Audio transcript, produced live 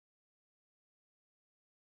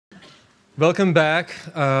Welcome back.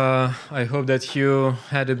 I hope that you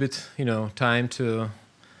had a bit, time to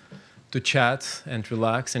chat and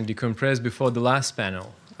relax and decompress before the last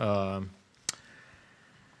panel. Well,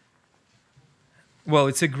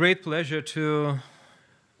 it's a great pleasure to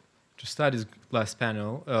start this last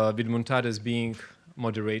panel with Muntadas being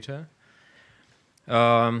moderator,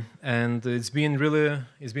 and it's been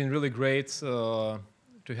really great to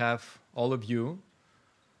have all of you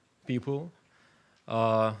people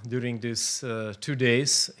during these 2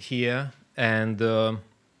 days here, and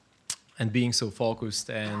being so focused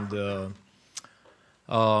and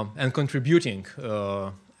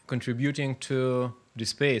contributing to the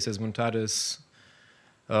space as Muntadas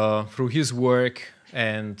through his work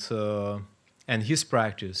and his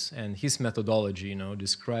practice and his methodology,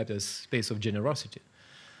 described as space of generosity.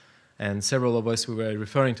 And several of us, we were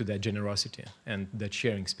referring to that generosity and that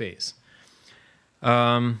sharing space.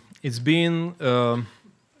 It's been a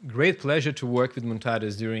great pleasure to work with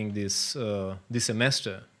Muntadas during this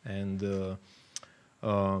semester, and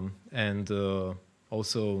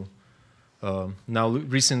also now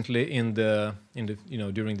recently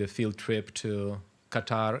during the field trip to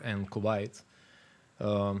Qatar and Kuwait,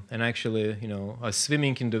 and actually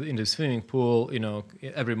swimming in the swimming pool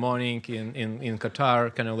every morning in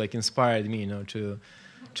Qatar kind of like inspired me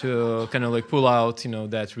to kind of like pull out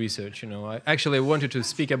that research. I actually wanted to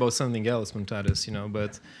speak about something else, Muntadas,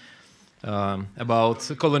 but about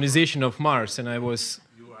colonization of Mars, and I was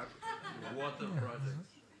water project.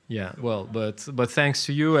 Yeah, well, but thanks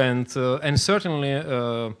to you, and certainly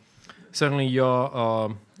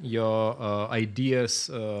your ideas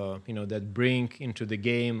that bring into the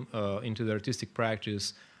game, into the artistic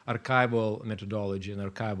practice, archival methodology and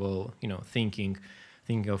archival thinking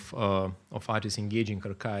of artists engaging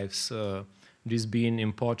archives. This being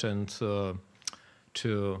important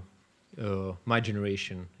to my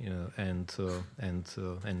generation, and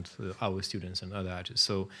our students and other artists.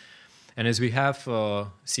 So, and as we have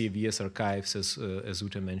CVS archives, as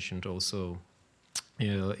Uta mentioned also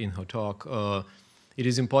in her talk, it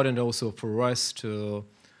is important also for us to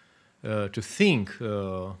think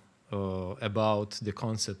about the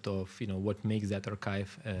concept of what makes that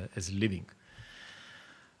archive as living.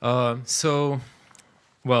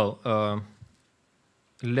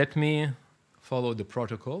 Let me follow the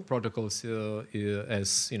protocol. Protocols,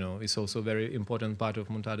 as is also a very important part of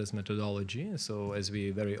Muntadas' methodology. So, as we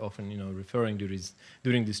very often, referring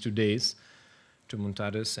during these 2 days to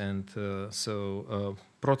Muntadas, and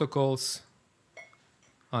protocols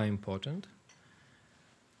are important.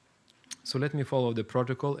 So let me follow the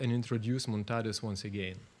protocol and introduce Muntadas once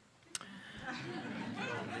again.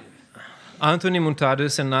 Antoni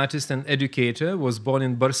Muntadas, an artist and educator, was born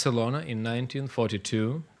in Barcelona in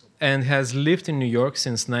 1942 and has lived in New York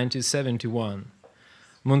since 1971.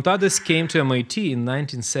 Muntadas came to MIT in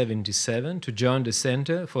 1977 to join the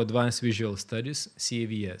Center for Advanced Visual Studies,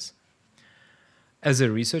 CAVS, as a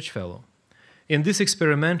research fellow. In this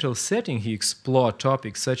experimental setting, he explored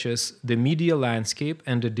topics such as the media landscape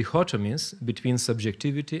and the dichotomies between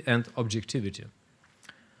subjectivity and objectivity,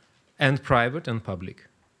 and private and public.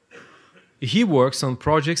 He works on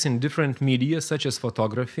projects in different media such as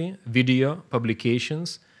photography, video,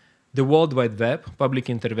 publications, the World Wide Web, public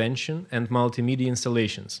intervention, and multimedia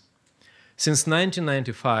installations. Since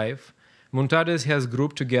 1995, Muntadas has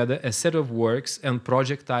grouped together a set of works and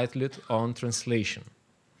project titled On Translation.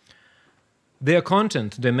 Their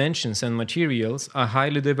content, dimensions, and materials are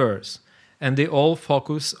highly diverse, and they all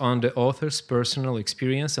focus on the author's personal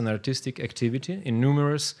experience and artistic activity in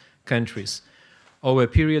numerous countries over a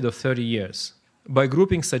period of 30 years. By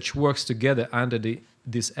grouping such works together under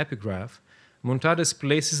this epigraph, Muntadas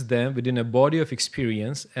places them within a body of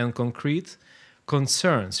experience and concrete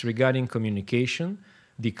concerns regarding communication,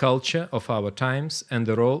 the culture of our times, and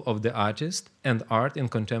the role of the artist and art in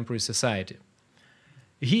contemporary society.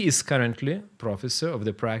 He is currently professor of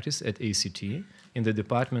the practice at ACT in the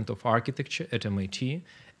Department of Architecture at MIT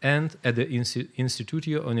and at the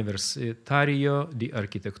Istituto Universitario di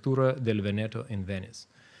Architettura del Veneto in Venice.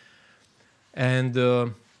 And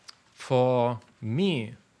for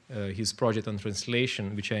me, his project on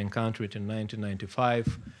translation, which I encountered in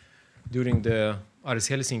 1995 during the Ars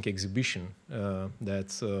Helsinki exhibition,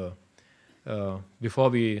 before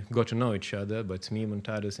we got to know each other, but me,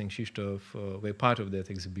 Muntadas, and Krzysztof were part of that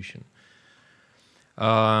exhibition.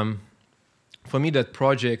 For me, that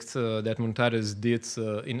project that Muntadas did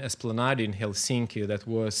in Esplanade in Helsinki, that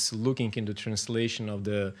was looking into translation of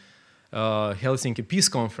the Helsinki peace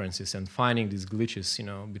conferences and finding these glitches,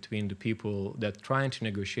 between the people that trying to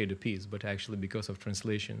negotiate a peace, but actually because of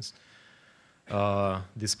translations,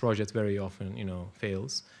 this project very often,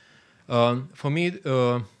 fails. For me,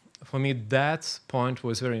 that point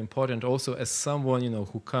was very important. Also, as someone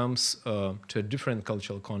who comes to a different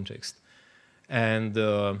cultural context, and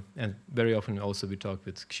very often also we talk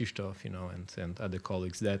with Krzysztof, and other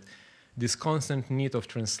colleagues, that this constant need of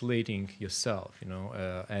translating yourself,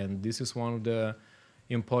 and this is one of the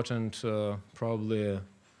important probably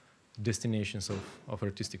destinations of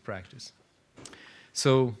artistic practice.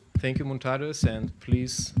 So thank you, Muntadas, and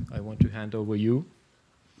please, I want to hand over you.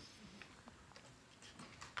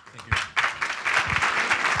 Thank you.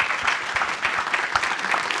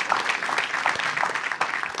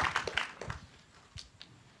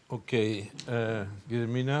 Okay,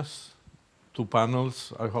 Guillermina's 2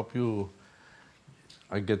 panels. I hope you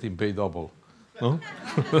are getting paid double. No?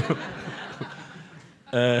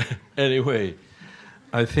 Anyway,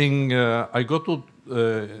 I think I got to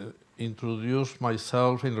introduce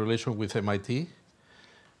myself in relation with MIT.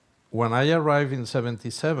 When I arrived in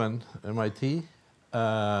 '77, MIT,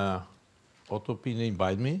 Otto Pini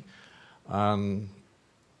invited me, and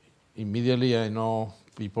immediately I know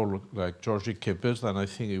people like Georgi Kempster, and I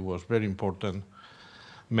think it was very important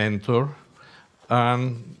mentor.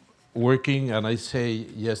 And working, and I say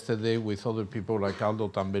yesterday, with other people like Aldo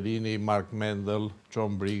Tamberini, Mark Mendel,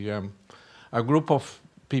 John Brigham, a group of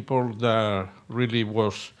people that really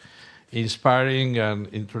was inspiring and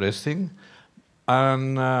interesting.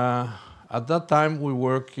 And at that time, we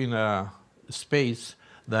worked in a space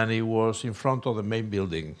that it was in front of the main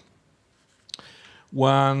building.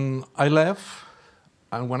 When I left,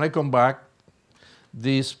 and when I come back,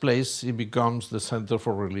 this place, it becomes the Center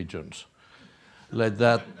for Religions. Like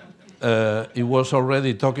that, it was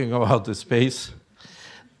already talking about the space.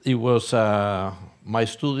 It was my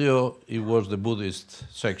studio, it was the Buddhist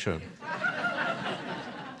section.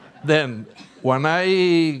 Then, when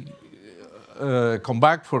I come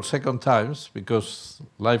back for second times, because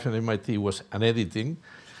life in MIT was an editing,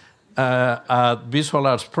 at Visual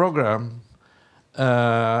Arts program,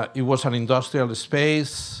 it was an industrial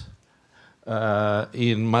space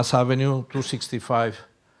in Mass Avenue, 265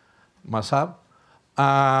 Mass Ave.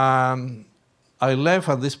 And I left,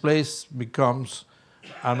 and this place becomes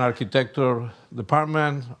an architecture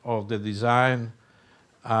department of the design,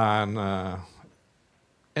 and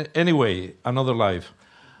anyway, another life.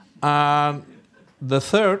 And the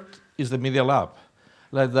third is the Media Lab.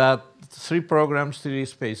 Like that, 3 programs, 3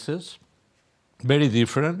 spaces, very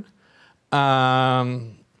different.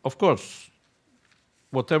 Of course,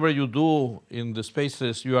 whatever you do in the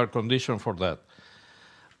spaces, you are conditioned for that.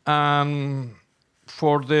 And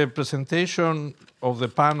for the presentation of the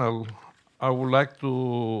panel, I would like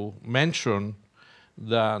to mention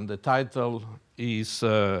that the title is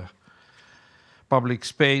Public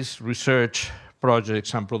Space Research,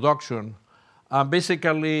 Projects and Production. And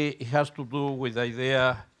basically, it has to do with the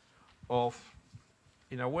idea of,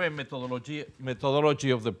 in a way, methodology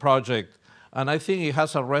of the project. And I think it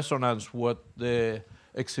has a resonance with the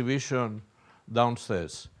exhibition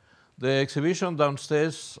downstairs. The exhibition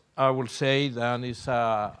downstairs, I will say, that is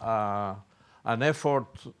an effort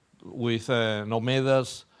with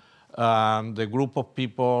Nomedas and the group of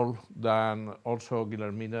people, then also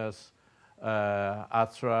Guillermina's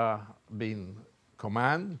Azra being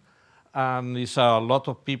command. And it's a lot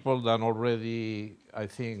of people that already, I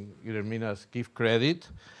think, Guillermina's give credit.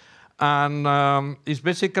 And it's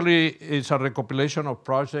a recompilation of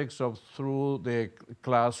projects through the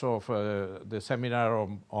class of the seminar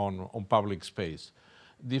on public space.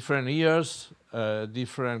 Different years,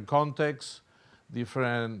 different contexts,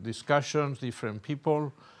 different discussions, different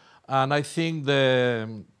people. And I think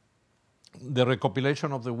the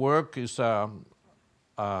recompilation of the work is a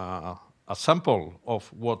sample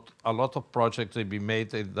of what a lot of projects have been made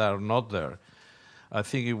that are not there. I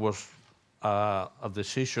think it was a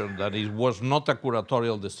decision that it was not a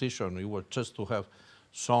curatorial decision. It was just to have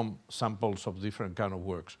some samples of different kind of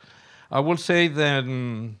works. I will say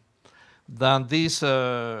then that these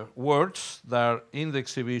words that are in the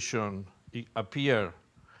exhibition appear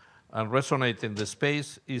and resonate in the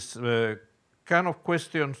space is kind of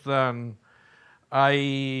questions that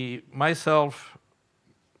I myself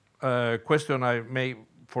question I make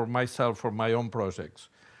for myself for my own projects.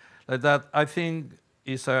 That I think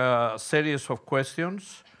is a series of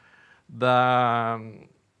questions that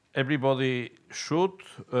everybody should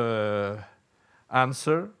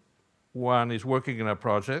answer when is working in a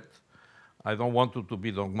project. I don't want it to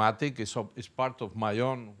be dogmatic. It's part of my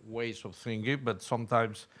own ways of thinking, but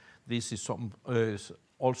sometimes this is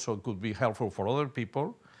also could be helpful for other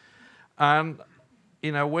people. And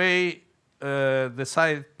in a way,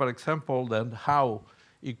 decide, for example, then how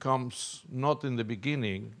it comes not in the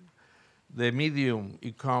beginning, the medium,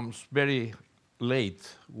 it comes very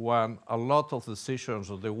late when a lot of decisions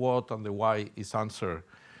of the what and the why is answered.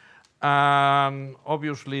 And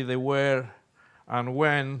obviously the where and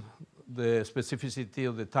when, the specificity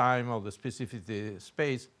of the time or the specificity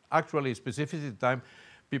space, actually specificity time,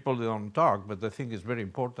 people don't talk, but I think it's very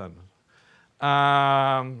important.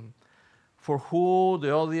 For who,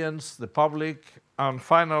 the audience, the public, and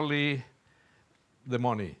finally, the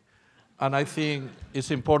money. And I think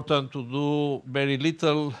it's important to do very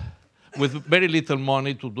little, with very little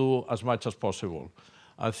money to do as much as possible.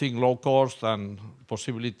 I think low cost and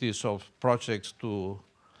possibilities of projects to.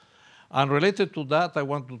 And related to that, I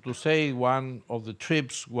wanted to say one of the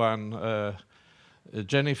trips when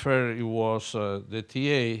Jennifer was the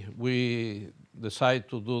TA, we decided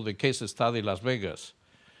to do the case study Las Vegas.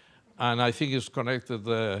 And I think it's connected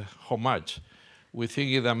how much. We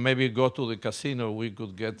think that maybe go to the casino, we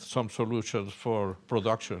could get some solutions for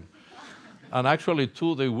production. And actually,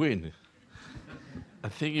 too, they win. I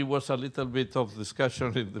think it was a little bit of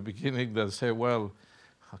discussion in the beginning that say, well,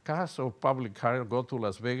 a cast or public car go to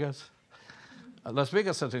Las Vegas? Las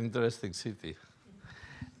Vegas is an interesting city.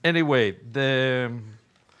 Anyway,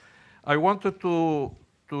 I wanted to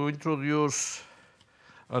introduce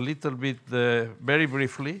a little bit, very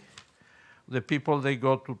briefly, the people they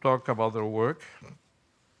got to talk about their work.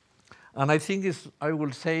 And I think I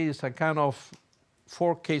will say it's a kind of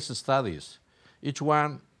 4 case studies. Each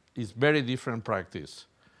one is very different practice.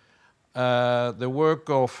 The work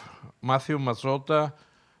of Matthew Mazzotta,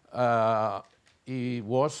 he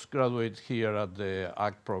was graduate here at the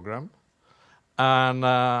ACT program. And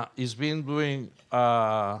he's been doing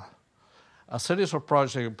a series of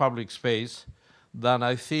projects in public space that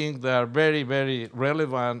I think they are very, very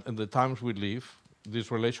relevant in the times we live.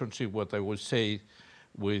 This relationship, what I would say,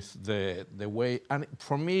 with the way, and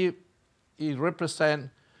for me, it represents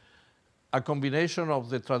a combination of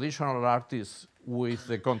the traditional artists with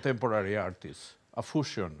the contemporary artists, a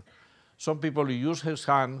fusion. Some people use his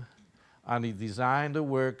hand and he designs the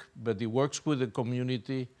work, but he works with the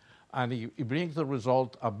community and he brings the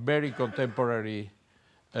result a very contemporary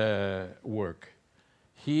work.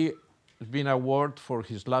 He has been awarded for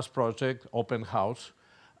his last project, Open House,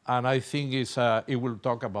 and I think he will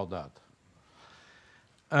talk about that.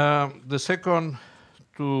 The second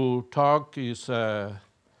to talk is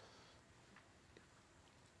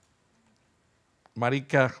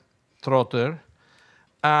Marrikka Trotter.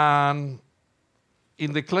 And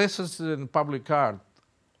in the classes in public art,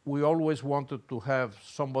 we always wanted to have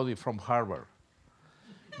somebody from Harvard,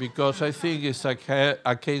 because I think it's a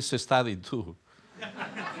case study too.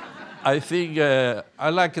 I think I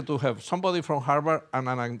like it to have somebody from Harvard and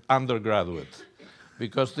an undergraduate,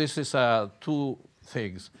 because this is 2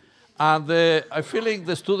 things. And I feel like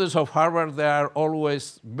the students of Harvard, they are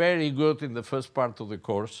always very good in the first part of the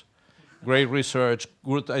course. Great research,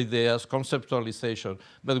 good ideas, conceptualization.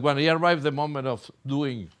 But when they arrive the moment of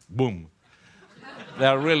doing, boom. They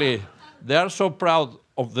are so proud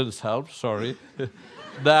of themselves, sorry,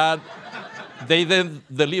 that they then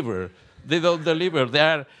deliver. They don't deliver. They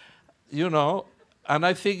are, and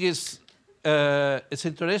I think it's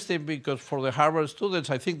interesting because for the Harvard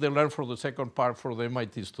students, I think they learn from the second part for the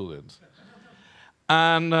MIT students.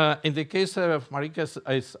 And in the case of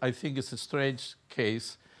Marrikka, I think it's a strange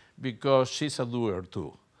case because she's a doer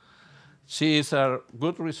too. She is a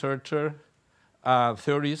good researcher,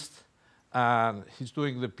 theorist, and he's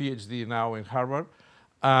doing the PhD now in Harvard.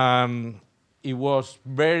 He was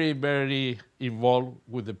very, very involved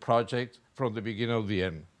with the project from the beginning to the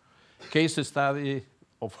end. Case study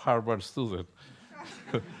of Harvard student.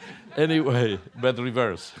 Anyway, but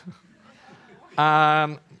reverse.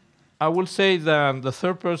 And I will say that the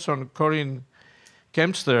third person, Coryn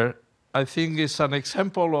Kempster, I think is an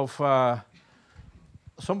example of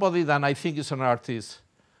somebody that I think is an artist,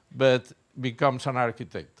 but becomes an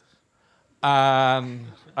architect. And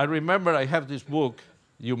I remember I have this book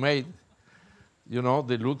you made,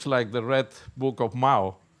 that looks like the red book of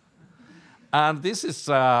Mao. And this is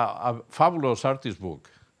a fabulous artist book.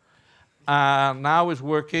 Now it was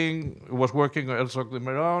working also de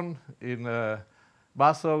Meron in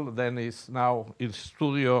Basel, then is now in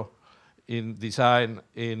studio in design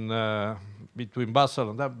in between Basel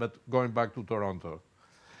and that, but going back to Toronto.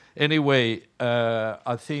 Anyway,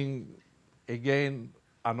 I think, again,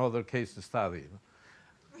 another case study.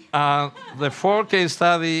 The fourth case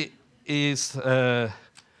study is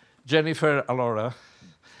Jennifer Allora,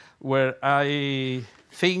 where I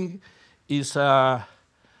think is I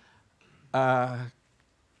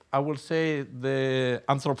will say the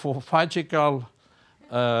anthropophagical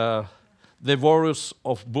devourers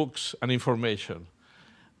of books and information.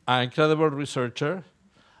 an incredible researcher,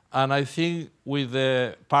 and I think with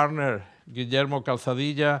the partner, Guillermo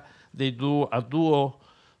Calzadilla, they do a duo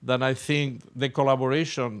that I think the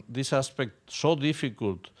collaboration, this aspect so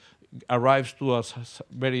difficult, arrives to us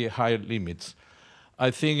very high limits.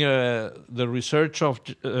 I think the research of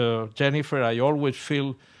Jennifer, I always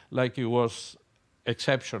feel like it was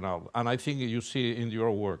exceptional, and I think you see it in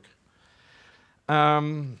your work.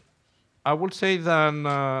 I would say then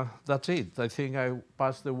that's it. I think I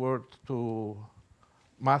pass the word to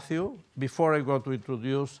Matthew. Before I go to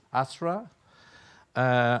introduce Azra,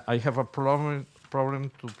 I have a problem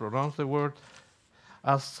to pronounce the word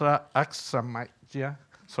Azra, Akšamija.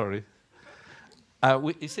 Sorry.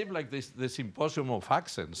 It seems like the symposium of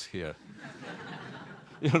accents here.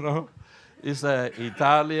 You know, it's the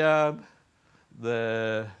Italian,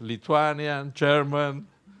 the Lithuanian, German,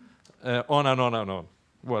 on and on and on.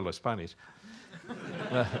 Well, Spanish,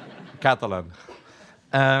 Catalan.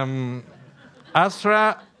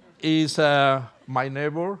 Azra is my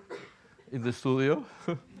neighbor in the studio,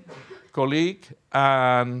 colleague,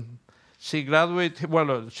 and she graduated,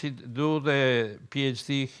 well, she do the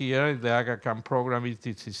PhD here in the AGACAM program in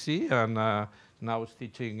TCC, and now is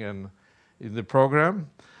teaching in the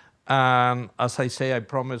program. And as I say, I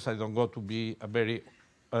promise I don't go to be a very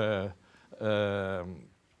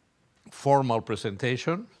formal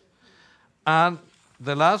presentation. And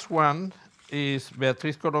the last one is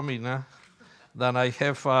Beatriz Colomina, that I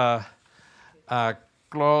have a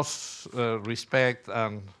close respect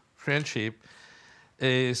and friendship,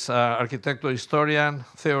 is architectural historian,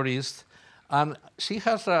 theorist, and she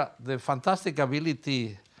has the fantastic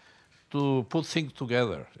ability to put things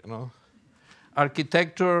together, you know.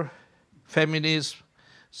 Architecture, feminism,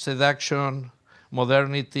 seduction,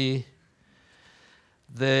 modernity,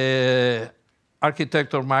 the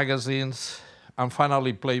architecture magazines, and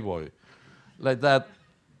finally Playboy. Like that,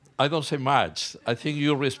 I don't say much. I think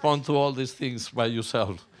you respond to all these things by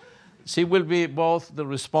yourself. She will be both the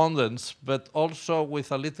respondents, but also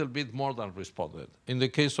with a little bit more than respondent. In the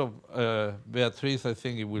case of Beatriz, I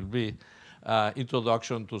think it will be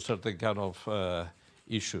introduction to certain kind of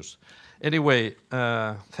issues. Anyway,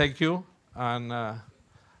 thank you, and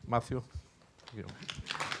Matthew. Thank you.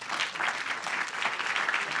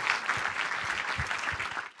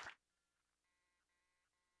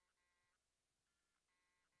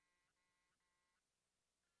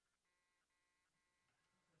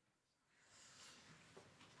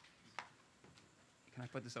 Can I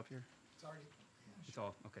put this up here? Sorry. It's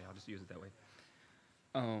all, okay, I'll just use it that way.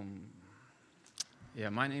 Yeah,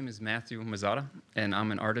 my name is Matthew Mazzotta, and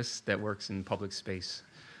I'm an artist that works in public space.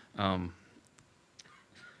 I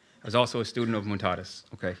was also a student of Muntadas,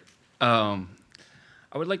 okay. I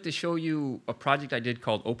would like to show you a project I did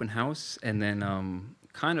called Open House, and then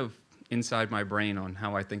kind of inside my brain on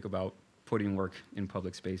how I think about putting work in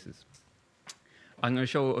public spaces. I'm gonna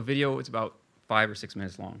show a video, it's about 5 or 6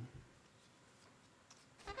 minutes long.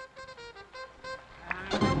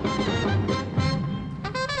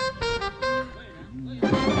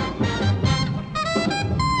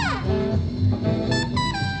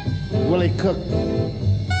 Willie Cook.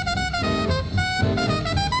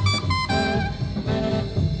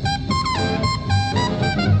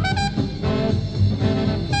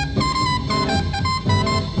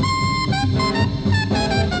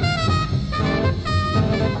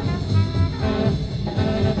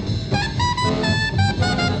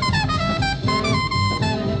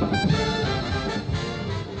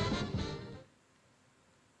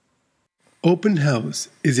 Open House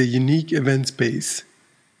is a unique event space.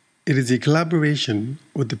 It is a collaboration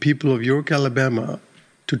with the people of York, Alabama,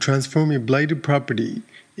 to transform a blighted property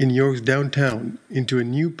in York's downtown into a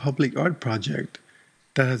new public art project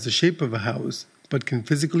that has the shape of a house but can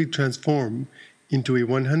physically transform into a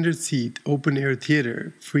 100-seat open-air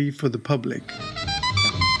theater free for the public.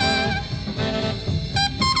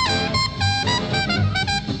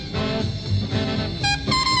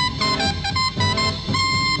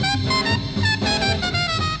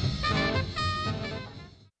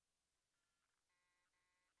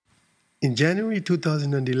 In January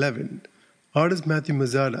 2011, artist Matthew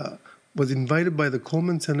Mazzotta was invited by the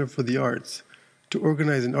Coleman Center for the Arts to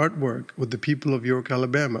organize an artwork with the people of York,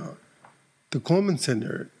 Alabama. The Coleman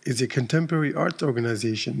Center is a contemporary arts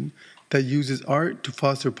organization that uses art to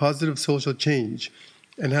foster positive social change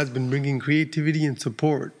and has been bringing creativity and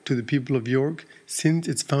support to the people of York since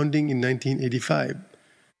its founding in 1985.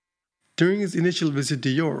 During his initial visit to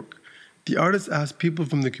York, the artist asked people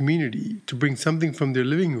from the community to bring something from their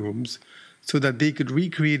living rooms so that they could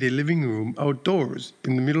recreate a living room outdoors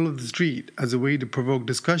in the middle of the street as a way to provoke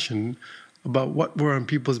discussion about what were on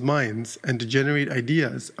people's minds and to generate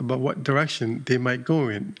ideas about what direction they might go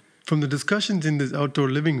in. From the discussions in this outdoor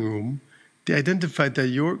living room, they identified that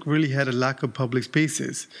York really had a lack of public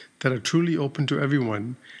spaces that are truly open to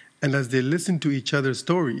everyone, and as they listened to each other's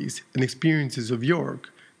stories and experiences of York,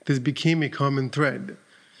 this became a common thread.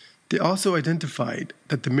 They also identified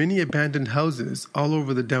that the many abandoned houses all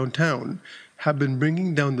over the downtown have been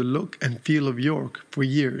bringing down the look and feel of York for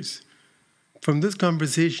years. From this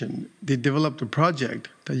conversation, they developed a project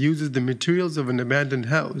that uses the materials of an abandoned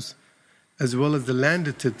house, as well as the land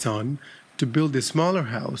it sits on, to build a smaller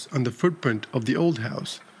house on the footprint of the old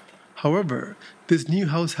house. However, this new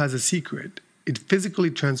house has a secret. It physically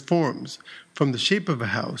transforms from the shape of a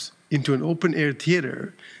house into an open-air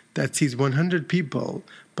theater that sees 100 people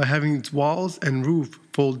by having its walls and roof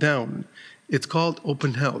fold down. It's called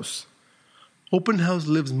Open House. Open House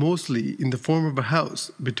lives mostly in the form of a house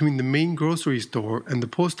between the main grocery store and the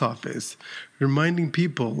post office, reminding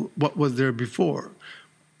people what was there before.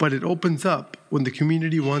 But it opens up when the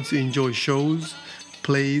community wants to enjoy shows,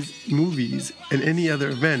 plays, movies, and any other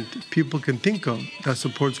event people can think of that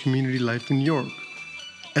supports community life in York.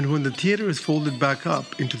 And when the theater is folded back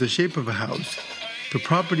up into the shape of a house, the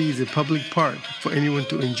property is a public park for anyone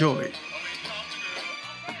to enjoy.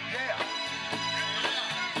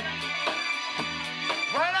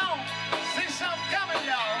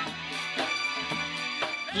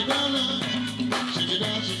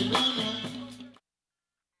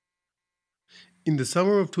 In the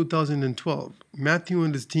summer of 2012, Matthew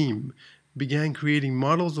and his team began creating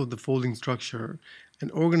models of the folding structure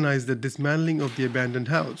and organized the dismantling of the abandoned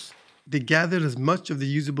house. They gathered as much of the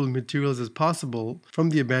usable materials as possible from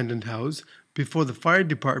the abandoned house before the fire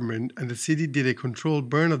department and the city did a controlled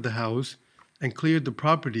burn of the house and cleared the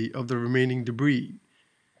property of the remaining debris.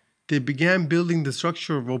 They began building the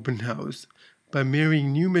structure of Open House by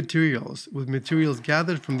marrying new materials with materials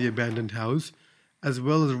gathered from the abandoned house, as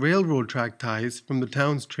well as railroad track ties from the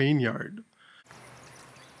town's train yard.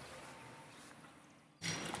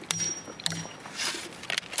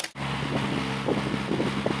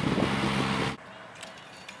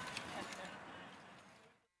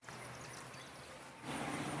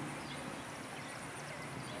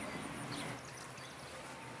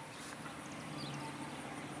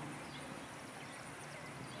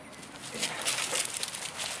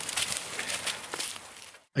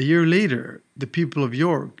 A year later, the people of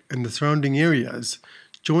York and the surrounding areas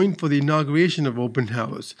joined for the inauguration of Open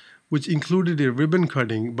House, which included a ribbon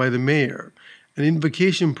cutting by the mayor, an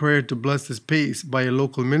invocation prayer to bless the space by a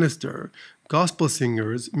local minister, gospel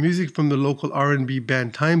singers, music from the local R&B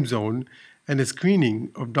band Time Zone, and a screening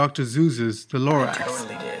of Dr. Zeus's The Lorax.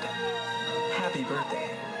 Totally did. Happy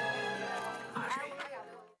birthday.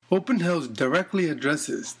 Open House directly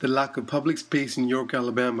addresses the lack of public space in York,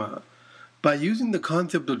 Alabama, by using the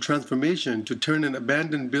concept of transformation to turn an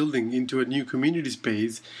abandoned building into a new community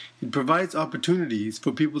space. It provides opportunities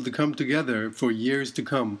for people to come together for years to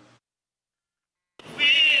come.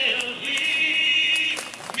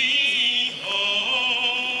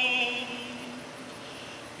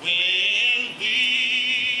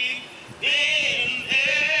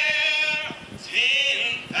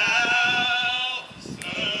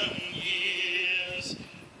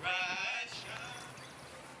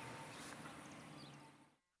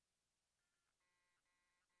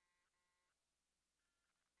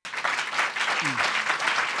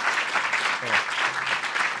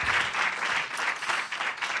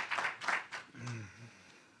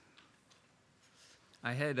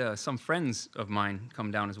 I had some friends of mine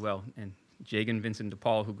come down as well, and Jagan Vincent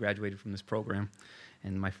DePaul, who graduated from this program,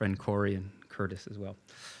 and my friend Corey and Curtis as well.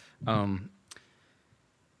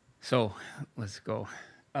 So let's go.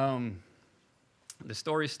 The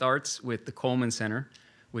story starts with the Coleman Center,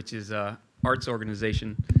 which is an arts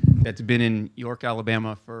organization that's been in York,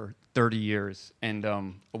 Alabama for 30 years. And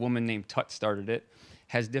a woman named Tut started it,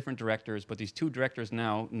 has different directors, but these two directors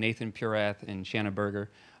now, Nathan Purath and Shanna Berger,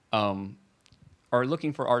 are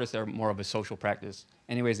looking for artists that are more of a social practice.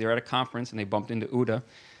 Anyways, they were at a conference and they bumped into Uda.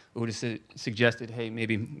 Uda suggested, hey,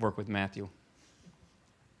 maybe work with Matthew.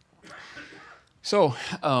 So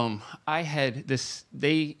I had this,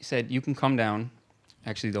 they said, you can come down.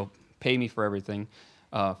 Actually, they'll pay me for everything,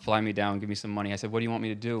 fly me down, give me some money. I said, what do you want me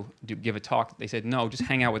to do? Give a talk? They said, no, just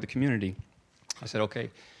hang out with the community. I said, okay.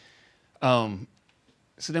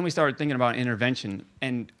 So then we started thinking about intervention.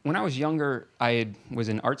 And when I was younger, I was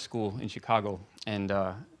in art school in Chicago. And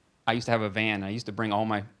I used to have a van. I used to bring all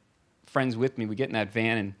my friends with me. We'd get in that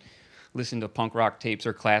van and listen to punk rock tapes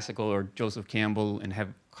or classical or Joseph Campbell and have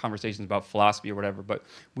conversations about philosophy or whatever. But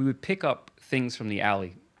we would pick up things from the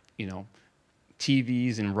alley, you know,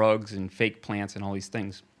 TVs and rugs and fake plants and all these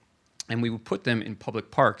things. And we would put them in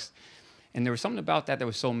public parks. And there was something about that that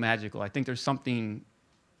was so magical. I think there's something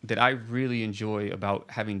that I really enjoy about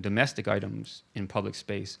having domestic items in public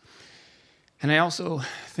space. And I also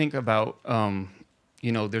think about,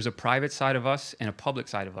 you know, there's a private side of us and a public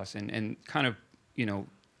side of us. And kind of, you know,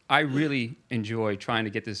 I really enjoy trying to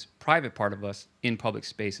get this private part of us in public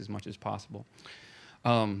space as much as possible.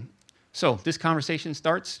 So this conversation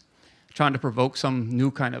starts trying to provoke some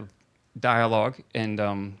new kind of dialogue. And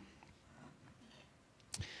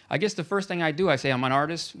I guess the first thing I do, I say, I'm an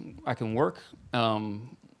artist, I can work.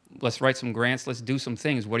 Let's write some grants, let's do some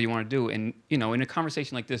things. What do you want to do? And, you know, in a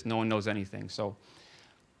conversation like this, no one knows anything. So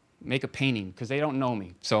make a painting, because they don't know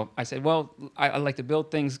me. So I said, well, I like to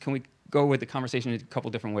build things. Can we go with the conversation in a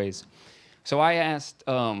couple different ways? So I asked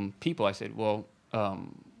people, I said, well,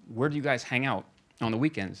 where do you guys hang out on the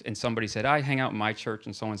weekends? And somebody said, I hang out in my church.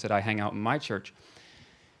 And someone said, I hang out in my church.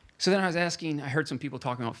 So then I was asking, I heard some people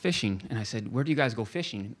talking about fishing. And I said, where do you guys go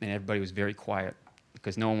fishing? And everybody was very quiet,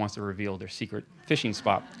 because no one wants to reveal their secret fishing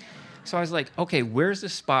spot. So I was like, okay, where's the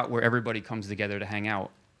spot where everybody comes together to hang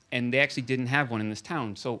out? And they actually didn't have one in this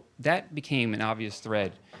town. So that became an obvious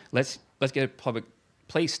thread. Let's get a public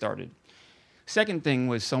place started. Second thing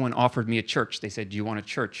was someone offered me a church. They said, do you want a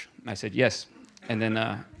church? I said, yes. And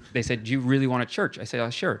then they said, do you really want a church? I said, oh,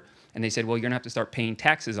 sure. And they said, well, you're going to have to start paying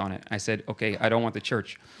taxes on it. I said, okay, I don't want the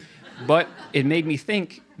church. But it made me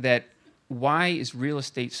think that why is real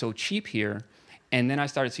estate so cheap here? And then I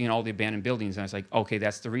started seeing all the abandoned buildings, and I was like, okay,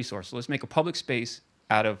 that's the resource. So let's make a public space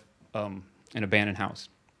out of an abandoned house.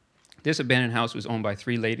 This abandoned house was owned by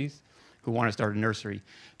 3 ladies who wanted to start a nursery.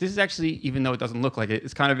 This is actually, even though it doesn't look like it,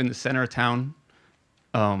 it's kind of in the center of town.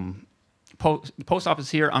 Post office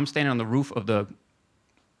here, I'm standing on the roof of the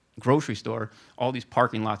grocery store. All these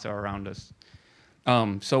parking lots are around us.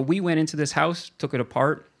 So we went into this house, took it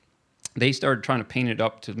apart. They started trying to paint it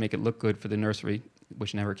up to make it look good for the nursery,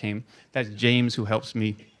 which never came. That's James, who helps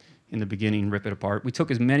me in the beginning rip it apart. We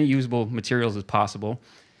took as many usable materials as possible.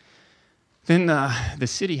 Then the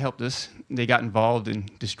city helped us. They got involved in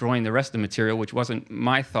destroying the rest of the material, which wasn't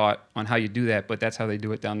my thought on how you do that, but that's how they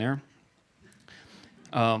do it down there.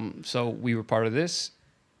 So we were part of this.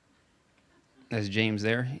 That's James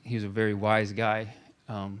there. He was a very wise guy,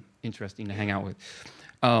 interesting to hang out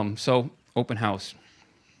with. So open house.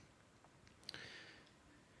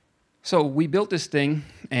 So we built this thing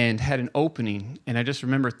and had an opening, and I just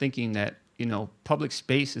remember thinking that, you know, public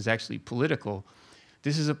space is actually political.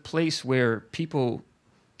 This is a place where people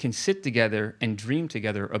can sit together and dream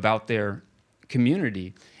together about their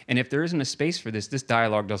community. And if there isn't a space for this, this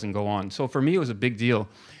dialogue doesn't go on. So for me, it was a big deal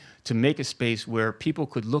to make a space where people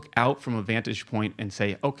could look out from a vantage point and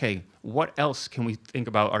say, okay, what else can we think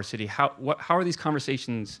about our city? How are these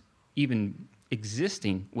conversations even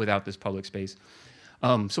existing without this public space?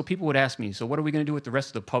 So people would ask me, so what are we going to do with the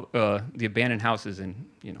rest of the abandoned houses? And,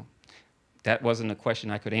 you know, that wasn't a question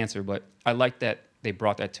I could answer, but I liked that they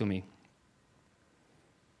brought that to me.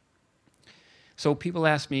 So people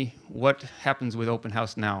ask me, what happens with open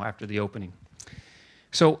house now after the opening?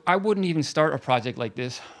 So I wouldn't even start a project like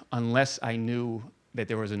this unless I knew that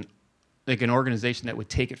there was an organization that would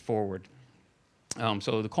take it forward.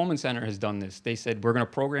 So the Coleman Center has done this. They said, we're going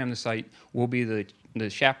to program the site. We'll be the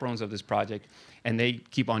chaperones of this project. And they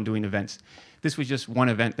keep on doing events. This was just one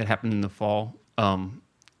event that happened in the fall.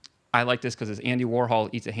 I like this because it's Andy Warhol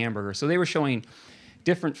Eats a Hamburger. So they were showing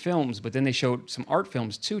different films, but then they showed some art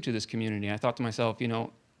films too to this community. And I thought to myself, you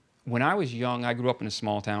know, when I was young, I grew up in a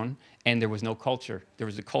small town, and there was no culture. There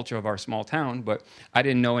was the culture of our small town, but I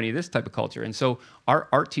didn't know any of this type of culture. And so our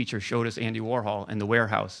art teacher showed us Andy Warhol and The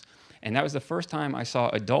Warehouse. And that was the first time I saw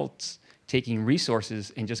adults taking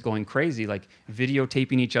resources and just going crazy, like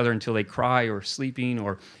videotaping each other until they cry, or sleeping,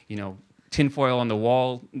 or, you know, tinfoil on the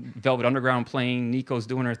wall, Velvet Underground playing, Nico's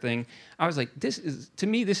doing her thing. I was like, to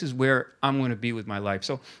me, this is where I'm going to be with my life.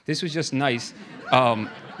 So this was just nice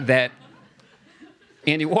that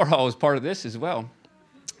Andy Warhol was part of this as well.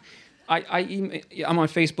 I'm on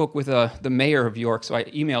Facebook with the mayor of York, so I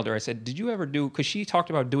emailed her. I said, did you ever do, because she talked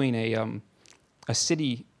about doing a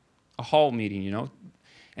hall meeting, you know?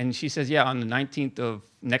 And she says, yeah, on the 19th of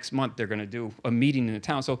next month, they're going to do a meeting in the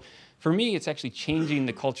town. So for me, it's actually changing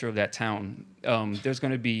the culture of that town. There's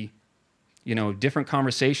going to be, you know, different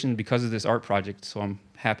conversation because of this art project, so I'm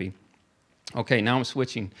happy. Okay, now I'm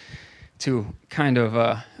switching to kind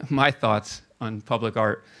of my thoughts on public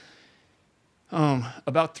art.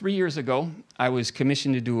 About 3 years ago, I was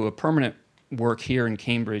commissioned to do a permanent work here in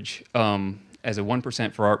Cambridge as a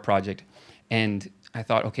 1% for Art project. And I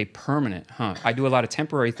thought, okay, permanent, huh? I do a lot of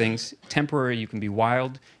temporary things. Temporary, you can be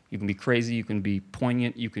wild, You can be crazy, you can be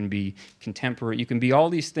poignant, you can be contemporary, you can be all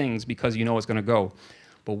these things because you know it's going to go.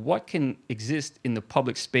 But what can exist in the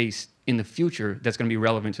public space in the future that's going to be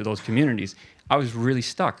relevant to those communities? I was really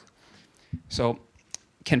stuck. So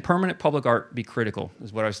can permanent public art be critical,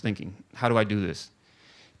 is what I was thinking. How do I do this?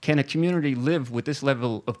 Can a community live with this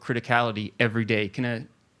level of criticality every day? Can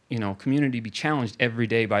a community be challenged every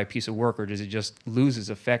day by a piece of work, or does it just lose its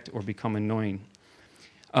effect or become annoying?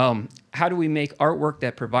 How do we make artwork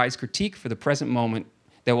that provides critique for the present moment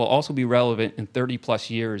that will also be relevant in 30+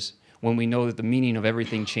 years when we know that the meaning of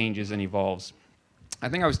everything changes and evolves? I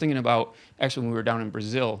think I was thinking about, actually when we were down in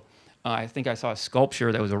Brazil, I think I saw a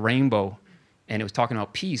sculpture that was a rainbow, and it was talking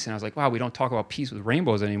about peace, and I was like, wow, we don't talk about peace with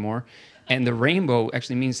rainbows anymore, and the rainbow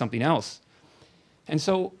actually means something else. And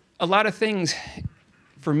so a lot of things,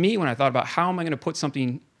 for me, when I thought about how am I going to put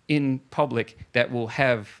something in public that will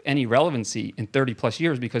have any relevancy in 30+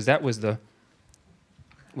 years, because that was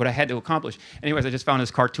what I had to accomplish. Anyways, I just found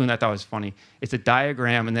this cartoon that I thought was funny. It's a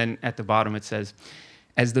diagram, and then at the bottom it says,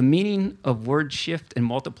 as the meaning of words shift and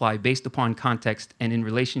multiply based upon context and in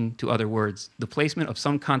relation to other words, the placement of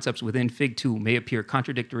some concepts within Fig 2 may appear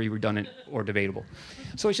contradictory, redundant, or debatable.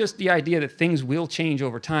 So it's just the idea that things will change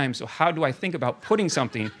over time. So how do I think about putting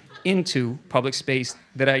something into public space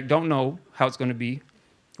that I don't know how it's going to be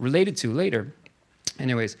related to later?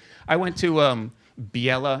 Anyways, I went to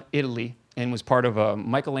Biella, Italy, and was part of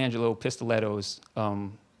Michelangelo Pistoletto's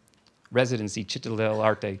residency, Città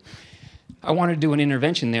dell'Arte. I wanted to do an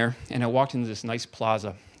intervention there, and I walked into this nice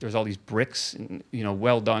plaza. There's all these bricks, and,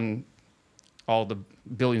 well done. All the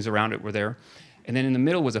buildings around it were there. And then in the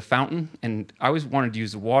middle was a fountain, and I always wanted to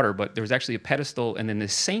use the water, but there was actually a pedestal and then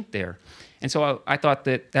this saint there. And so I thought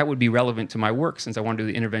that that would be relevant to my work since I wanted to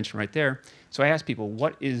do the intervention right there. So I asked people,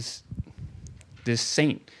 what is this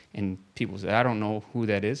saint? And people said, I don't know who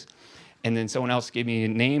that is. And then someone else gave me a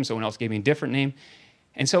name, someone else gave me a different name.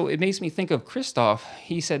 And so it makes me think of Christoph.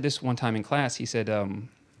 He said this one time in class. He said,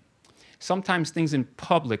 sometimes things in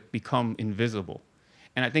public become invisible.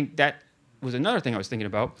 And I think that was another thing I was thinking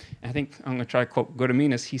about. And I think I'm going to try to quote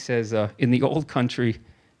Godeminas. He says, in the old country,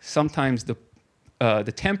 sometimes the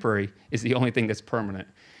temporary is the only thing that's permanent.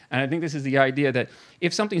 And I think this is the idea that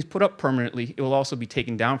if something's put up permanently, it will also be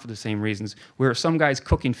taken down for the same reasons. Where some guy's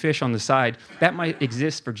cooking fish on the side, that might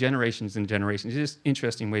exist for generations and generations. It's just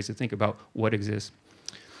interesting ways to think about what exists.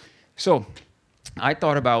 So I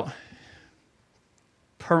thought about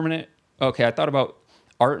I thought about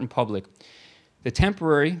art in public. The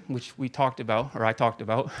temporary, which we talked about, or I talked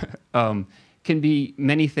about, can be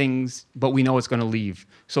many things, but we know it's going to leave.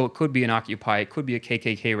 So it could be an Occupy, it could be a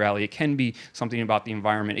KKK rally, it can be something about the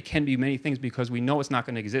environment, it can be many things because we know it's not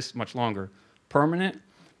going to exist much longer. Permanent,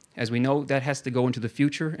 as we know, that has to go into the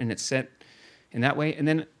future, and it's set in that way. And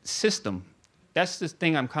then system. That's the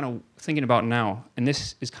thing I'm kind of thinking about now. And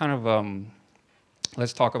this is kind of,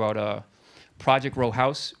 let's talk about Project Row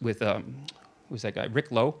House with, who's that guy?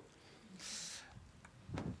 Rick Lowe.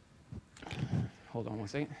 Hold on one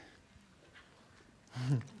second.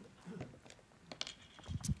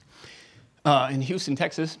 In Houston,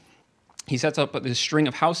 Texas, he sets up this string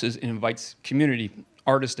of houses and invites community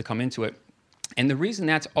artists to come into it. And the reason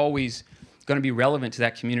that's always going to be relevant to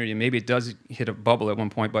that community, and maybe it does hit a bubble at one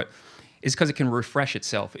point, but is because it can refresh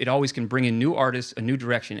itself. It always can bring in new artists, a new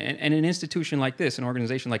direction. And an institution like this, an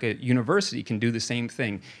organization like a university, can do the same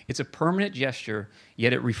thing. It's a permanent gesture,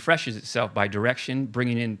 yet it refreshes itself by direction,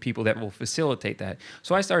 bringing in people that will facilitate that.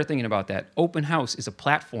 So I started thinking about that. Open House is a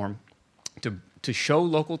platform to show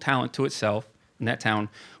local talent to itself in that town,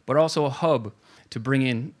 but also a hub to bring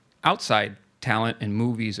in outside talent and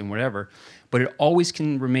movies and whatever. But it always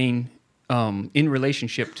can remain in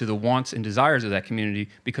relationship to the wants and desires of that community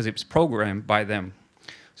because it's programmed by them.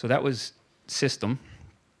 So that was system.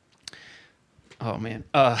 Oh, man.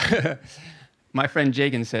 My friend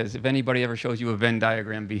Jagan says, if anybody ever shows you a Venn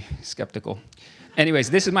diagram, be skeptical. Anyways,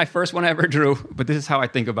 this is my first one I ever drew, but this is how I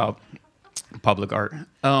think about public art.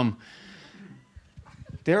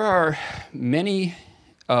 There are many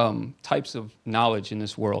types of knowledge in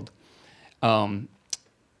this world, and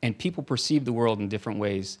people perceive the world in different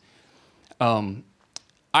ways.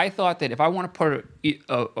 I thought that if I want to put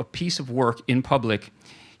a piece of work in public,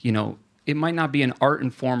 it might not be an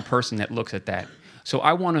art-informed person that looks at that. So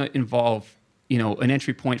I want to involve, an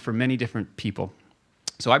entry point for many different people.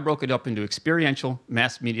 So I broke it up into experiential,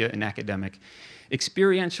 mass media, and academic.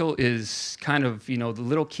 Experiential is kind of, the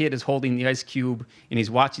little kid is holding the ice cube and he's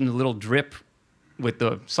watching the little drip with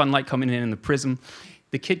the sunlight coming in the prism.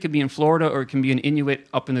 The kid could be in Florida or it can be an Inuit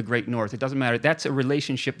up in the Great North. It doesn't matter. That's a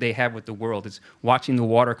relationship they have with the world. It's watching the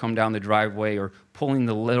water come down the driveway or pulling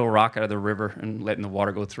the little rock out of the river and letting the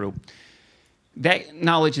water go through. That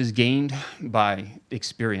knowledge is gained by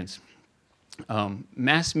experience.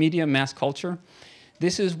 Mass media, mass culture,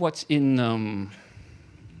 this is what's in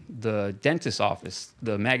the dentist's office,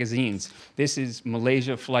 the magazines. This is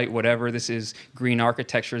Malaysia Flight, whatever. This is Green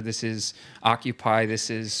Architecture. This is Occupy. This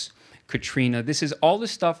is Katrina. This is all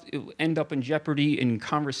this stuff end up in jeopardy in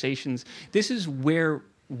conversations. This is where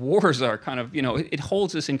wars are kind of, it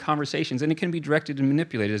holds us in conversations, and it can be directed and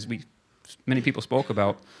manipulated, as many people spoke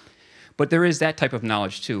about. But there is that type of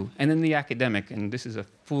knowledge too. And then the academic, and this is a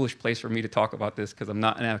foolish place for me to talk about this because I'm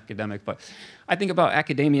not an academic, but I think about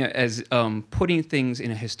academia as putting things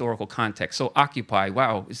in a historical context. So Occupy,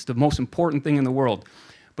 wow, it's the most important thing in the world.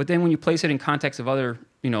 But then when you place it in context of other,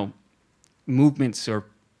 movements or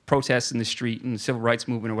protests in the street and the civil rights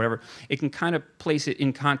movement or whatever, it can kind of place it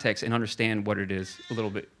in context and understand what it is a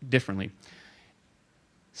little bit differently.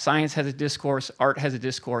 Science has a discourse, art has a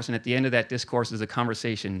discourse, and at the end of that discourse is a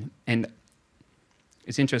conversation. And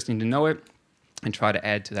it's interesting to know it and try to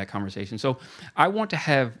add to that conversation. So I want to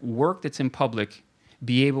have work that's in public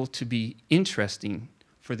be able to be interesting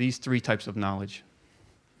for these three types of knowledge.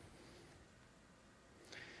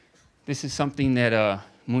 This is something that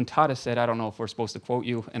Muntadas said. I don't know if we're supposed to quote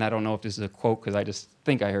you, and I don't know if this is a quote because I just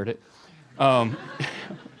think I heard it.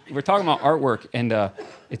 We're talking about artwork, and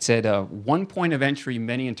it said, one point of entry,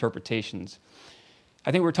 many interpretations.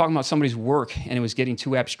 I think we were talking about somebody's work, and it was getting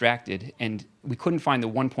too abstracted, and we couldn't find the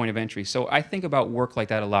one point of entry. So I think about work like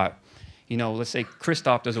that a lot. Let's say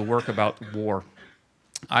Christoph does a work about war.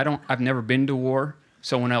 I've never been to war.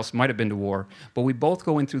 Someone else might have been to war. But we both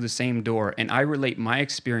go in through the same door, and I relate my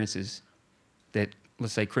experiences that,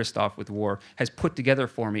 let's say, Christoph with war has put together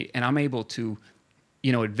for me, and I'm able to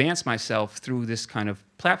advance myself through this kind of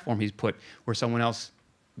platform he's put, where someone else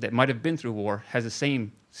that might have been through war has the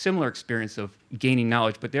similar experience of gaining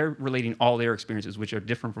knowledge, but they're relating all their experiences, which are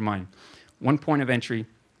different from mine. One point of entry,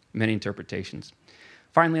 many interpretations.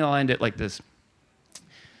 Finally, I'll end it like this.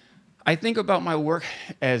 I think about my work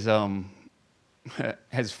as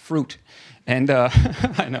fruit, and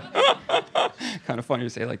I know, kind of funny to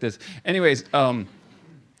say it like this. Anyways,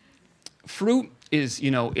 fruit is,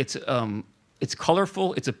 it's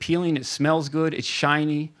colorful, it's appealing, it smells good, it's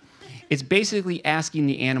shiny. It's basically asking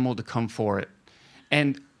the animal to come for it.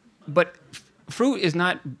 But fruit is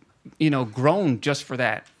not, grown just for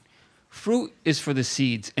that. Fruit is for the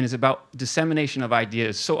seeds, and it's about dissemination of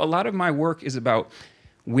ideas. So a lot of my work is about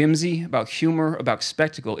whimsy, about humor, about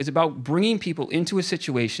spectacle. It's about bringing people into a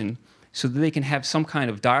situation so that they can have some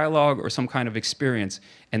kind of dialogue or some kind of experience,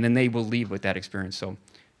 and then they will leave with that experience. So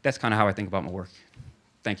that's kind of how I think about my work.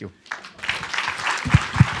 Thank you.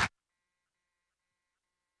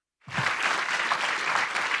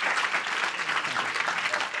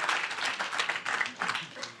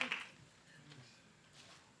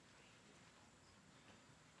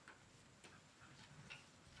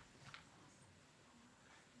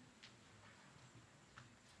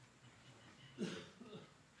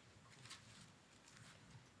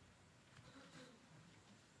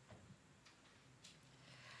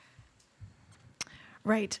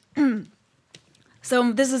 Right.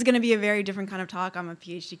 So this is going to be a very different kind of talk. I'm a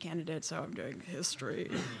PhD candidate, so I'm doing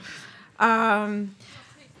history. Yeah.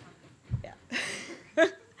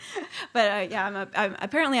 But yeah,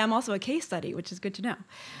 apparently I'm also a case study, which is good to know.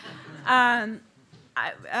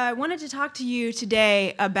 I wanted to talk to you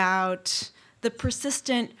today about the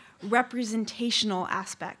persistent representational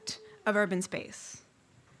aspect of urban space,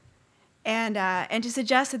 and to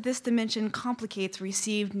suggest that this dimension complicates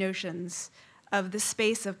received notions of the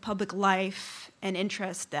space of public life and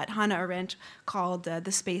interest that Hannah Arendt called the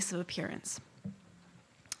space of appearance.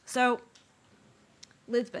 So,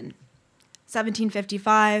 Lisbon,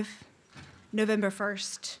 1755, November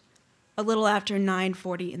 1st, a little after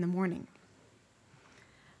 9:40 in the morning.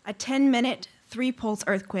 A 10-minute, 3-pulse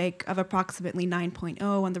earthquake of approximately 9.0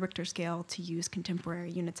 on the Richter scale, to use contemporary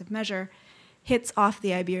units of measure, hits off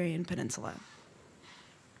the Iberian Peninsula.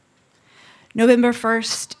 November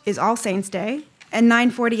 1st is All Saints' Day, and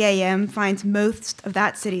 9:40 a.m. finds most of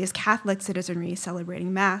that city's Catholic citizenry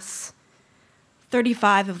celebrating Mass.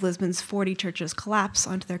 35 of Lisbon's 40 churches collapse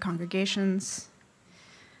onto their congregations.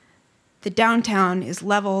 The downtown is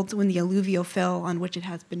leveled when the alluvial fill on which it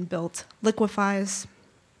has been built liquefies.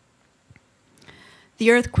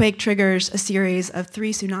 The earthquake triggers a series of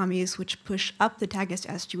 3 tsunamis which push up the Tagus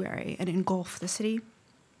estuary and engulf the city.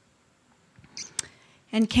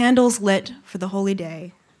 And candles lit for the holy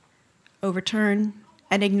day overturn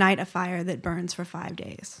and ignite a fire that burns for 5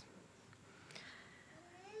 days.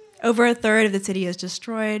 Over a third of the city is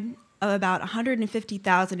destroyed. Of about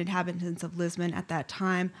 150,000 inhabitants of Lisbon at that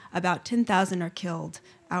time, about 10,000 are killed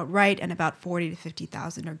outright and about 40 to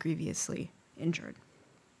 50,000 are grievously injured.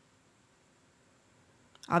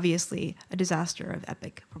 Obviously, a disaster of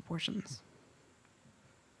epic proportions.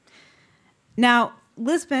 Now, the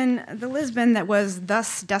Lisbon that was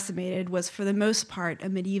thus decimated was for the most part a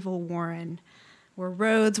medieval warren, where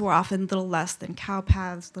roads were often little less than cow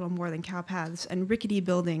paths, little more than cow paths, and rickety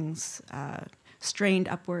buildings strained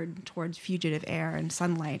upward towards fugitive air and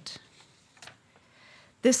sunlight.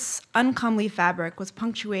 This uncomely fabric was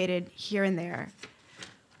punctuated here and there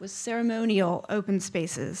with ceremonial open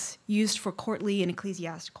spaces used for courtly and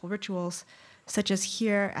ecclesiastical rituals, such as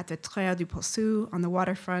here at the Trail du Poçu on the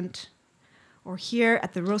waterfront, or here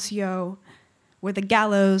at the Rocio, where the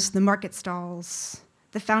gallows, the market stalls,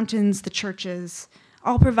 the fountains, the churches,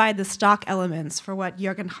 all provide the stock elements for what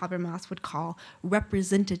Jürgen Habermas would call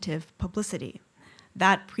representative publicity,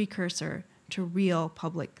 that precursor to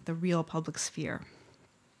the real public sphere.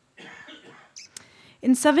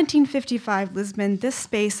 In 1755 Lisbon, this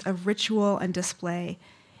space of ritual and display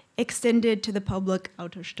extended to the public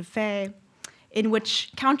autos de fe, in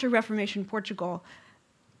which counter-Reformation Portugal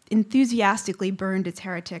enthusiastically burned its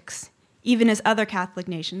heretics, even as other Catholic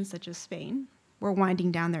nations, such as Spain, were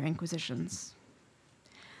winding down their inquisitions.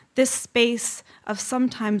 This space of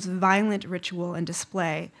sometimes violent ritual and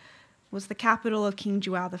display was the capital of King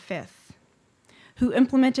João V, who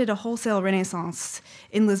implemented a wholesale renaissance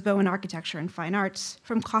in Lisboan architecture and fine arts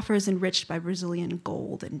from coffers enriched by Brazilian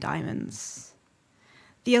gold and diamonds.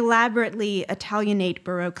 The elaborately Italianate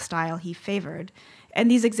Baroque style he favored,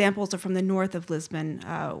 and these examples are from the north of Lisbon,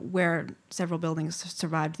 where several buildings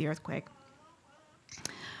survived the earthquake,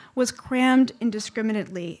 was crammed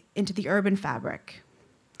indiscriminately into the urban fabric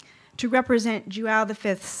to represent João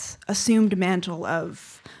V's assumed mantle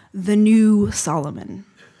of the new Solomon.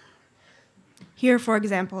 Here, for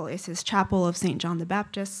example, is his chapel of St. John the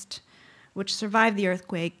Baptist, which survived the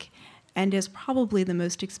earthquake and is probably the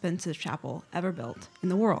most expensive chapel ever built in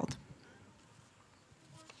the world.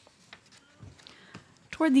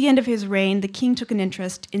 Toward the end of his reign, the king took an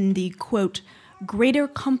interest in the, quote, greater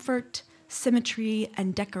comfort, symmetry,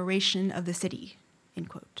 and decoration of the city, end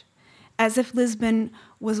quote, as if Lisbon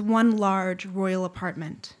was one large royal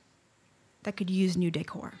apartment that could use new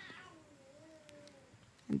decor.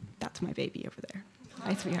 And that's my baby over there.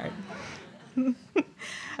 Hi, sweetheart.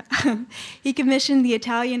 He commissioned the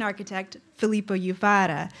Italian architect Filippo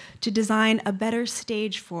Juvara to design a better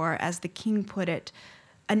stage for, as the king put it,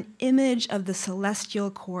 an image of the celestial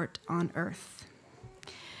court on earth.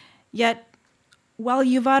 Yet, while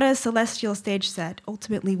Juvara's celestial stage set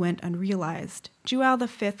ultimately went unrealized, João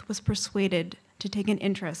V was persuaded to take an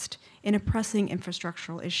interest in a pressing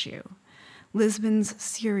infrastructural issue, Lisbon's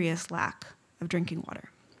serious lack of drinking water.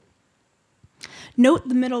 Note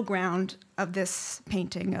the middle ground of this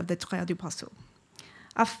painting of the Trail du Poçu.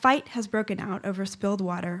 A fight has broken out over spilled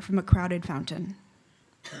water from a crowded fountain.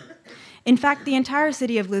 In fact, the entire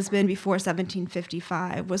city of Lisbon before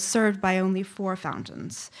 1755 was served by only 4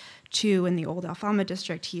 fountains, 2 in the old Alfama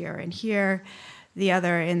district here and here, the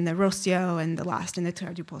other in the Rocio, and the last in the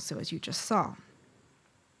Trail du Poçu, as you just saw.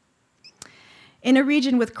 In a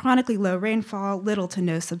region with chronically low rainfall, little to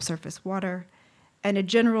no subsurface water, and a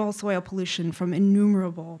general soil pollution from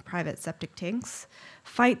innumerable private septic tanks,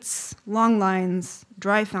 fights, long lines,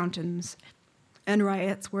 dry fountains, and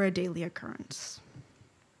riots were a daily occurrence.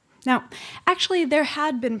 Now, actually, there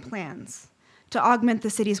had been plans to augment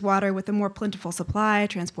the city's water with a more plentiful supply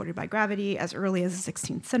transported by gravity as early as the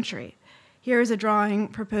 16th century. Here is a drawing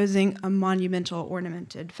proposing a monumental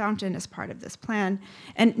ornamented fountain as part of this plan.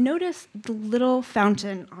 And notice the little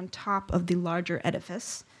fountain on top of the larger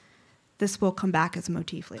edifice. This will come back as a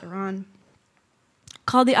motif later on.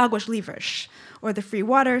 Called the Águas Livres, or the Free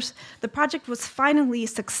Waters, the project was finally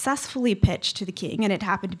successfully pitched to the king, and it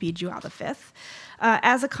happened to be João V,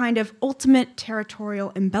 as a kind of ultimate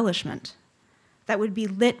territorial embellishment that would be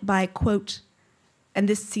lit by, quote, and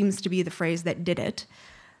this seems to be the phrase that did it,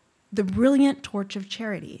 the brilliant torch of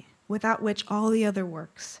charity, without which all the other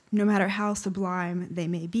works, no matter how sublime they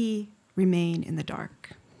may be, remain in the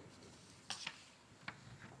dark.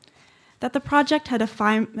 That the project had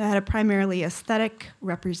a primarily aesthetic,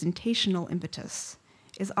 representational impetus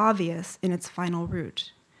is obvious in its final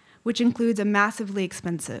route, which includes a massively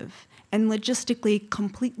expensive and logistically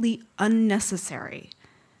completely unnecessary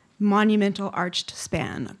monumental arched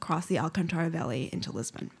span across the Alcantara Valley into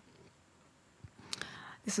Lisbon.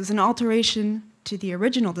 This was an alteration to the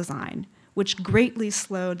original design, which greatly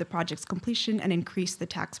slowed the project's completion and increased the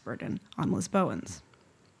tax burden on Lisboans.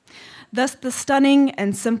 Thus, the stunning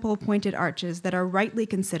and simple pointed arches that are rightly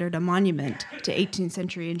considered a monument to 18th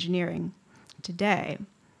century engineering today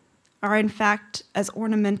are in fact as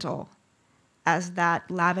ornamental as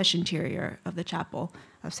that lavish interior of the chapel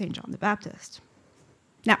of St. John the Baptist.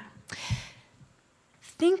 Now,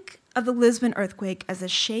 think of the Lisbon earthquake as a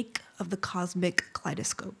shake of the cosmic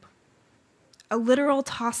kaleidoscope, a literal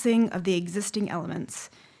tossing of the existing elements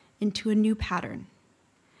into a new pattern,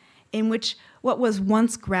 in which what was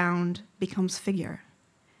once ground becomes figure,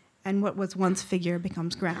 and what was once figure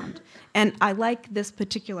becomes ground. And I like this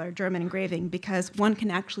particular German engraving because one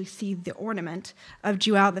can actually see the ornament of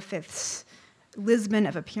João V's Lisbon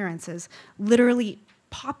of appearances literally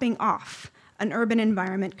popping off an urban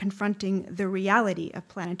environment confronting the reality of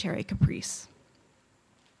planetary caprice.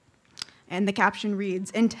 And the caption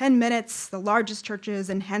reads, "In 10 minutes, the largest churches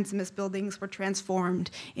and handsomest buildings were transformed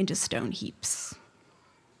into stone heaps."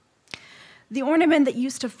 The ornament that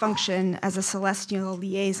used to function as a celestial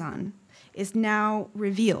liaison is now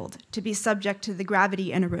revealed to be subject to the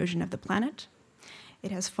gravity and erosion of the planet.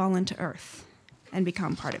 It has fallen to earth and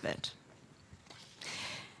become part of it.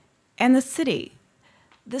 And the city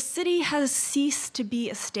has ceased to be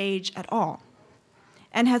a stage at all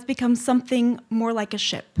and has become something more like a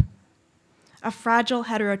ship, a fragile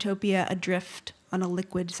heterotopia adrift on a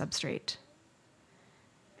liquid substrate.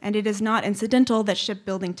 And it is not incidental that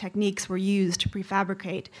shipbuilding techniques were used to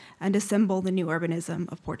prefabricate and assemble the new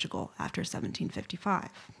urbanism of Portugal after 1755.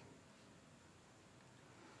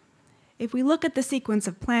 If we look at the sequence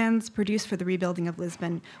of plans produced for the rebuilding of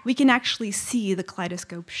Lisbon, we can actually see the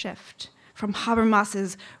kaleidoscope shift from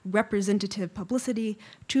Habermas's representative publicity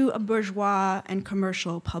to a bourgeois and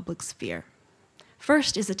commercial public sphere.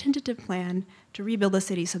 First is a tentative plan to rebuild the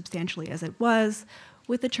city substantially as it was,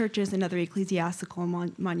 with the churches and other ecclesiastical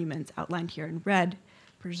monuments outlined here in red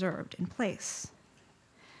preserved in place.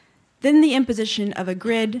 Then the imposition of a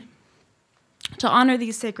grid to honor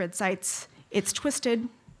these sacred sites. It's twisted,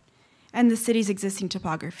 and the city's existing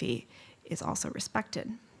topography is also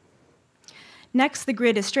respected. Next, the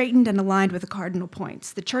grid is straightened and aligned with the cardinal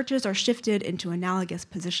points. The churches are shifted into analogous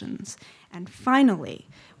positions. And finally,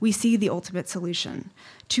 we see the ultimate solution,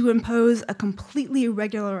 to impose a completely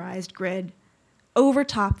regularized grid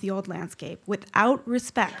overtop the old landscape without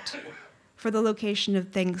respect for the location of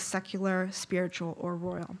things secular, spiritual, or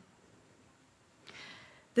royal.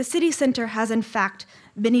 The city center has, in fact,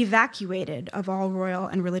 been evacuated of all royal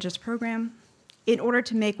and religious program in order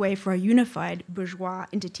to make way for a unified bourgeois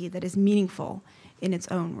entity that is meaningful in its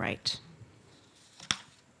own right.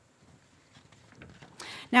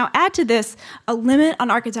 Now, add to this a limit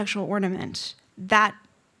on architectural ornament, that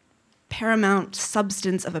paramount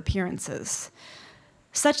substance of appearances,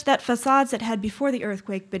 such that facades that had before the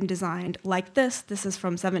earthquake been designed like this is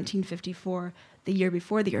from 1754, the year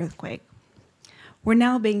before the earthquake, were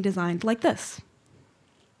now being designed like this,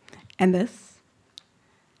 and this,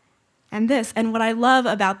 and this. And what I love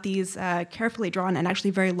about these carefully drawn and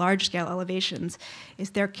actually very large-scale elevations is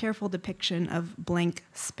their careful depiction of blank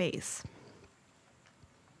space.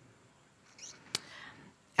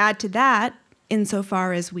 Add to that,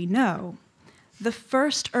 insofar as we know, the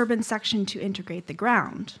first urban section to integrate the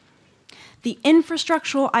ground, the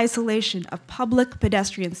infrastructural isolation of public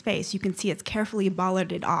pedestrian space. You can see it's carefully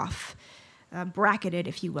bollarded off, bracketed,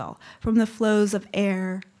 if you will, from the flows of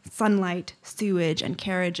air, sunlight, sewage, and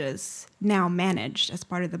carriages now managed as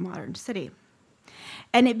part of the modern city.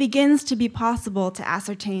 And it begins to be possible to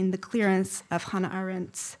ascertain the clearance of Hannah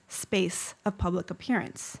Arendt's space of public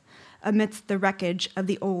appearance amidst the wreckage of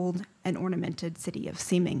the old and ornamented city of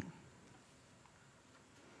seeming.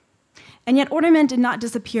 And yet ornament did not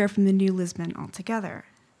disappear from the new Lisbon altogether.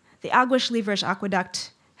 The Águas-Livres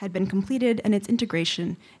aqueduct had been completed, and its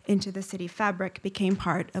integration into the city fabric became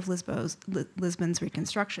part of Lisbon's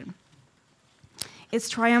reconstruction. Its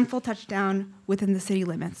triumphal touchdown within the city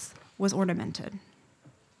limits was ornamented.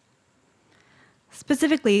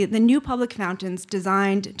 Specifically, the new public fountains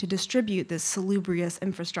designed to distribute this salubrious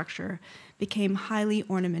infrastructure became highly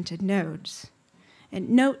ornamented nodes. And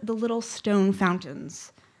note the little stone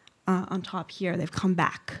fountains on top here. They've come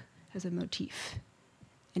back as a motif.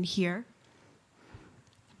 And here,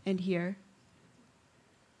 and here,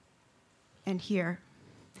 and here,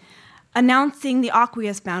 announcing the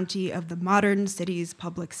aqueous bounty of the modern city's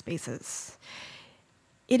public spaces.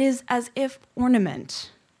 It is as if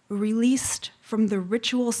ornament, released from the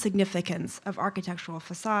ritual significance of architectural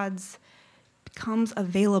facades, becomes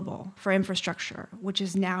available for infrastructure, which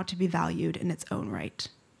is now to be valued in its own right.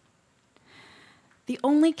 The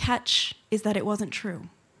only catch is that it wasn't true.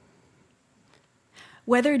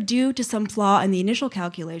 Whether due to some flaw in the initial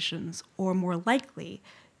calculations, or more likely,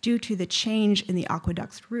 due to the change in the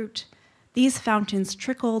aqueduct's route, these fountains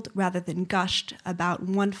trickled rather than gushed about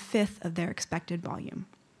 1/5 of their expected volume.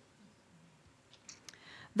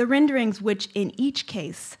 The renderings, which in each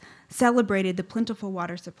case celebrated the plentiful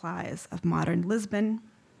water supplies of modern Lisbon,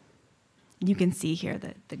 you can see here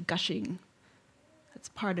the gushing, that's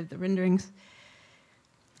part of the renderings,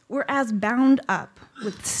 were as bound up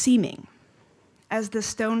with seeming as the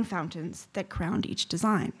stone fountains that crowned each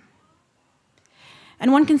design.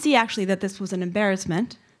 And one can see actually that this was an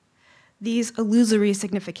embarrassment. These illusory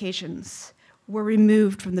significations were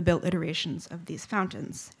removed from the built iterations of these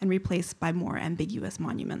fountains and replaced by more ambiguous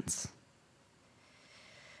monuments.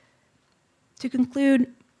 To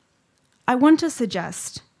conclude, I want to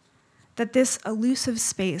suggest that this elusive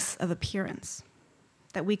space of appearance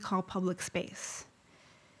that we call public space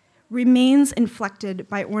remains inflected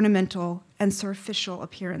by ornamental and superficial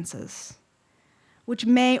appearances, which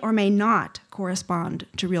may or may not correspond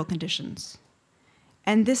to real conditions.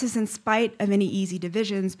 And this is in spite of any easy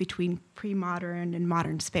divisions between pre-modern and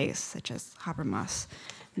modern space, such as Habermas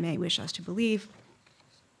may wish us to believe,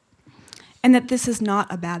 and that this is not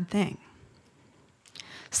a bad thing.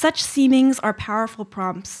 Such seemings are powerful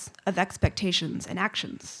prompts of expectations and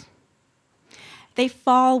actions. They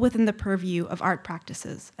fall within the purview of art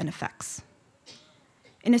practices and effects.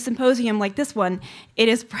 In a symposium like this one, it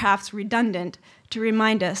is perhaps redundant to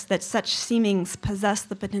remind us that such seemings possess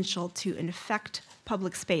the potential to infect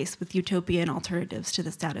public space with utopian alternatives to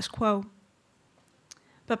the status quo.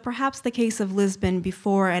 But perhaps the case of Lisbon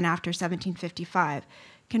before and after 1755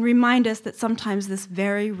 can remind us that sometimes this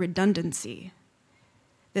very redundancy,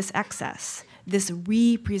 this excess, this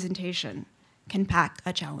representation can pack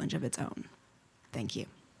a challenge of its own. Thank you.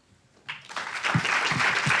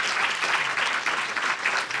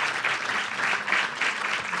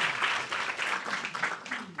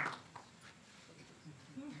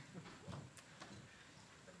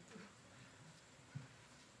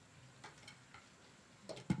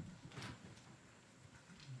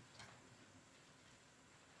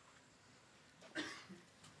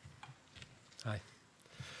 Hi.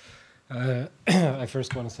 I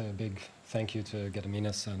first want to say a big thank you to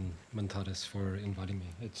Gediminas and Muntadas for inviting me.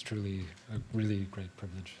 It's truly a really great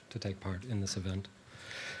privilege to take part in this event.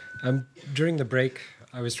 During the break,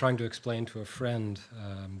 I was trying to explain to a friend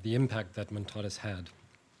the impact that Muntadas had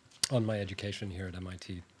on my education here at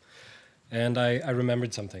MIT. And I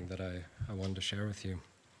remembered something that I wanted to share with you.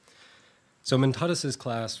 So Muntadas's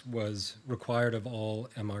class was required of all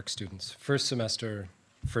MArch students, first semester,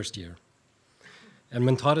 first year. And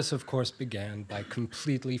Muntadas, of course, began by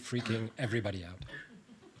completely freaking everybody out.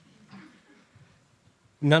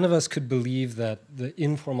 None of us could believe that the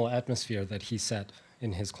informal atmosphere that he set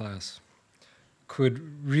in his class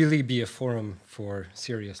could really be a forum for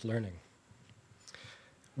serious learning.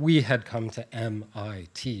 We had come to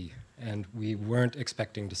MIT, and we weren't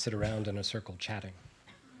expecting to sit around in a circle chatting.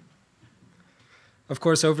 Of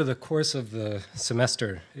course, over the course of the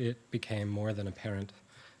semester, it became more than apparent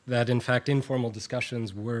that, in fact, informal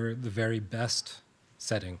discussions were the very best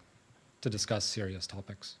setting to discuss serious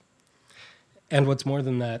topics. And what's more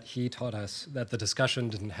than that, he taught us that the discussion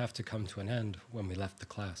didn't have to come to an end when we left the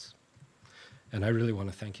class. And I really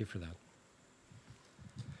want to thank you for that.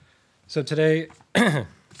 So today,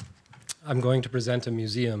 I'm going to present a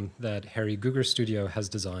museum that Harry Guger Studio has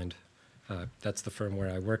designed. That's the firm where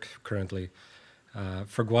I work currently,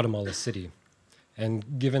 for Guatemala City.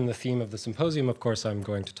 And given the theme of the symposium, of course, I'm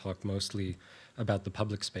going to talk mostly about the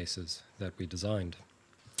public spaces that we designed.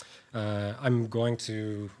 I'm going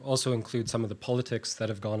to also include some of the politics that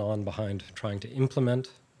have gone on behind trying to implement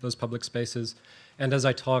those public spaces. And as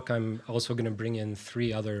I talk, I'm also going to bring in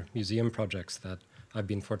 3 other museum projects that I've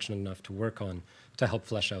been fortunate enough to work on to help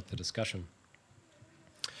flesh out the discussion.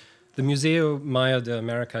 The Museo Maya de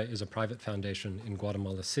America is a private foundation in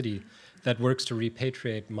Guatemala City that works to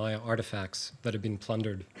repatriate Maya artifacts that have been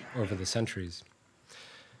plundered over the centuries.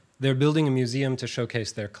 They're building a museum to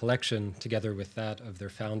showcase their collection together with that of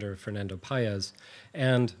their founder, Fernando Paez,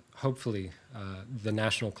 and hopefully the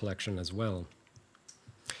national collection as well.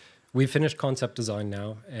 We've finished concept design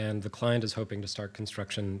now, and the client is hoping to start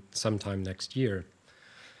construction sometime next year.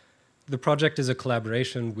 The project is a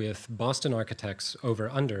collaboration with Boston architects Over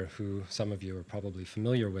Under, who some of you are probably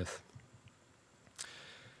familiar with.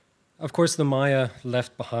 Of course, the Maya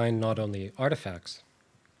left behind not only artifacts,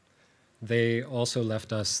 they also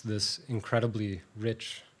left us this incredibly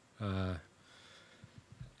rich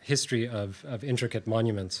history of intricate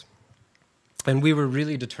monuments. And we were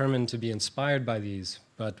really determined to be inspired by these,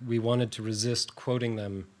 but we wanted to resist quoting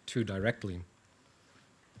them too directly.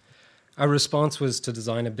 Our response was to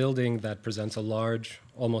design a building that presents a large,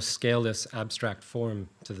 almost scaleless, abstract form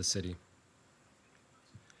to the city.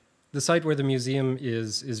 The site where the museum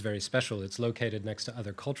is very special. It's located next to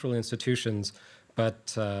other cultural institutions, but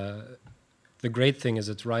the great thing is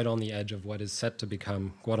it's right on the edge of what is set to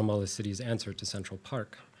become Guatemala City's answer to Central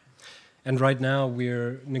Park. And right now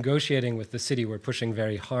we're negotiating with the city. We're pushing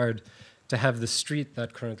very hard to have the street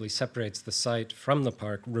that currently separates the site from the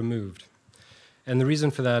park removed. And the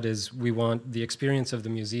reason for that is we want the experience of the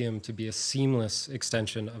museum to be a seamless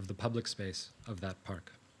extension of the public space of that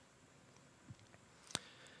park.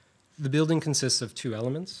 The building consists of two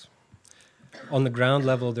elements. On the ground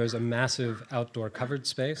level, there's a massive outdoor covered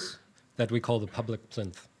space that we call the public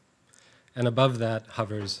plinth. And above that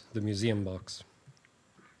hovers the museum box.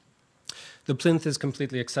 The plinth is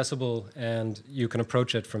completely accessible, and you can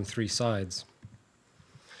approach it from three sides.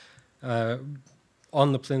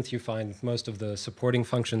 On the plinth, you find most of the supporting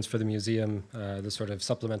functions for the museum, the sort of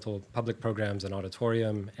supplemental public programs, an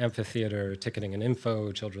auditorium, amphitheater, ticketing and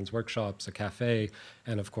info, children's workshops, a cafe,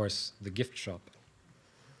 and of course, the gift shop.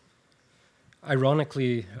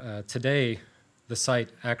 Ironically, today, the site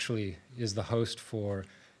actually is the host for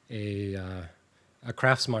a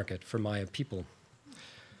crafts market for Maya people.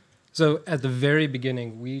 So at the very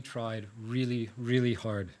beginning, we tried really, really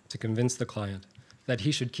hard to convince the client that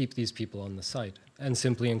he should keep these people on the site and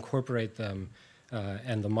simply incorporate them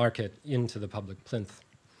and the market into the public plinth.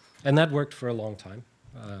 And that worked for a long time,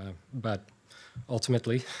 but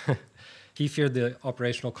ultimately, he feared the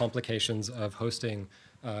operational complications of hosting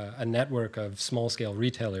a network of small-scale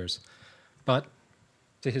retailers. But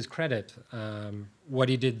to his credit, what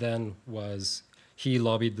he did then was he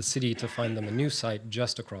lobbied the city to find them a new site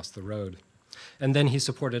just across the road. And then he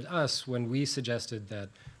supported us when we suggested that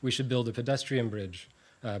we should build a pedestrian bridge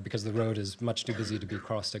because the road is much too busy to be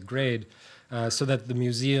crossed at grade, so that the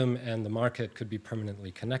museum and the market could be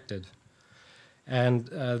permanently connected. And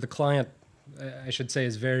the client, I should say,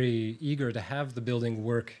 is very eager to have the building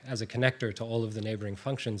work as a connector to all of the neighboring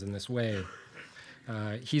functions in this way.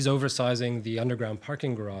 He's oversizing the underground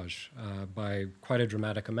parking garage by quite a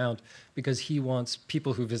dramatic amount because he wants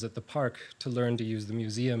people who visit the park to learn to use the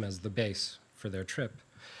museum as the base for their trip.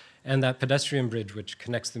 And that pedestrian bridge, which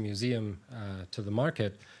connects the museum to the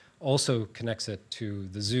market, also connects it to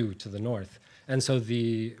the zoo to the north. And so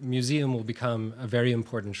the museum will become a very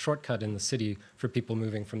important shortcut in the city for people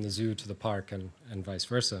moving from the zoo to the park and vice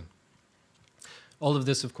versa. All of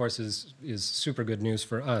this, of course, is super good news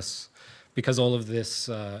for us, because all of this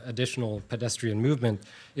additional pedestrian movement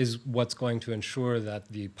is what's going to ensure that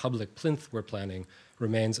the public plinth we're planning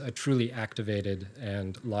remains a truly activated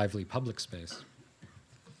and lively public space.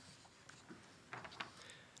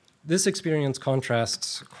 This experience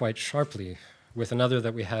contrasts quite sharply with another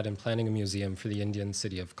that we had in planning a museum for the Indian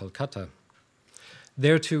city of Kolkata.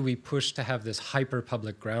 There, too, we pushed to have this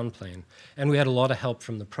hyper-public ground plane, and we had a lot of help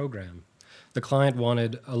from the program. The client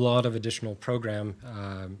wanted a lot of additional program.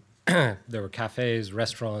 There were cafes,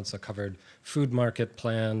 restaurants, a covered food market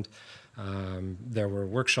planned. There were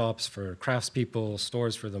workshops for craftspeople,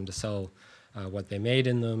 stores for them to sell what they made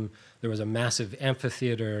in them. There was a massive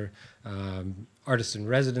amphitheater, artisan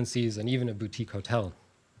residencies, and even a boutique hotel.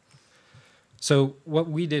 So what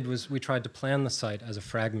we did was we tried to plan the site as a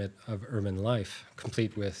fragment of urban life,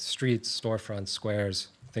 complete with streets, storefronts, squares,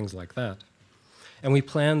 things like that. And we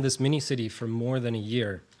planned this mini-city for more than a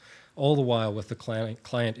year, all the while with the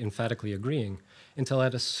client emphatically agreeing, until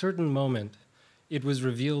at a certain moment, it was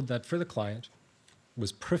revealed that for the client, it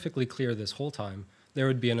was perfectly clear this whole time, there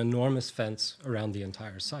would be an enormous fence around the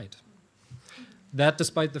entire site. That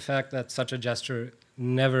despite the fact that such a gesture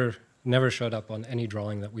never showed up on any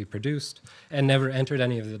drawing that we produced and never entered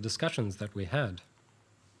any of the discussions that we had.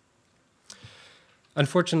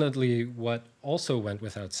 Unfortunately, what also went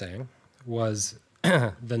without saying was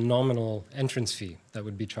the nominal entrance fee that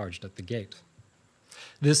would be charged at the gate.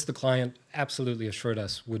 This, the client absolutely assured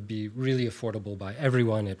us, would be really affordable by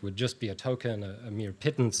everyone. It would just be a token, a mere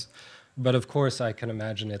pittance. But of course, I can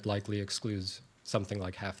imagine it likely excludes something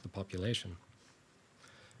like half the population.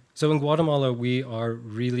 So in Guatemala, we are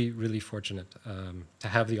really, really fortunate to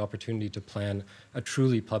have the opportunity to plan a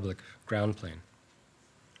truly public ground plane.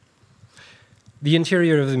 The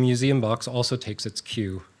interior of the museum box also takes its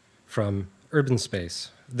cue from urban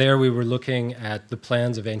space. There we were looking at the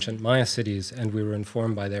plans of ancient Maya cities, and we were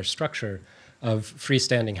informed by their structure of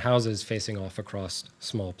freestanding houses facing off across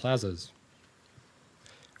small plazas.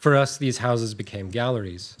 For us, these houses became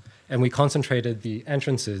galleries, and we concentrated the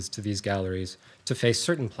entrances to these galleries to face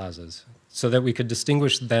certain plazas so that we could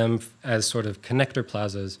distinguish them as sort of connector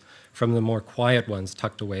plazas from the more quiet ones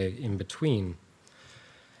tucked away in between.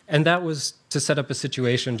 And that was to set up a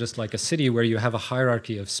situation just like a city where you have a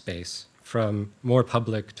hierarchy of space from more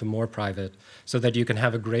public to more private, so that you can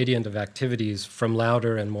have a gradient of activities from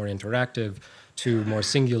louder and more interactive to more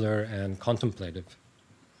singular and contemplative.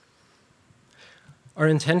 Our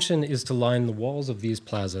intention is to line the walls of these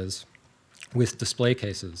plazas with display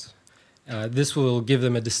cases. This will give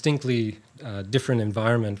them a distinctly different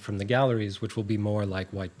environment from the galleries, which will be more like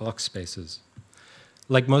white box spaces.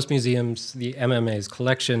 Like most museums, the MMA's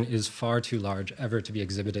collection is far too large ever to be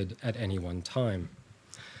exhibited at any one time.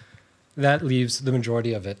 That leaves the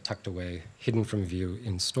majority of it tucked away, hidden from view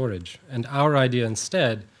in storage. And our idea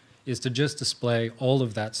instead is to just display all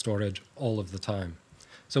of that storage all of the time.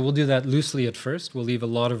 So we'll do that loosely at first. We'll leave a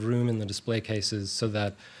lot of room in the display cases so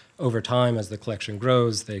that over time, as the collection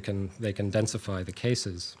grows, they can densify the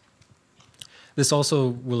cases. This also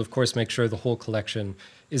will, of course, make sure the whole collection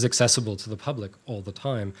is accessible to the public all the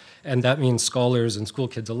time. And that means scholars and school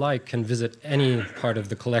kids alike can visit any part of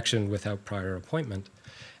the collection without prior appointment.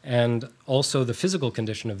 And also the physical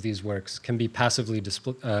condition of these works can be passively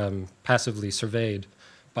surveyed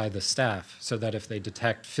by the staff, so that if they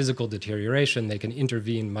detect physical deterioration, they can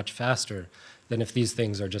intervene much faster than if these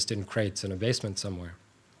things are just in crates in a basement somewhere.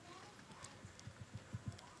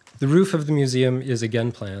 The roof of the museum is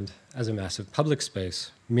again planned as a massive public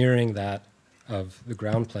space, mirroring that of the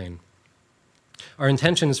ground plane. Our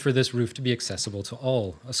intention is for this roof to be accessible to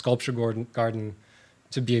all, a sculpture garden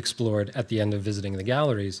to be explored at the end of visiting the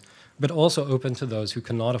galleries, but also open to those who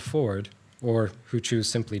cannot afford or who choose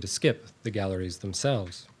simply to skip the galleries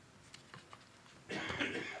themselves.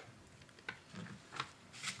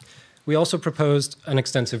 We also proposed an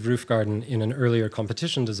extensive roof garden in an earlier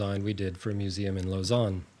competition design we did for a museum in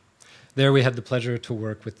Lausanne. There we had the pleasure to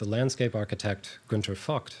work with the landscape architect Günter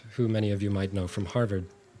Vogt, who many of you might know from Harvard.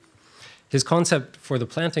 His concept for the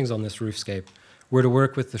plantings on this roofscape were to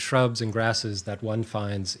work with the shrubs and grasses that one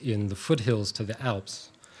finds in the foothills to the Alps.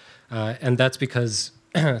 And that's because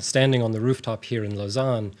standing on the rooftop here in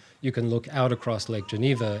Lausanne, you can look out across Lake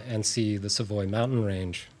Geneva and see the Savoy mountain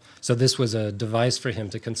range. So this was a device for him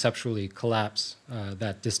to conceptually collapse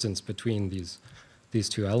that distance between these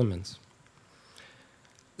two elements.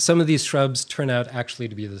 Some of these shrubs turn out actually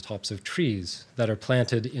to be the tops of trees that are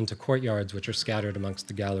planted into courtyards which are scattered amongst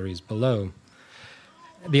the galleries below.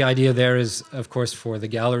 The idea there is, of course, for the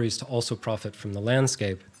galleries to also profit from the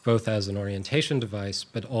landscape, both as an orientation device,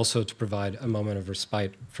 but also to provide a moment of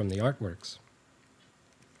respite from the artworks.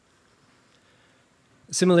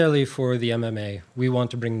 Similarly, for the MMA, we want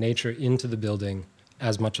to bring nature into the building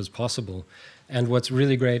as much as possible. And what's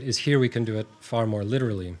really great is here we can do it far more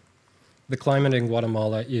literally. The climate in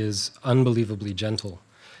Guatemala is unbelievably gentle,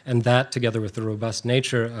 and that, together with the robust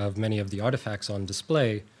nature of many of the artifacts on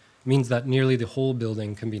display, means that nearly the whole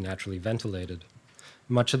building can be naturally ventilated.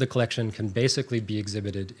 Much of the collection can basically be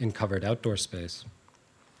exhibited in covered outdoor space.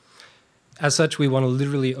 As such, we want to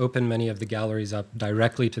literally open many of the galleries up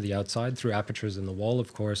directly to the outside through apertures in the wall,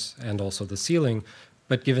 of course, and also the ceiling,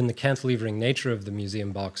 but given the cantilevering nature of the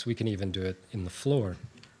museum box, we can even do it in the floor.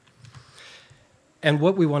 And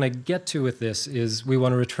what we want to get to with this is we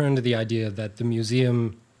want to return to the idea that the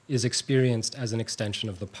museum is experienced as an extension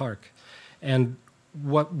of the park. And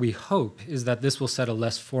what we hope is that this will set a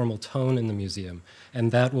less formal tone in the museum,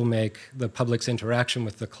 and that will make the public's interaction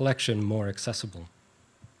with the collection more accessible.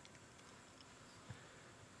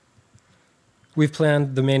 We've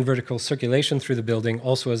planned the main vertical circulation through the building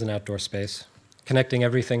also as an outdoor space, connecting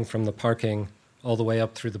everything from the parking all the way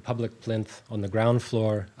up through the public plinth on the ground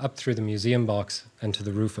floor, up through the museum box, and to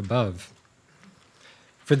the roof above.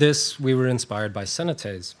 For this, we were inspired by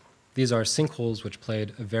cenotes. These are sinkholes which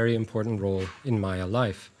played a very important role in Maya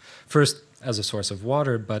life, first as a source of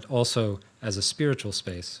water, but also as a spiritual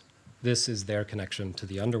space. This is their connection to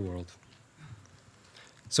the underworld.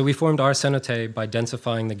 So we formed our cenote by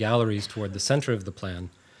densifying the galleries toward the center of the plan,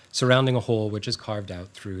 surrounding a hole which is carved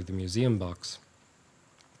out through the museum box.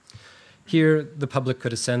 Here, the public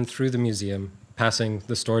could ascend through the museum, passing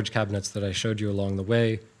the storage cabinets that I showed you along the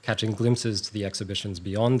way, catching glimpses to the exhibitions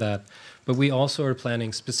beyond that. But we also are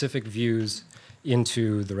planning specific views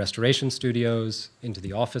into the restoration studios, into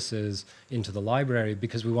the offices, into the library,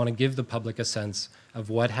 because we want to give the public a sense of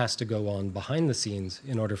what has to go on behind the scenes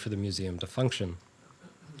in order for the museum to function.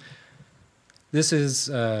 This is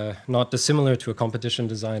not dissimilar to a competition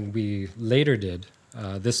design we later did,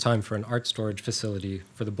 this time for an art storage facility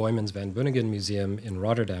for the Boijmans van Beuningen Museum in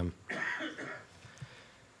Rotterdam.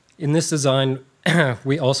 In this design,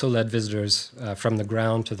 we also led visitors from the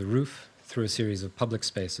ground to the roof through a series of public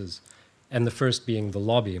spaces, and the first being the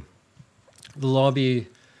lobby. The lobby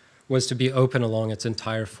was to be open along its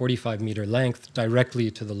entire 45-meter length directly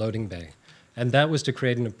to the loading bay. And that was to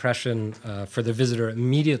create an impression for the visitor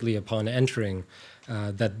immediately upon entering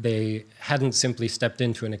that they hadn't simply stepped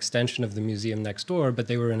into an extension of the museum next door, but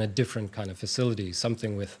they were in a different kind of facility,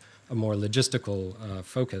 something with a more logistical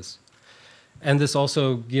focus. And this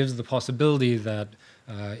also gives the possibility that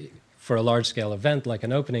for a large-scale event like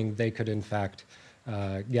an opening, they could in fact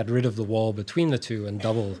get rid of the wall between the two and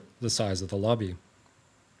double the size of the lobby.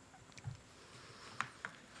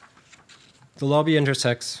 The lobby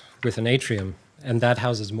intersects with an atrium, and that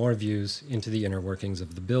houses more views into the inner workings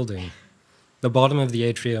of the building. The bottom of the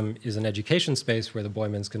atrium is an education space where the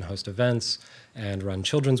Boymans can host events and run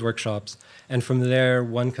children's workshops, and from there,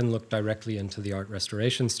 one can look directly into the art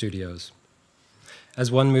restoration studios.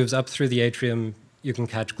 As one moves up through the atrium, you can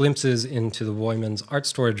catch glimpses into the Boymans' art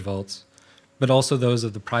storage vaults, but also those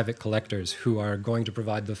of the private collectors who are going to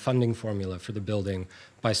provide the funding formula for the building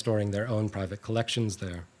by storing their own private collections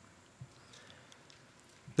there.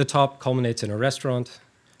 The top culminates in a restaurant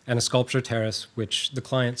and a sculpture terrace, which the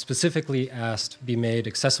client specifically asked be made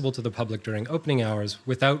accessible to the public during opening hours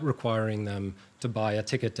without requiring them to buy a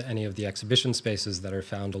ticket to any of the exhibition spaces that are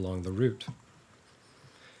found along the route.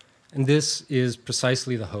 And this is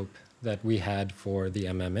precisely the hope that we had for the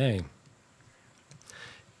MMA.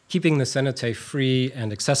 Keeping the cenote free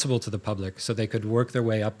and accessible to the public so they could work their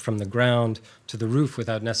way up from the ground to the roof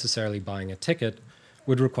without necessarily buying a ticket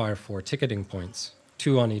would require 4 ticketing points,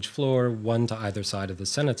 2 on each floor, 1 to either side of the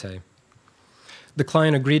cenote. The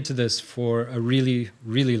client agreed to this for a really,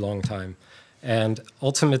 really long time, and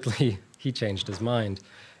ultimately he changed his mind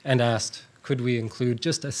and asked, could we include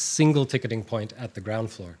just a single ticketing point at the ground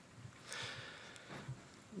floor?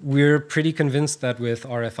 We're pretty convinced that with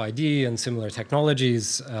RFID and similar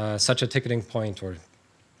technologies, such a ticketing point or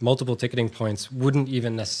multiple ticketing points wouldn't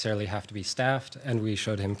even necessarily have to be staffed, and we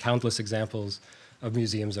showed him countless examples of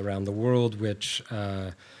museums around the world which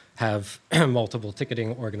have multiple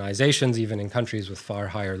ticketing organizations, even in countries with far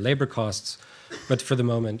higher labor costs, but for the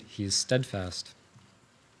moment, he's steadfast.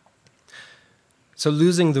 So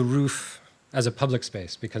losing the roof as a public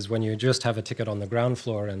space, because when you just have a ticket on the ground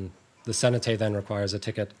floor and the cenote then requires a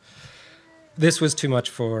ticket, this was too much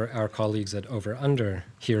for our colleagues at Over Under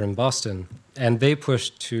here in Boston, and they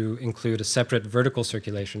pushed to include a separate vertical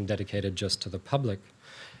circulation dedicated just to the public.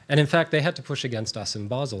 And in fact, they had to push against us in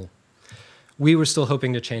Basel. We were still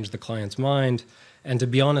hoping to change the client's mind, and to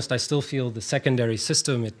be honest, I still feel the secondary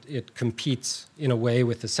system, it competes in a way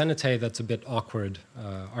with the cenote that's a bit awkward,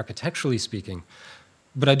 architecturally speaking.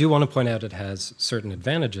 But I do want to point out it has certain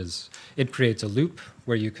advantages. It creates a loop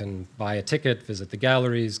where you can buy a ticket, visit the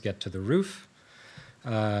galleries, get to the roof,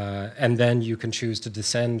 and then you can choose to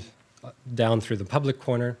descend down through the public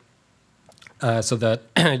corner so that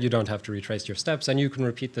you don't have to retrace your steps, and you can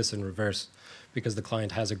repeat this in reverse because the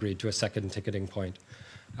client has agreed to a second ticketing point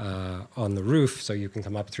on the roof, so you can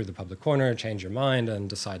come up through the public corner, change your mind, and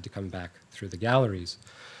decide to come back through the galleries.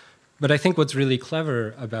 But I think what's really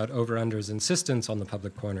clever about Over Under's insistence on the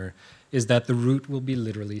public corner is that the route will be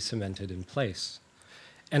literally cemented in place.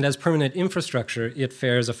 And as permanent infrastructure, it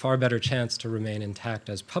fares a far better chance to remain intact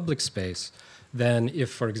as public space than if,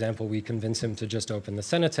 for example, we convince him to just open the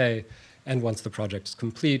cenote, and once the project is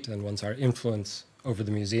complete and once our influence over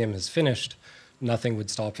the museum is finished, nothing would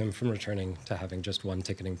stop him from returning to having just 1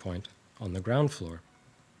 ticketing point on the ground floor.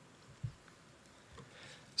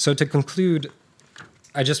 So to conclude,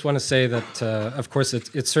 I just want to say that, of course,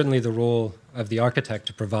 it's certainly the role of the architect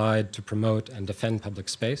to provide, to promote, and defend public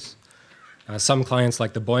space. Some clients,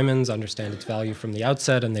 like the Boymans, understand its value from the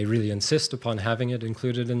outset, and they really insist upon having it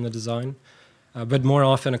included in the design. But more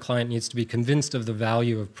often, a client needs to be convinced of the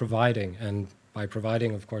value of providing, and by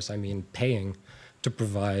providing, of course, I mean paying to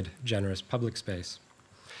provide generous public space.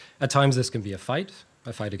 At times, this can be a fight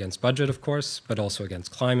against budget, of course, but also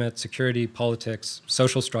against climate, security, politics,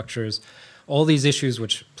 social structures, all these issues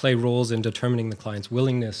which play roles in determining the client's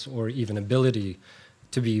willingness or even ability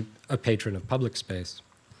to be a patron of public space.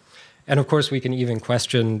 And of course, we can even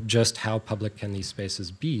question just how public can these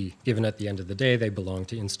spaces be, given at the end of the day they belong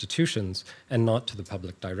to institutions and not to the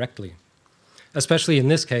public directly, especially in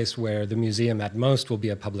this case where the museum at most will be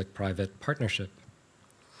a public-private partnership.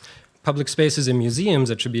 Public spaces in museums,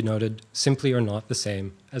 it should be noted, simply are not the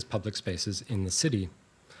same as public spaces in the city.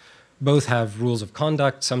 Both have rules of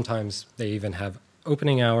conduct, sometimes they even have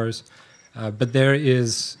opening hours, but there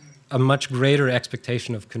is a much greater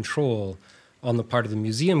expectation of control on the part of the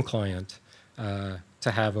museum client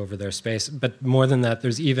to have over their space. But more than that,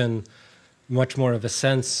 there's even much more of a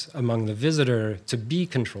sense among the visitor to be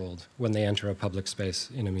controlled when they enter a public space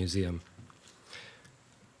in a museum.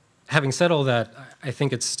 Having said all that, I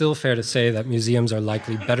think it's still fair to say that museums are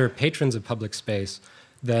likely better patrons of public space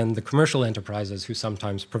than the commercial enterprises who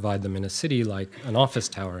sometimes provide them in a city like an office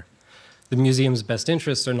tower. The museum's best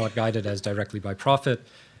interests are not guided as directly by profit,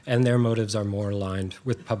 and their motives are more aligned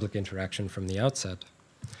with public interaction from the outset.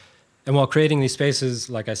 And while creating these spaces,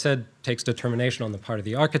 like I said, takes determination on the part of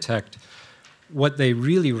the architect, what they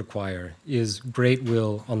really require is great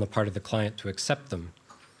will on the part of the client to accept them,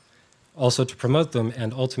 also to promote them,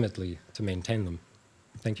 and ultimately to maintain them.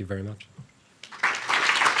 Thank you very much.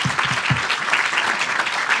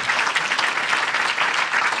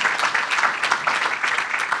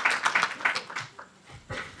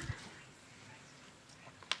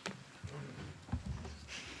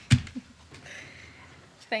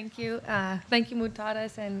 Thank you. Thank you,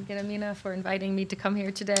 Muntadas and Colomina, for inviting me to come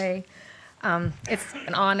here today. It's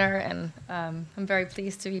an honor, and I'm very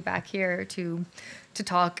pleased to be back here to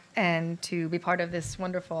talk and to be part of this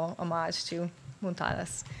wonderful homage to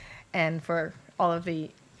Muntadas, and for all of the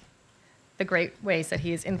great ways that he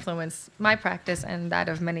has influenced my practice and that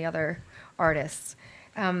of many other artists.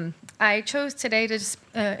 I chose today to just,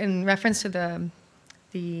 in reference to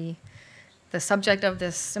the subject of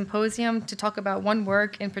this symposium, to talk about one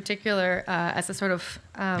work in particular as a sort of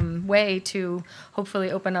way to hopefully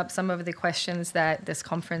open up some of the questions that this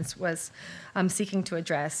conference was seeking to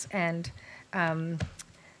address. And I'm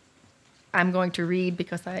going to read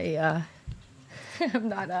because I am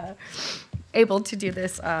not able to do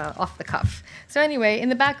this off the cuff. So anyway, in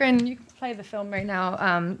the background, you can play the film right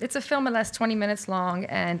now. It's a film that lasts 20 minutes long,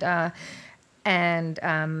 and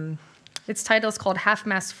its title is called Half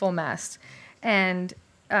Mast, Full Mast. And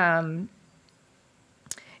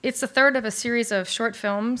it's the third of a series of short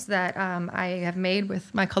films that I have made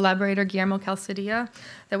with my collaborator, Guillermo Calcedia,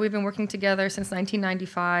 that we've been working together since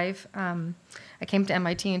 1995. I came to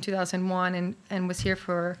MIT in 2001 and was here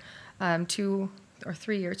for 2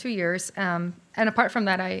 years. And apart from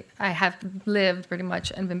that, I have lived pretty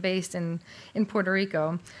much and been based in Puerto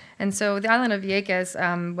Rico. And so the island of Vieques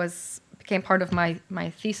became part of my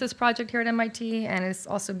thesis project here at MIT, and it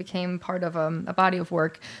also became part of a body of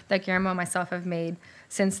work that Guillermo and myself have made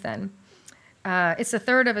since then. It's the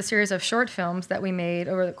third of a series of short films that we made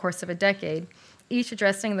over the course of a decade, each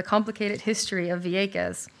addressing the complicated history of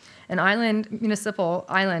Vieques, an municipal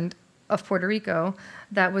island of Puerto Rico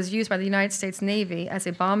that was used by the United States Navy as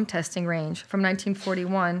a bomb testing range from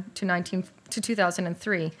 1941 to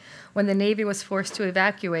 2003, when the Navy was forced to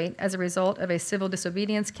evacuate as a result of a civil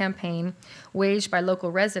disobedience campaign waged by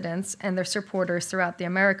local residents and their supporters throughout the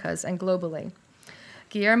Americas and globally.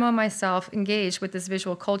 Guillermo and myself engaged with this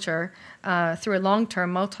visual culture through a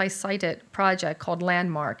long-term, multi-sited project called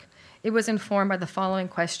Landmark. It was informed by the following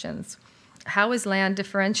questions. How is land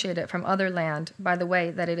differentiated from other land by the way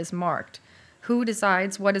that it is marked? Who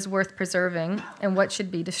decides what is worth preserving and what should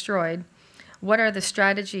be destroyed? What are the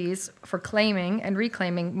strategies for claiming and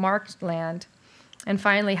reclaiming marked land? And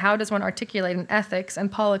finally, how does one articulate an ethics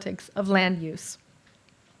and politics of land use?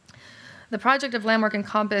 The project of Landmark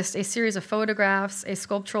encompassed a series of photographs, a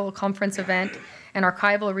sculptural conference event, an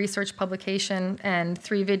archival research publication, and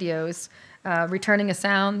 3 videos, Returning a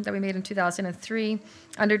Sound that we made in 2003,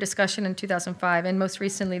 Under Discussion in 2005, and most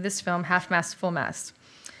recently this film, Half Mast, Full Mast.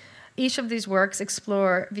 Each of these works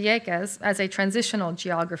explore Vieques as a transitional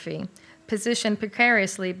geography, positioned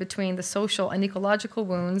precariously between the social and ecological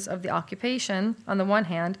wounds of the occupation, on the one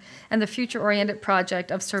hand, and the future-oriented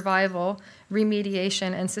project of survival,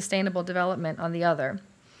 remediation, and sustainable development on the other.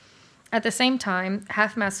 At the same time,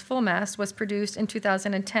 Half Mast, Full Mast was produced in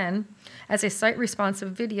 2010 as a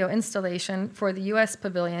site-responsive video installation for the U.S.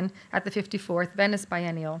 Pavilion at the 54th Venice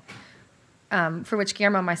Biennial, for which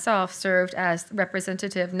Guillermo and myself served as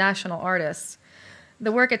representative national artists.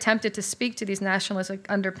 The work attempted to speak to these nationalistic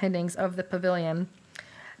underpinnings of the pavilion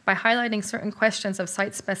by highlighting certain questions of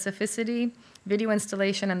site specificity, video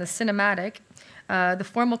installation, and the cinematic. The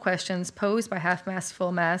formal questions posed by Half Mast,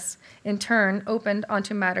 Full Mast, in turn, opened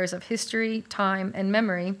onto matters of history, time, and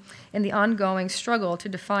memory in the ongoing struggle to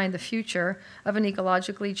define the future of an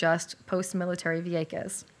ecologically just post-military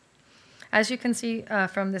Vieques. As you can see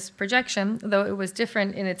from this projection, though it was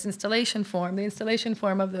different in its installation form, the installation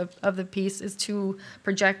form of the piece is 2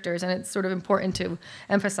 projectors, and it's sort of important to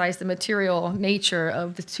emphasize the material nature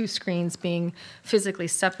of the 2 screens being physically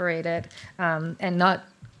separated and not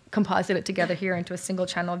composited together here into a single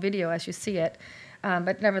channel video as you see it.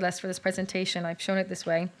 But nevertheless, for this presentation, I've shown it this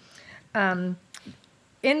way.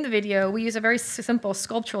 In the video, we use a very simple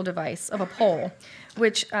sculptural device of a pole,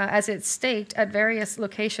 which, as it's staked at various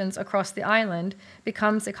locations across the island,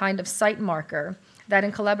 becomes a kind of site marker that,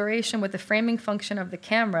 in collaboration with the framing function of the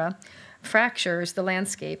camera, fractures the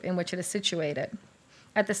landscape in which it is situated.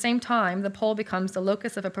 At the same time, the pole becomes the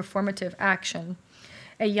locus of a performative action.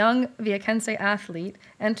 A young Viacense athlete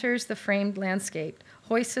enters the framed landscape,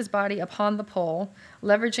 hoists his body upon the pole,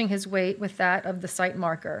 leveraging his weight with that of the site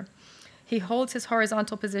marker. He holds his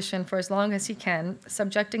horizontal position for as long as he can,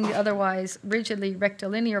 subjecting the otherwise rigidly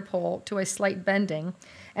rectilinear pole to a slight bending,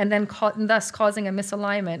 and then thus causing a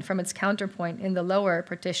misalignment from its counterpoint in the lower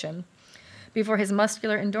partition, before his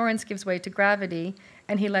muscular endurance gives way to gravity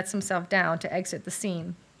and he lets himself down to exit the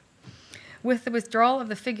scene. With the withdrawal of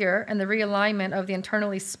the figure and the realignment of the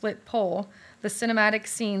internally split pole, the cinematic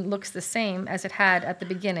scene looks the same as it had at the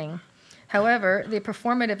beginning. However, the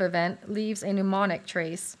performative event leaves a mnemonic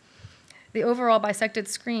trace. The overall bisected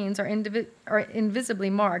screens are invisibly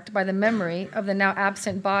marked by the memory of the now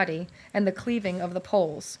absent body and the cleaving of the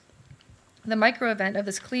poles. The micro-event of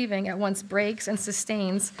this cleaving at once breaks and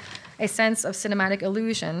sustains a sense of cinematic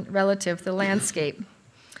illusion relative to the landscape.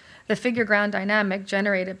 The figure-ground dynamic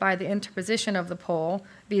generated by the interposition of the pole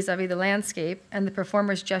vis-à-vis the landscape and the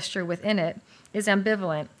performer's gesture within it is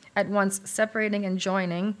ambivalent, at once separating and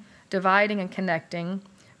joining, dividing and connecting,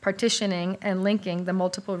 partitioning and linking the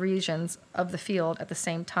multiple regions of the field at the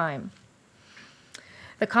same time.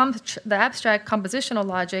 The abstract compositional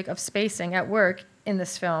logic of spacing at work in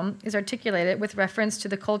this film is articulated with reference to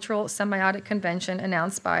the cultural semiotic convention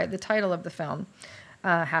announced by the title of the film,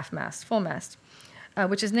 half-mast, full-mast,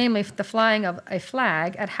 which is namely the flying of a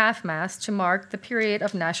flag at half-mast to mark the period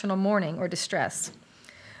of national mourning or distress.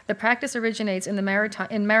 The practice originates in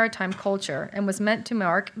maritime culture and was meant to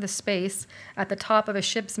mark the space at the top of a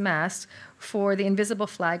ship's mast for the invisible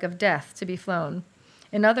flag of death to be flown.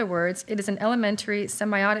 In other words, it is an elementary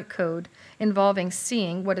semiotic code involving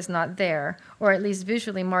seeing what is not there, or at least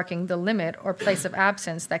visually marking the limit or place of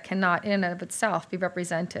absence that cannot in and of itself be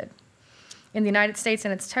represented. In the United States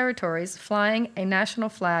and its territories, flying a national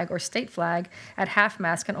flag or state flag at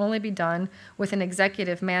half-mast can only be done with an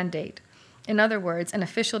executive mandate. In other words, an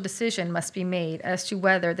official decision must be made as to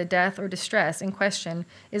whether the death or distress in question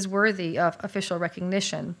is worthy of official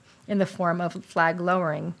recognition in the form of flag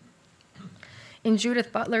lowering. In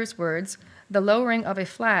Judith Butler's words, the lowering of a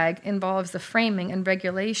flag involves the framing and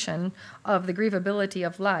regulation of the grievability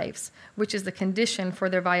of lives, which is the condition for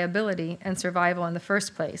their viability and survival in the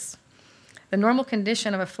first place. The normal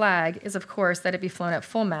condition of a flag is, of course, that it be flown at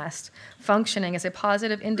full mast, functioning as a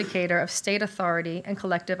positive indicator of state authority and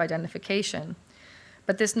collective identification.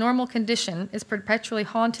 But this normal condition is perpetually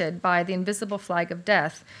haunted by the invisible flag of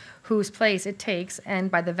death, whose place it takes,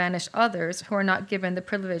 and by the vanished others who are not given the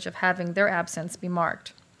privilege of having their absence be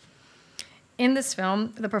marked. In this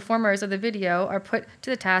film, the performers of the video are put to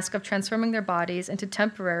the task of transforming their bodies into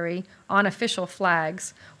temporary, unofficial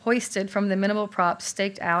flags, hoisted from the minimal props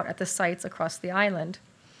staked out at the sites across the island.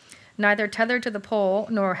 Neither tethered to the pole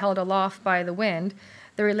nor held aloft by the wind,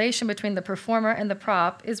 the relation between the performer and the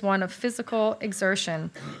prop is one of physical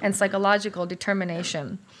exertion and psychological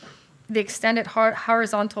determination. The extended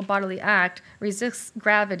horizontal bodily act resists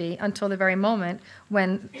gravity until the very moment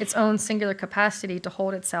when its own singular capacity to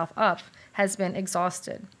hold itself up has been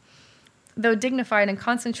exhausted. Though dignified and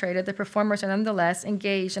concentrated, the performers are nonetheless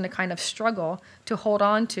engaged in a kind of struggle to hold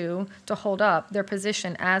on to hold up their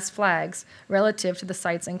position as flags relative to the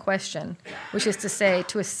sites in question, which is to say,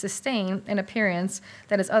 to sustain an appearance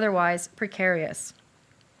that is otherwise precarious.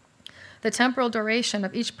 The temporal duration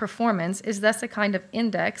of each performance is thus a kind of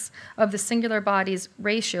index of the singular body's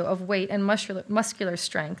ratio of weight and muscular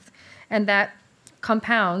strength, and that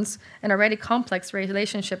compounds an already complex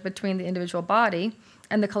relationship between the individual body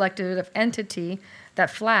and the collective entity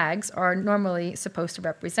that flags are normally supposed to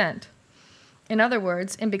represent. In other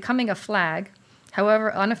words, in becoming a flag,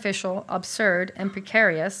 however unofficial, absurd, and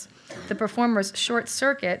precarious, the performers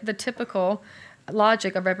short-circuit the typical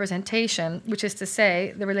logic of representation, which is to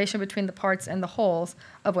say, the relation between the parts and the wholes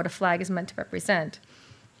of what a flag is meant to represent.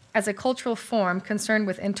 As a cultural form concerned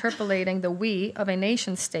with interpolating the we of a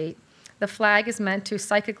nation-state, the flag is meant to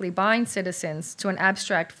psychically bind citizens to an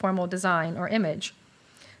abstract formal design or image.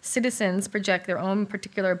 Citizens project their own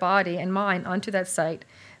particular body and mind onto that site,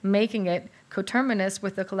 making it coterminous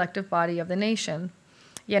with the collective body of the nation.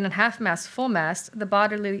 Yet in half-mast, full-mast, the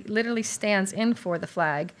body literally stands in for the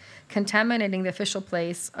flag, contaminating the official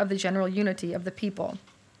place of the general unity of the people.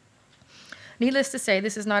 Needless to say,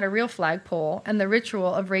 this is not a real flagpole, and the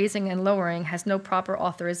ritual of raising and lowering has no proper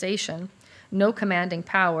authorization, no commanding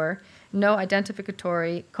power, no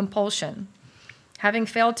identificatory compulsion. Having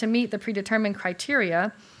failed to meet the predetermined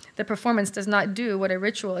criteria, the performance does not do what a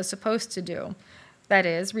ritual is supposed to do, that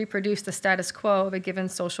is, reproduce the status quo of a given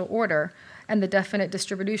social order and the definite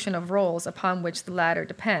distribution of roles upon which the latter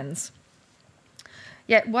depends.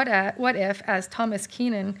 Yet what if, as Thomas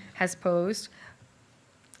Keenan has posed,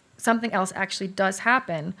 something else actually does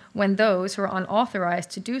happen when those who are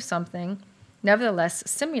unauthorized to do something nevertheless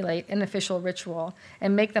simulate an official ritual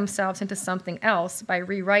and make themselves into something else by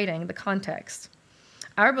rewriting the context?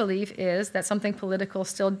 Our belief is that something political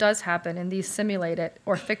still does happen in these simulated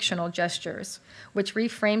or fictional gestures, which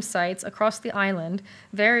reframe sites across the island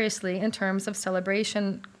variously in terms of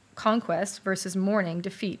celebration, conquest versus mourning,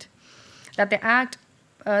 defeat. That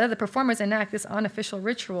the performers enact this unofficial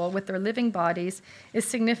ritual with their living bodies is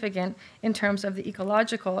significant in terms of the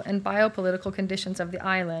ecological and biopolitical conditions of the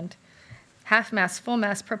island. Half-Mass,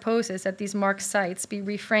 Full-Mass proposes that these marked sites be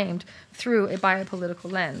reframed through a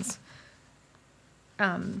biopolitical lens.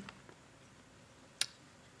 I'm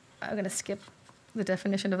going to skip the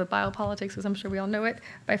definition of the biopolitics, because I'm sure we all know it,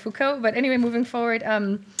 by Foucault. But anyway, moving forward,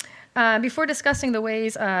 before discussing the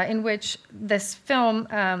ways in which this film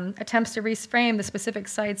attempts to reframe the specific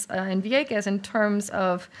sites in Vieques in terms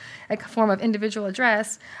of a form of individual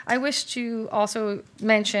address, I wish to also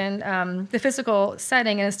mention the physical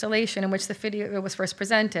setting and installation in which the video was first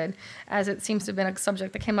presented, as it seems to have been a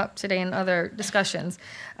subject that came up today in other discussions,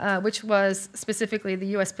 which was specifically the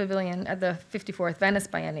U.S. Pavilion at the 54th Venice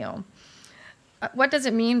Biennial. What does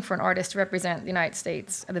it mean for an artist to represent the United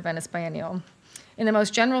States at the Venice Biennial? In the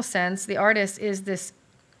most general sense, the artist in this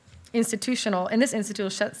institutional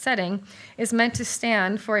setting, is meant to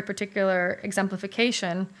stand for a particular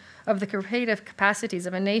exemplification of the creative capacities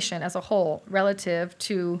of a nation as a whole relative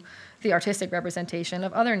to the artistic representation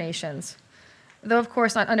of other nations. Though, of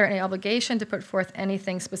course, not under any obligation to put forth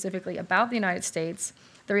anything specifically about the United States,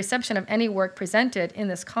 the reception of any work presented in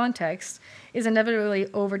this context is inevitably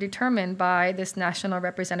overdetermined by this national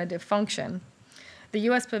representative function. The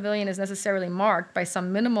U.S. Pavilion is necessarily marked by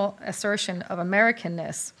some minimal assertion of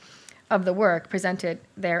Americanness of the work presented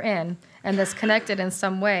therein, and thus connected in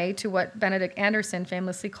some way to what Benedict Anderson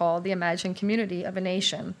famously called the imagined community of a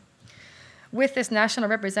nation. With this national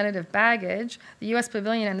representative baggage, the U.S.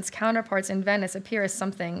 Pavilion and its counterparts in Venice appear as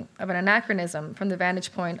something of an anachronism from the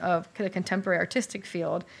vantage point of the contemporary artistic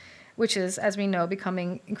field, which is, as we know,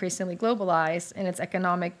 becoming increasingly globalized in its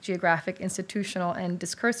economic, geographic, institutional, and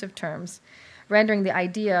discursive terms, rendering the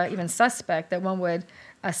idea even suspect that one would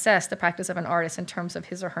assess the practice of an artist in terms of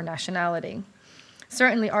his or her nationality.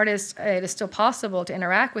 Certainly, it is still possible to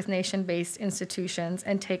interact with nation-based institutions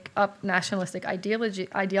and take up nationalistic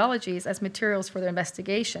ideologies as materials for their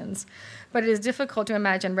investigations, but it is difficult to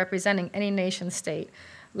imagine representing any nation-state,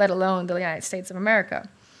 let alone the United States of America.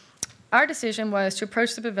 Our decision was to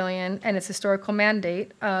approach the pavilion and its historical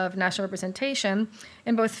mandate of national representation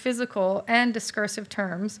in both physical and discursive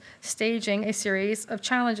terms, staging a series of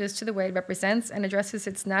challenges to the way it represents and addresses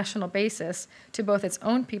its national basis to both its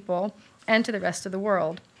own people and to the rest of the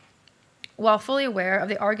world. While fully aware of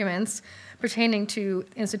the arguments pertaining to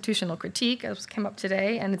institutional critique, as came up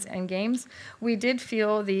today, and its endgames, we did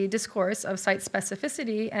feel the discourse of site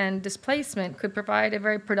specificity and displacement could provide a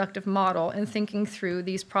very productive model in thinking through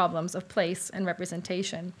these problems of place and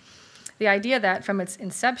representation. The idea that from its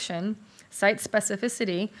inception, site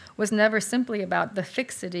specificity was never simply about the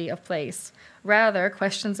fixity of place. Rather,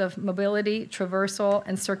 questions of mobility, traversal,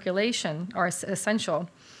 and circulation are essential,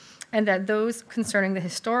 and that those concerning the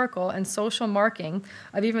historical and social marking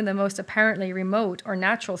of even the most apparently remote or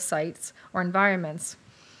natural sites or environments.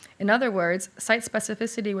 In other words, site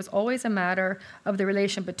specificity was always a matter of the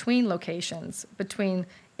relation between locations, between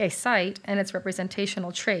a site and its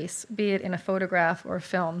representational trace, be it in a photograph or a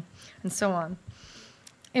film, and so on.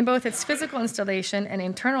 In both its physical installation and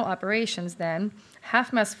internal operations, then,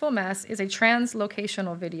 Half-Mass, Full-Mass is a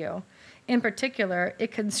translocational video. In particular,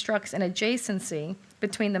 it constructs an adjacency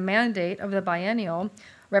between the mandate of the biennial,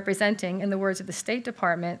 representing, in the words of the State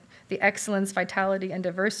Department, the excellence, vitality, and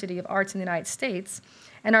diversity of arts in the United States,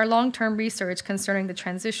 and our long-term research concerning the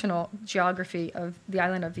transitional geography of the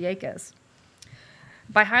island of Vieques.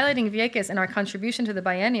 By highlighting Vieques in our contribution to the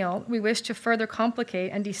biennial, we wish to further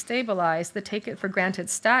complicate and destabilize the take-it-for-granted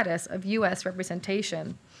status of U.S.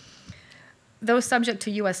 representation. Though subject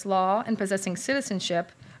to U.S. law and possessing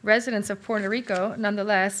citizenship, residents of Puerto Rico,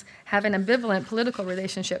 nonetheless, have an ambivalent political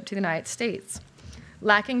relationship to the United States.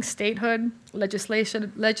 Lacking statehood,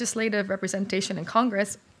 legislative representation in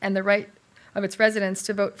Congress, and the right of its residents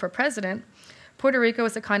to vote for president, Puerto Rico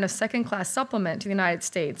is a kind of second-class supplement to the United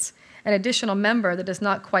States, an additional member that does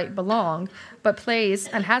not quite belong, but plays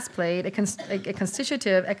and has played a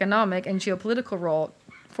constitutive economic and geopolitical role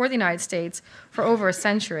for the United States for over a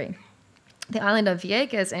century. The island of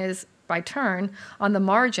Vieques is, by turn, on the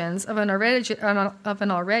margins of an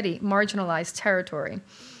already marginalized territory.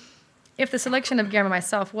 If the selection of Guillermo and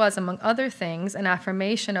myself was, among other things, an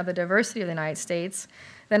affirmation of the diversity of the United States,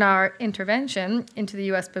 then our intervention into the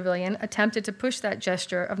U.S. Pavilion attempted to push that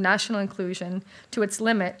gesture of national inclusion to its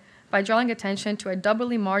limit by drawing attention to a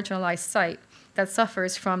doubly marginalized site that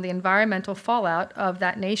suffers from the environmental fallout of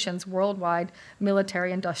that nation's worldwide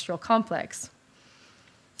military-industrial complex.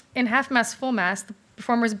 In half-mast, full-mast, the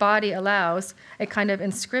performer's body allows a kind of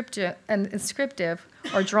inscriptive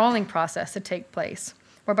or drawing process to take place,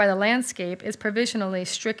 whereby the landscape is provisionally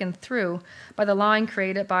stricken through by the line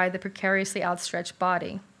created by the precariously outstretched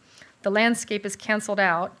body. The landscape is canceled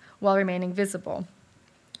out while remaining visible.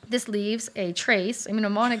 This leaves a trace, a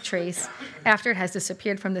mnemonic trace, after it has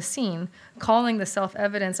disappeared from the scene, calling the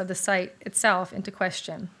self-evidence of the site itself into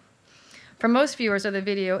question. For most viewers of the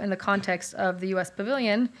video in the context of the U.S.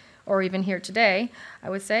 Pavilion, or even here today,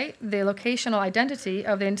 I would say, the locational identity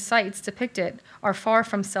of the sites depicted are far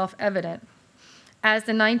from self-evident. As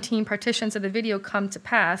the 19 partitions of the video come to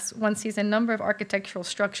pass, one sees a number of architectural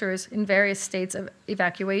structures in various states of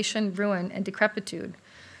evacuation, ruin, and decrepitude.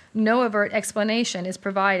 No overt explanation is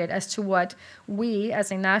provided as to what we,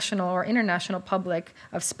 as a national or international public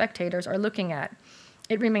of spectators, are looking at.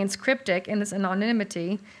 It remains cryptic in its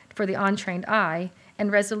anonymity for the untrained eye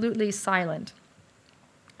and resolutely silent.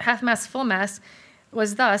 Half-mast, full-mast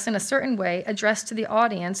was thus, in a certain way, addressed to the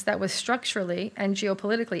audience that was structurally and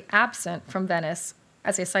geopolitically absent from Venice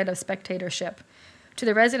as a site of spectatorship. To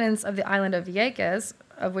the residents of the island of Vieques,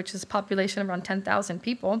 of which is a population of around 10,000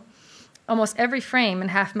 people, almost every frame in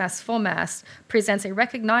half-mast, full-mast presents a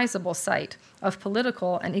recognizable site of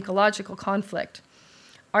political and ecological conflict.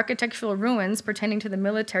 Architectural ruins pertaining to the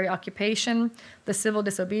military occupation, the civil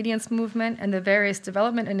disobedience movement, and the various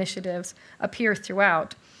development initiatives appear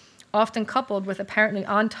throughout, often coupled with apparently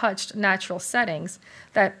untouched natural settings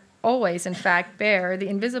that always, in fact, bear the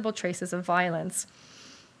invisible traces of violence.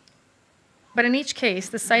 But in each case,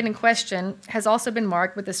 the site in question has also been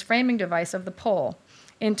marked with this framing device of the pole,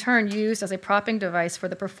 in turn used as a propping device for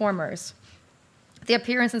the performers. The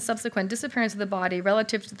appearance and subsequent disappearance of the body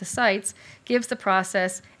relative to the sites gives the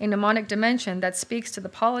process a mnemonic dimension that speaks to the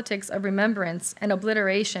politics of remembrance and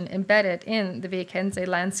obliteration embedded in the Viequense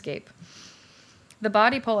landscape. The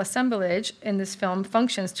body pole assemblage in this film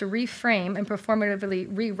functions to reframe and performatively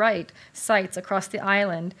rewrite sites across the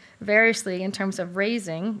island, variously in terms of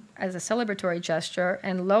raising as a celebratory gesture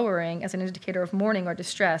and lowering as an indicator of mourning or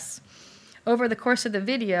distress. Over the course of the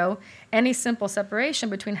video, any simple separation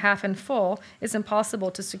between half and full is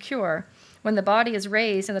impossible to secure. When the body is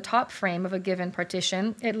raised in the top frame of a given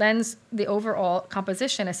partition, it lends the overall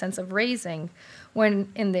composition a sense of raising.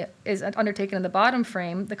 When is undertaken in the bottom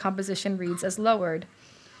frame, the composition reads as lowered.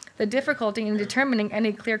 The difficulty in determining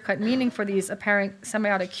any clear-cut meaning for these apparent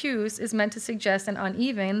semiotic cues is meant to suggest an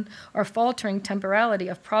uneven or faltering temporality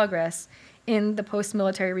of progress in the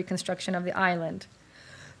post-military reconstruction of the island.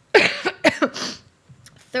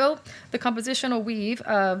 Though the compositional weave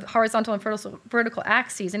of horizontal and vertical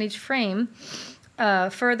axes in each frame,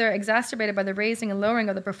 further exacerbated by the raising and lowering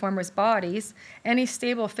of the performers' bodies, any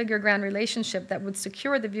stable figure-ground relationship that would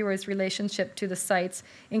secure the viewer's relationship to the sites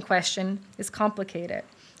in question is complicated.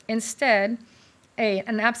 Instead,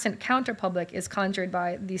 an absent counterpublic is conjured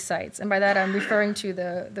by these sites. And by that, I'm referring to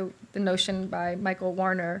the notion by Michael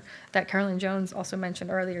Warner that Carolyn Jones also mentioned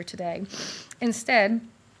earlier today. Instead,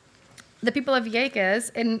 the people of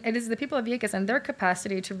Vieques, and it is the people of Vieques and their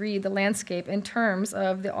capacity to read the landscape in terms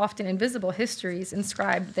of the often invisible histories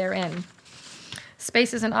inscribed therein.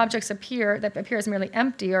 Spaces and objects that appear as merely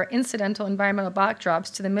empty or incidental environmental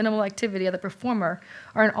backdrops to the minimal activity of the performer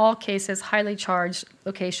are in all cases highly charged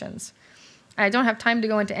locations. I don't have time to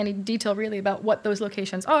go into any detail really about what those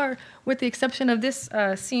locations are, with the exception of this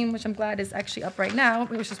scene, which I'm glad is actually up right now,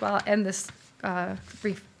 which is why I'll end this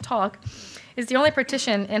brief talk, is the only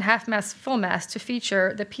partition in half-mast, full-mast to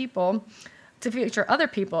feature other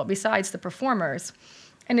people besides the performers.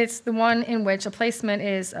 And it's the one in which a placement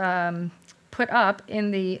is put up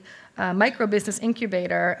in the micro-business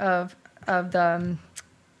incubator of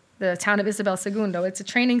the town of Isabel II. It's a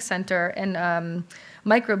training center and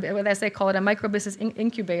as they call it, a micro-business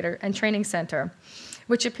incubator and training center,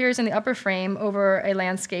 which appears in the upper frame over a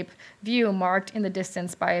landscape view marked in the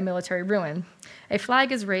distance by a military ruin. A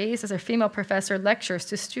flag is raised as a female professor lectures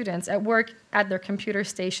to students at work at their computer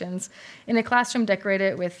stations in a classroom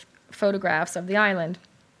decorated with photographs of the island.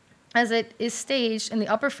 As it is staged in the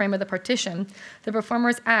upper frame of the partition, the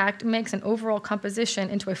performer's act makes an overall composition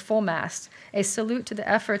into a full mast, a salute to the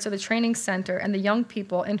efforts of the training center and the young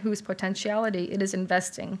people in whose potentiality it is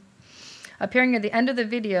investing. Appearing at the end of the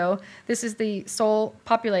video, this is the soul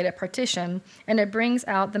populated partition, and it brings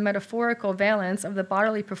out the metaphorical valence of the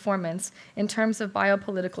bodily performance in terms of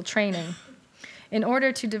biopolitical training. In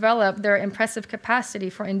order to develop their impressive capacity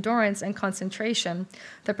for endurance and concentration,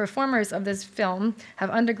 the performers of this film have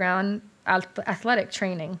undergone athletic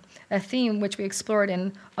training, a theme which we explored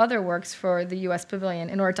in other works for the U.S. Pavilion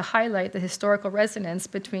in order to highlight the historical resonance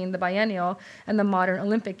between the biennial and the modern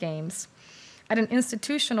Olympic Games. At an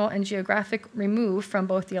institutional and geographic remove from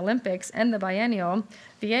both the Olympics and the biennial,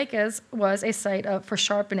 Vieques was a site for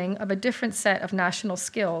sharpening of a different set of national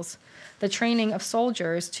skills, the training of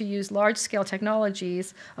soldiers to use large-scale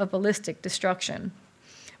technologies of ballistic destruction.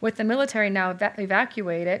 With the military now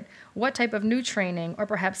evacuated, what type of new training or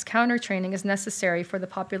perhaps counter-training is necessary for the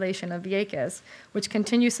population of Vieques, which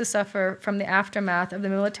continues to suffer from the aftermath of the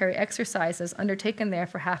military exercises undertaken there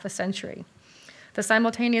for half a century? The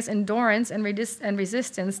simultaneous endurance and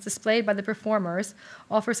resistance displayed by the performers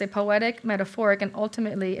offers a poetic, metaphoric, and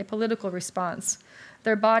ultimately a political response.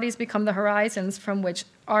 Their bodies become the horizons from which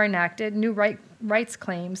are enacted new rights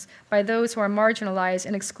claims by those who are marginalized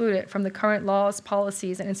and excluded from the current laws,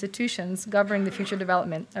 policies, and institutions governing the future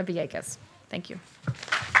development of Vieques. Thank you.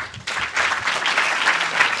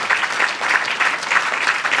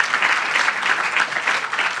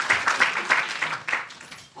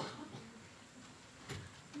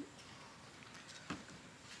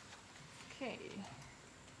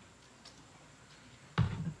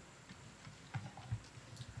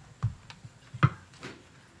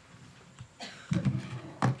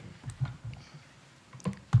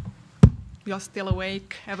 You're still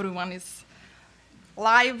awake. Everyone is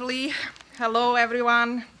lively. Hello,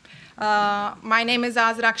 everyone. My name is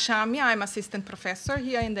Azra Akšamija. I'm assistant professor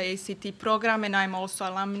here in the ACT program, and I'm also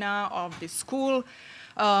alumna of the school.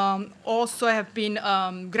 Also, I have been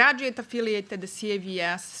graduate affiliated at the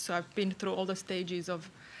CAVS, so I've been through all the stages of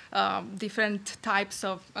different types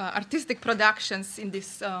of artistic productions in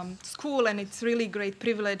this school, and it's really great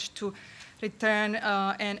privilege to return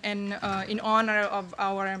and in honor of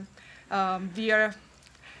our dear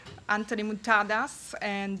Antoni Muntadas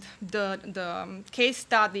and the case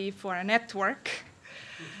study for a network.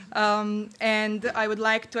 And I would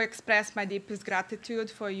like to express my deepest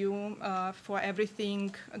gratitude for you, for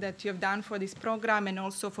everything that you have done for this program, and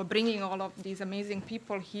also for bringing all of these amazing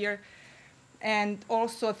people here. And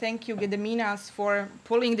also thank you, Gediminas, for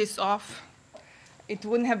pulling this off. It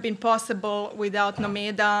wouldn't have been possible without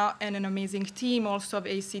Nomeda and an amazing team also of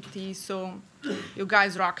ACT, so you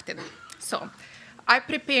guys rocked it. So I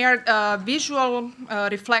prepared a visual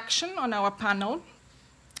reflection on our panel,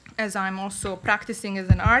 as I'm also practicing as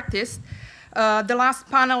an artist. The last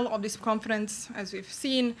panel of this conference, as we've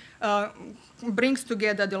seen, brings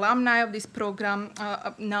together the alumni of this program,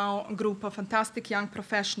 now a group of fantastic young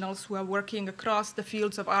professionals who are working across the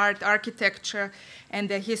fields of art, architecture, and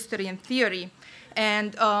their history and theory.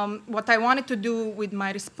 And what I wanted to do with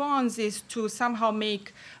my response is to somehow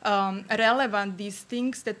make relevant these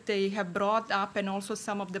things that they have brought up, and also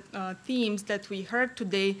some of the themes that we heard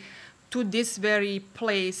today, to this very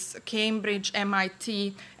place, Cambridge,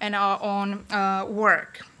 MIT, and our own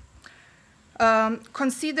work.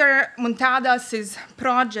 Consider Muntadas's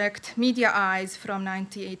project, Media Eyes, from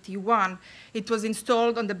 1981. It was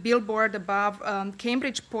installed on the billboard above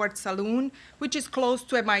Cambridge Port Saloon, which is close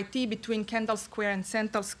to MIT between Kendall Square and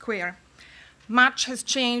Central Square. Much has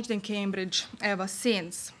changed in Cambridge ever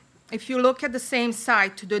since. If you look at the same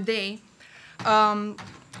site today,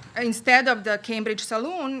 instead of the Cambridge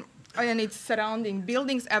Saloon and its surrounding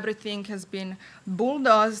buildings, everything has been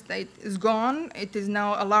bulldozed. It is gone. It is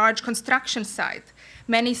now a large construction site.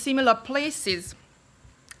 Many similar places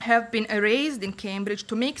have been erased in Cambridge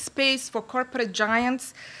to make space for corporate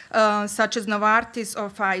giants such as Novartis or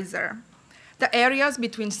Pfizer. The areas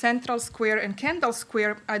between Central Square and Kendall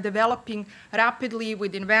Square are developing rapidly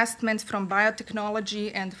with investments from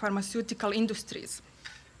biotechnology and pharmaceutical industries.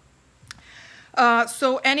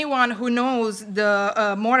 So anyone who knows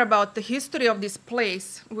more about the history of this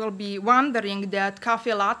place will be wondering that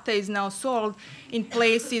cafe latte is now sold in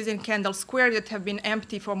places in Kendall Square that have been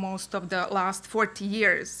empty for most of the last 40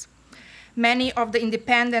 years. Many of the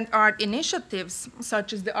independent art initiatives,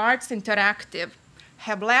 such as the Arts Interactive,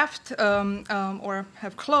 have left or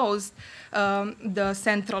have closed the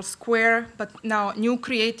Central Square, but now new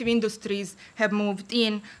creative industries have moved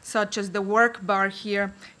in, such as the Work Bar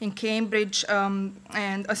here in Cambridge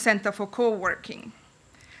and a center for co-working.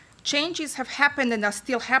 Changes have happened and are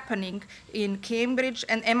still happening in Cambridge,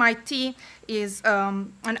 and MIT is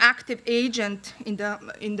an active agent in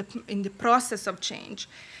the process of change.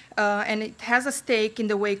 And it has a stake in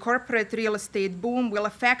the way corporate real estate boom will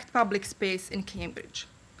affect public space in Cambridge.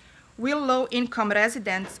 Will low-income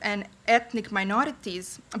residents and ethnic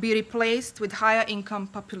minorities be replaced with higher-income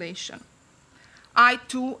population? I,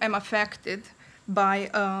 too, am affected by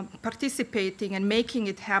participating and making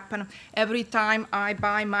it happen every time I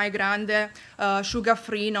buy my grande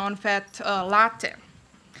sugar-free, non-fat latte.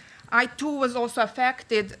 I, too, was also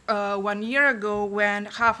affected 1 year ago when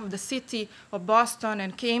half of the city of Boston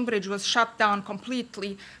and Cambridge was shut down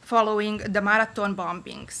completely following the marathon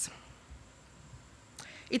bombings.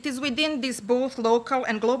 It is within this both local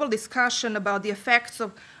and global discussion about the effects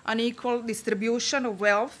of unequal distribution of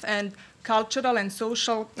wealth and cultural and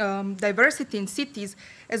social diversity in cities,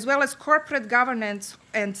 as well as corporate governance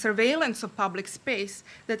and surveillance of public space,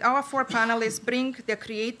 that our four panelists bring their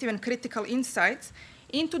creative and critical insights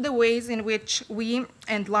into the ways in which we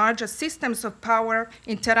and larger systems of power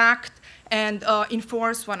interact and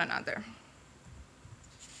enforce one another.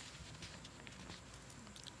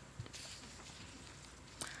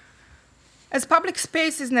 As public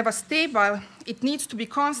space is never stable, it needs to be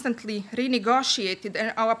constantly renegotiated,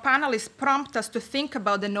 and our panelists prompt us to think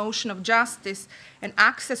about the notion of justice and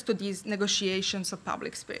access to these negotiations of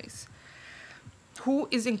public space. Who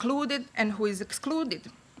is included and who is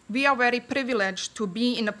excluded? We are very privileged to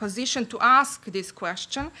be in a position to ask this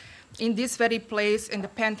question in this very place in the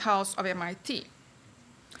penthouse of MIT.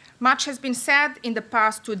 Much has been said in the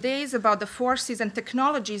past 2 days about the forces and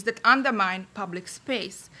technologies that undermine public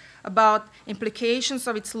space, about implications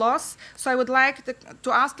of its loss. So I would like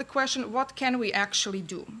to ask the question, what can we actually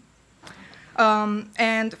do?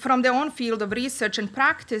 And from their own field of research and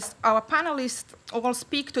practice, our panelists all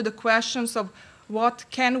speak to the questions of what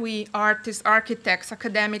can we, artists, architects,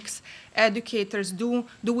 academics, educators do?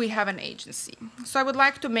 Do we have an agency? So I would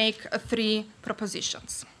like to make 3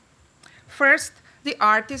 propositions. First, the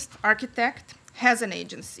artist, architect, has an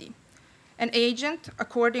agency. An agent,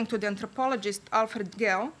 according to the anthropologist Alfred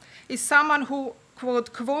Gell, is someone who,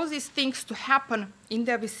 quote, causes things to happen in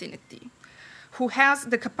their vicinity, who has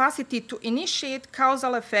the capacity to initiate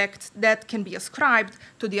causal effects that can be ascribed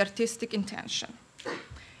to the artistic intention.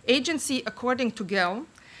 Agency, according to Gell,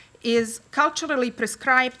 is culturally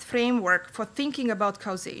prescribed framework for thinking about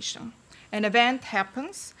causation. An event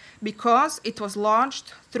happens because it was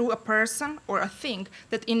launched through a person or a thing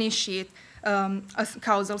that initiate a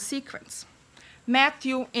causal sequence.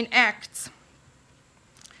 Matthew enacts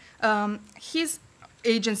his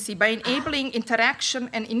agency by enabling interaction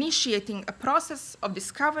and initiating a process of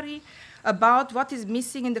discovery about what is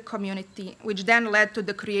missing in the community, which then led to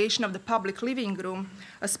the creation of the public living room,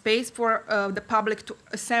 a space for the public to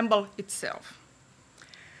assemble itself.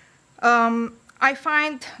 I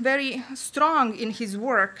find very strong in his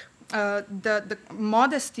work the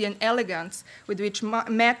modesty and elegance with which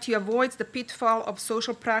Matthew avoids the pitfall of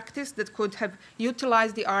social practice that could have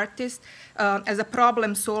utilized the artist as a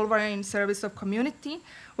problem solver in service of community,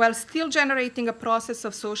 while still generating a process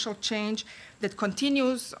of social change that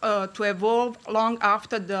continues to evolve long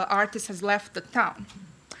after the artist has left the town.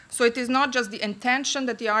 So it is not just the intention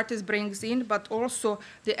that the artist brings in, but also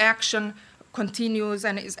the action continues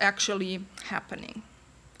and is actually happening.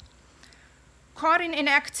 Coryn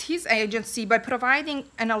enacts his agency by providing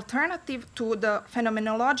an alternative to the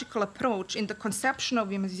phenomenological approach in the conception of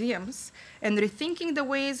museums and rethinking the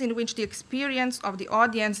ways in which the experience of the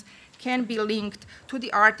audience can be linked to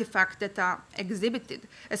the artifacts that are exhibited,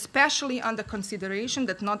 especially under consideration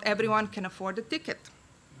that not everyone can afford a ticket.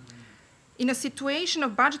 In a situation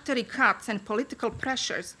of budgetary cuts and political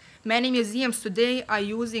pressures, many museums today are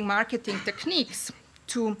using marketing techniques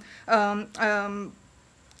to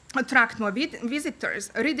attract more visitors,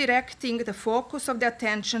 redirecting the focus of the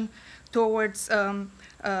attention towards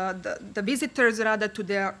the visitors rather to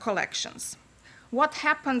their collections. What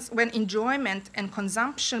happens when enjoyment and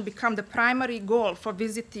consumption become the primary goal for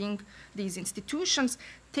visiting these institutions,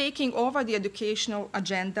 taking over the educational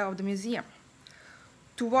agenda of the museum?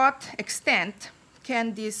 To what extent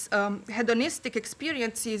can these hedonistic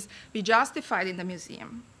experiences be justified in the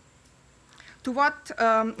museum? To what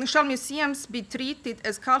shall museums be treated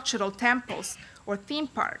as cultural temples or theme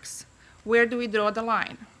parks? Where do we draw the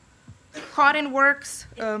line?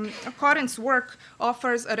 Coryn's work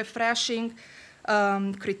offers a refreshing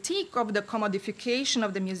critique of the commodification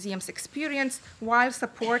of the museum's experience while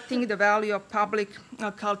supporting the value of public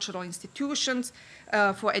cultural institutions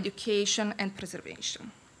for education and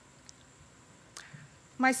preservation.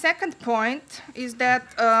 My second point is that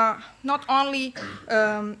not only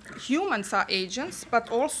humans are agents,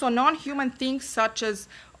 but also non-human things such as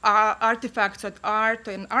artifacts of art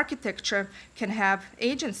and architecture can have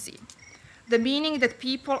agency. The meaning that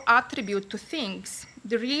people attribute to things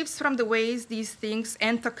derives from the ways these things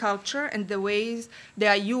enter culture and the ways they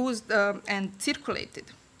are used and circulated.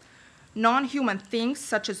 Non-human things,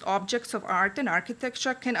 such as objects of art and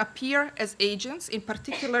architecture, can appear as agents in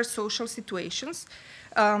particular social situations,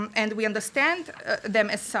 and we understand them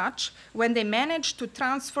as such when they manage to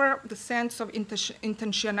transfer the sense of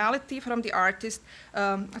intentionality from the artist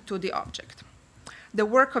to the object. The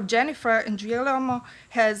work of Jennifer and Guillermo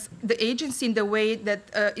has the agency in the way that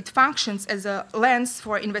it functions as a lens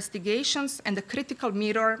for investigations and a critical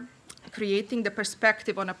mirror, creating the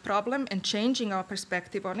perspective on a problem and changing our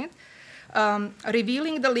perspective on it,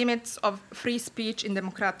 revealing the limits of free speech in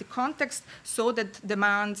democratic context so that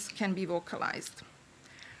demands can be vocalized.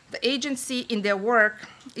 The agency in their work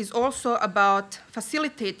is also about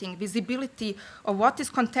facilitating visibility of what is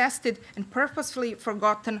contested and purposefully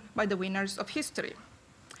forgotten by the winners of history.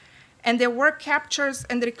 And their work captures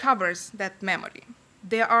and recovers that memory.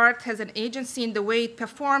 Their art has an agency in the way it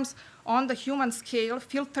performs on the human scale,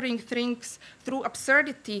 filtering things through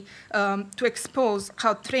absurdity to expose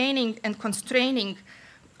how training and constraining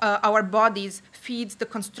our bodies feeds the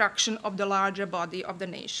construction of the larger body of the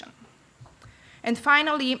nation. And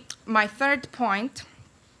finally, my third point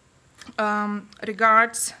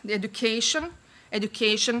regards the education.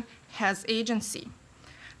 Education has agency.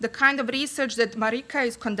 The kind of research that Marrikka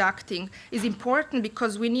is conducting is important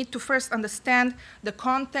because we need to first understand the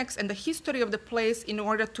context and the history of the place in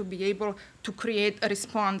order to be able to create a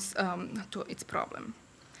response to its problem.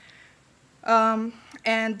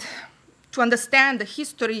 And to understand the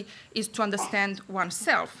history is to understand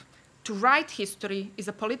oneself. To write history is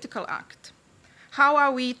a political act. How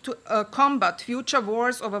are we to combat future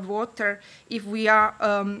wars over water if we are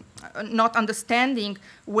not understanding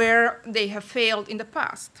where they have failed in the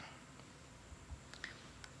past?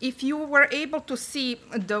 If you were able to see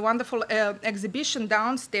the wonderful exhibition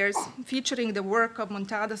downstairs featuring the work of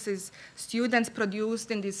Muntadas' students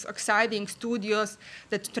produced in these exciting studios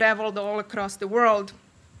that traveled all across the world,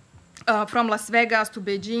 from Las Vegas to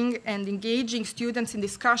Beijing, and engaging students in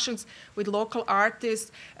discussions with local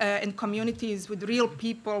artists and communities with real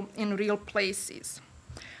people in real places.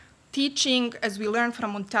 Teaching, as we learned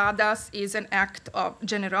from Muntadas, is an act of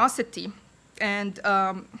generosity. And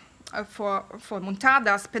for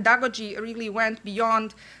Muntadas, pedagogy really went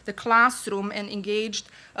beyond the classroom and engaged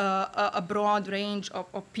a broad range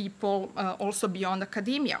of people, also beyond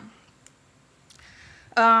academia.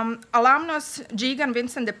 Alumnus Jigan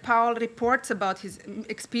Vincent de Paul reports about his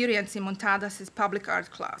experience in Muntadas' public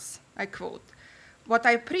art class. I quote, "What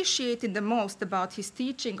I appreciated the most about his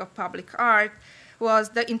teaching of public art was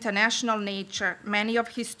the international nature. Many of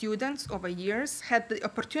his students over years had the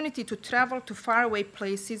opportunity to travel to faraway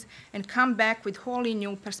places and come back with wholly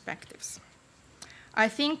new perspectives. I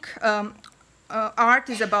think art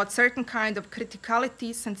is about certain kind of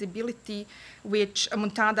criticality, sensibility, which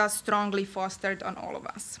Muntadas strongly fostered on all of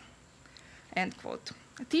us." End quote.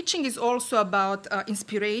 Teaching is also about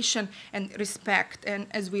inspiration and respect, and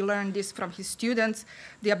as we learned this from his students,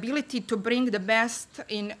 the ability to bring the best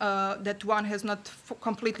in that one has not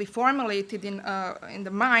completely formulated in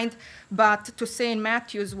the mind, but to say in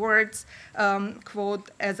Matthew's words,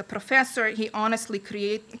 quote, "As a professor, he honestly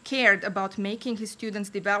cared about making his students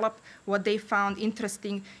develop what they found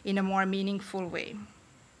interesting in a more meaningful way."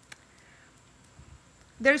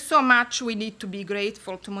 There is so much we need to be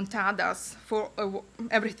grateful to Muntadas for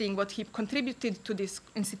everything what he contributed to this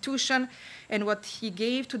institution and what he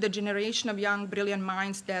gave to the generation of young, brilliant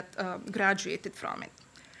minds that graduated from it.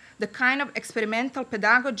 The kind of experimental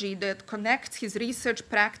pedagogy that connects his research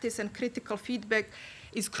practice and critical feedback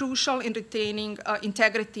is crucial in retaining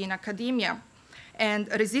integrity in academia and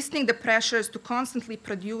resisting the pressures to constantly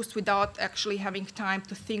produce without actually having time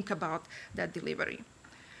to think about that delivery.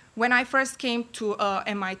 When I first came to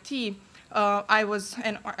MIT, I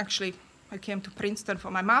came to Princeton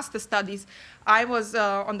for my master's studies. I was,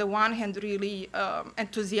 on the one hand, really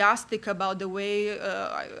enthusiastic about the way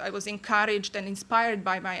I was encouraged and inspired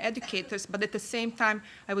by my educators, but at the same time,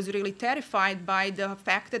 I was really terrified by the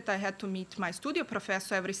fact that I had to meet my studio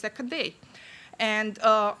professor every second day and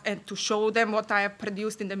to show them what I have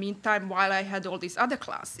produced in the meantime while I had all these other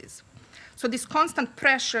classes. So this constant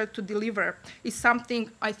pressure to deliver is something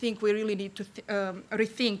I think we really need to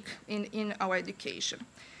rethink in our education.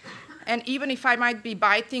 And even if I might be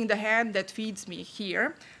biting the hand that feeds me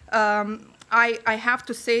here, I have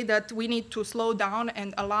to say that we need to slow down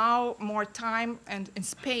and allow more time and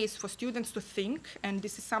space for students to think, and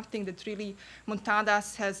this is something that really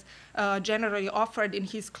Muntadas has generally offered in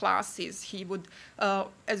his classes. He would,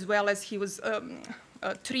 as well as he was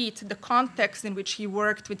treat the context in which he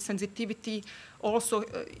worked with sensitivity, also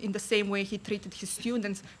in the same way he treated his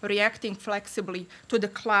students, reacting flexibly to the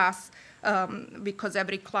class, because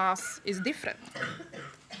every class is different.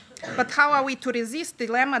 But how are we to resist the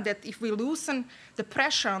dilemma that if we loosen the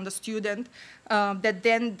pressure on the student, that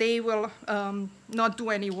then they will not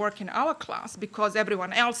do any work in our class because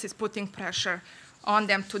everyone else is putting pressure on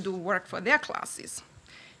them to do work for their classes?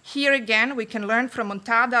 Here again, we can learn from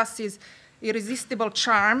Muntadas' irresistible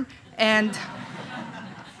charm and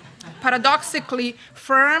paradoxically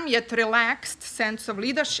firm yet relaxed sense of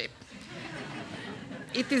leadership.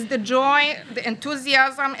 It is the joy, the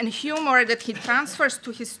enthusiasm, and humor that he transfers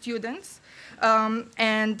to his students,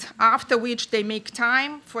 and after which they make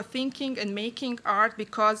time for thinking and making art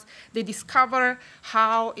because they discover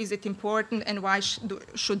how is it important and why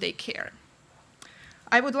should they care.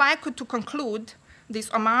 I would like to conclude this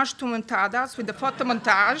homage to Muntadas with the photo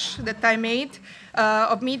montage that I made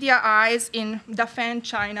of media eyes in Dafen,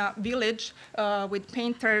 China village with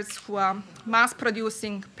painters who are mass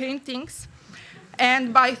producing paintings.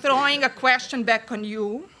 And by throwing a question back on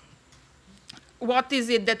you, what is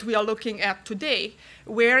it that we are looking at today?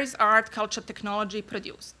 Where is art, culture, technology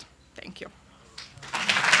produced? Thank you.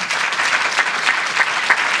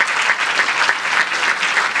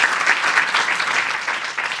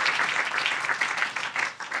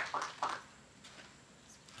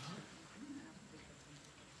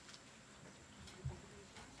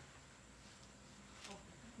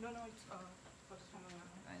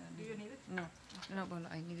 Do you need it? No. No, well,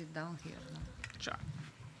 I need it down here. No. Sure.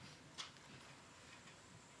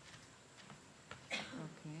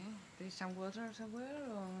 Okay. There's some water somewhere,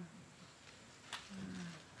 or?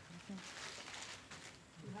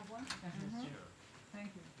 You have one? Mm-hmm.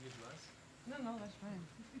 Thank you. No, no, that's fine.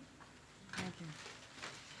 Thank you.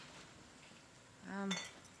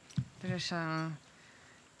 There's a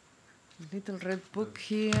little red book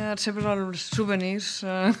here, several souvenirs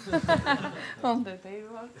on the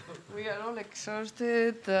table. We are all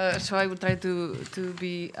exhausted, so I will try to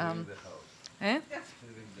be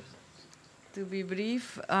to be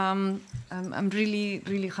brief. I'm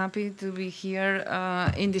really happy to be here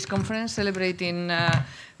in this conference celebrating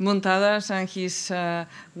Muntadas and his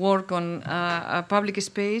work on public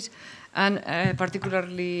space, and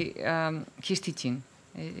particularly his teaching.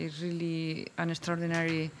 It's really an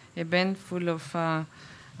extraordinary event full of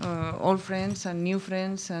old friends and new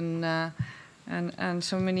friends, and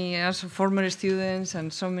so many also former students,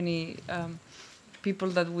 and so many people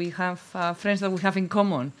that we have, friends that we have in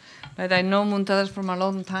common. But I know Muntadas from a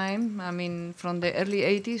long time, I mean from the early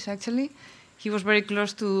 80s actually. He was very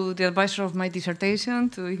close to the advisor of my dissertation,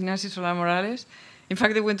 to Ignacio Solá Morales. In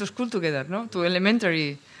fact, they went to school together, no? To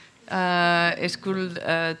elementary school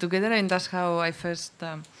together, and that's how I first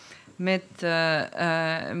met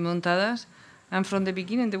Muntadas. And from the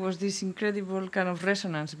beginning, there was this incredible kind of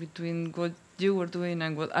resonance between what you were doing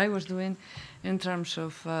and what I was doing in terms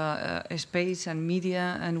of space and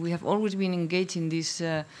media, and we have always been engaged in these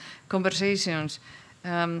conversations,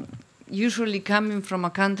 usually coming from a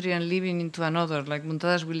country and living into another, like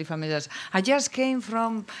Muntadas will familiar. I just came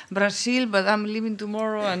from Brazil, but I'm leaving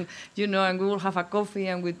tomorrow, and you know, and we will have a coffee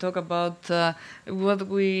and we talk about what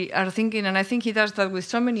we are thinking. And I think he does that with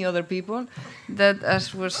so many other people that,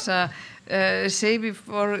 as was said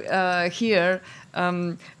before here,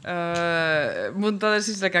 Muntadas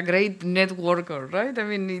is like a great networker, right? I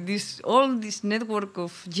mean, all this network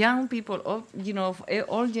of young people, of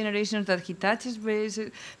all generations that he touches base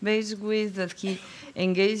with, that he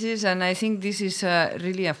engages, and I think this is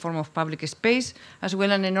really a form of public space, as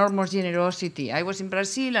well as an enormous generosity. I was in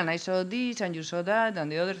Brazil, and I saw this, and you saw that,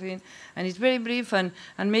 and the other thing, and it's very brief, and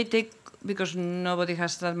may take, because nobody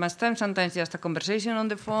has that much time, sometimes just a conversation on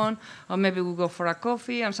the phone, or maybe we go for a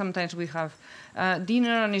coffee, and sometimes we have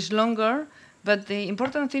dinner and it's longer. But the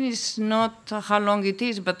important thing is not how long it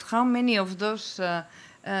is, but how many of those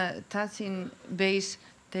touching base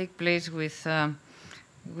take place with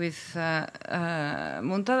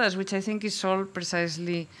Muntadas, which I think is all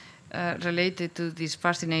precisely related to this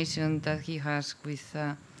fascination that he has with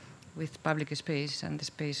public space and the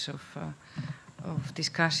space of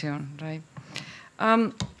discussion, right?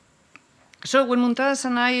 So when Muntadas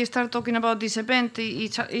and I started talking about this event,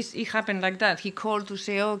 it happened like that. He called to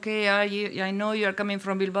say, okay, I know you are coming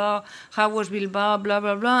from Bilbao. How was Bilbao? Blah,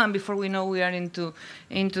 blah, blah. And before we know, we are into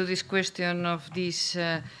this question of this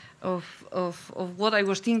what I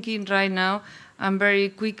was thinking right now, and very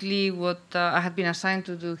quickly what I had been assigned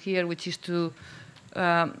to do here, which is to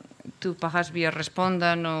perhaps be a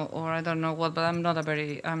respondent or I don't know what, but I'm not a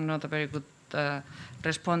very good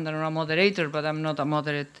respondent or a moderator, but I'm not a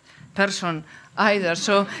moderate person either.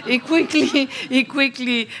 So it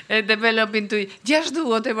quickly developed into just do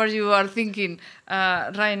whatever you are thinking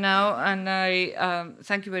right now. And I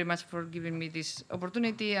thank you very much for giving me this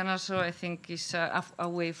opportunity. And also I think it's a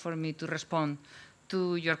way for me to respond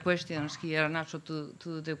to your questions here and also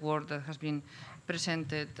to the work that has been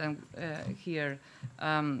presented here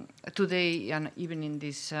today and even in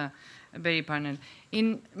this very panel.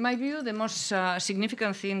 In my view, the most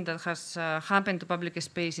significant thing that has happened to public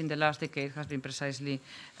space in the last decade has been precisely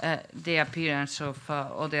the appearance of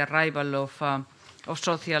or the arrival of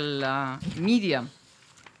social media.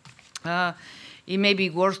 It may be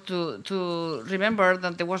worth to remember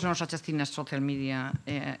that there was no such a thing as social media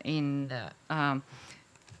in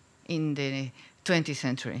the 20th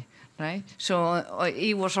century. Right? So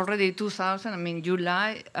it was already 2000, I mean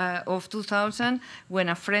July of 2000, when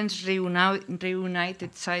a French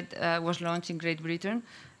reunited site was launched in Great Britain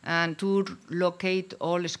and to locate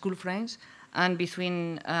all school friends. And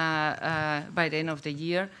between, by the end of the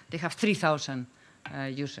year, they have 3,000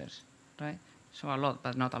 users, right? So a lot,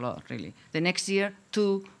 but not a lot, really. The next year,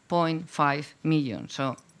 2.5 million.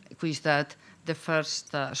 So with that, the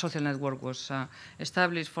first social network was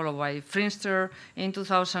established, followed by Friendster in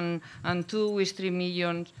 2002 with 3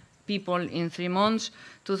 million people in 3 months.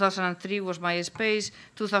 2003 was MySpace.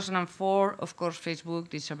 2004, of course, Facebook.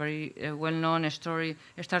 This is a very well-known story.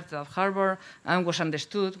 It started at Harvard and was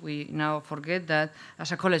understood, we now forget that,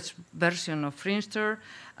 as a college version of Friendster.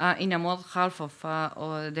 In a month, half of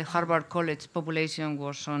the Harvard college population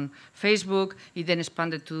was on Facebook. It then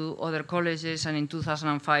expanded to other colleges, and in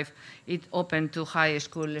 2005, it opened to high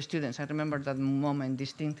school students. I remember that moment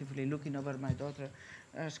distinctively, looking over my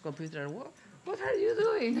daughter's computer. What are you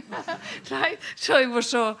doing? Right? So it was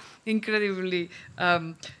so incredibly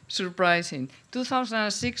surprising.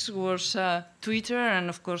 2006 was Twitter, and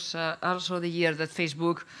of course also the year that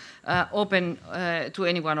Facebook opened to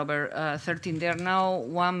anyone over 13. There are now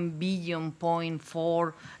 1.4 billion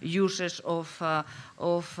users of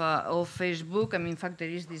Facebook. I mean, in fact, there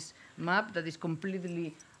is this map that is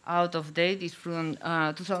completely out of date. It's from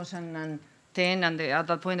 2010, and at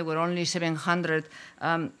that point there were only 700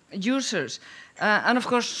 users. And of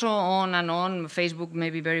course, so on and on. Facebook may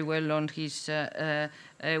be very well on his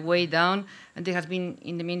way down. And there has been,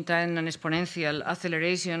 in the meantime, an exponential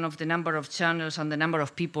acceleration of the number of channels and the number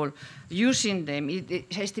of people using them.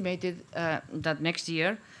 It's estimated that next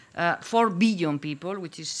year, 4 billion people,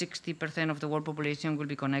 which is 60% of the world population, will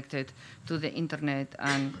be connected to the internet,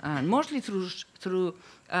 and mostly through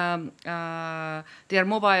their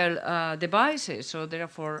mobile devices. So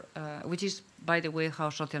therefore, which is, by the way, how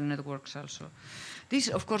social networks also. This,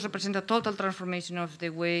 of course, represents a total transformation of the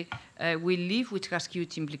way we live, which has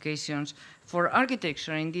huge implications for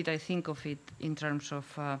architecture. Indeed, I think of it in terms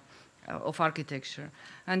of architecture.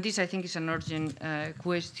 And this, I think, is an urgent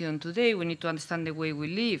question today. We need to understand the way we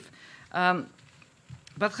live.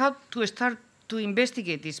 But how to start to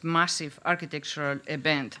investigate this massive architectural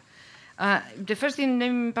event? The first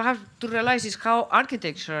thing perhaps to realize is how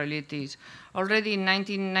architectural it is. Already in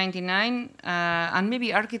 1999, and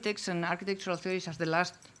maybe architects and architectural theories are the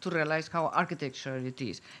last to realize how architectural it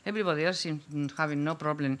is. Everybody else seems having no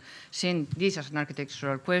problem seeing this as an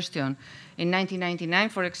architectural question. In 1999,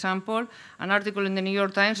 for example, an article in the New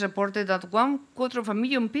York Times reported that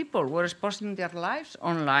 250,000 people were exposing their lives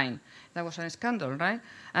online. That was a scandal, right?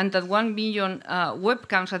 And that 1 million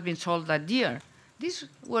webcams had been sold that year. This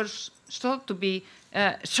was thought to be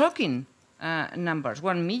shocking numbers,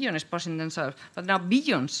 1 million exposing themselves, but now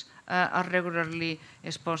billions are regularly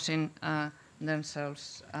exposing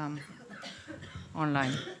themselves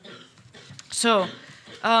online. So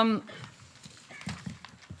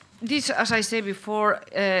this, as I said before,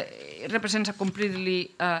 represents a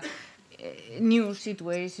completely new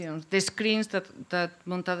situation. The screens that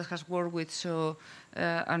Muntadas has worked with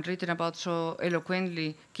and written about so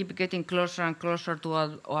eloquently keep getting closer and closer to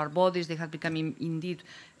our bodies. They have become indeed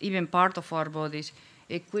even part of our bodies.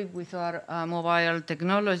 Equipped with our mobile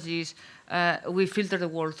technologies, we filter the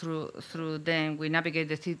world through them. We navigate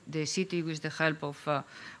the city with the help of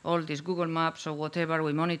all these Google Maps or whatever.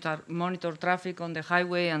 We monitor traffic on the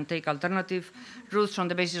highway and take alternative routes on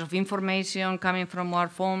the basis of information coming from our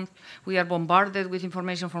phones. We are bombarded with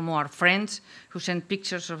information from our friends who send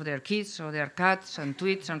pictures of their kids or their cats and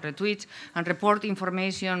tweets and retweets and report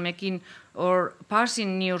information, making or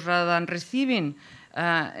passing news rather than receiving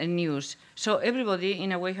news. So everybody,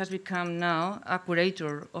 in a way, has become now a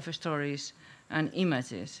curator of stories and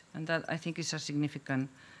images, and that I think is a significant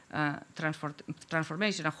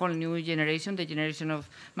transformation, a whole new generation. The generation of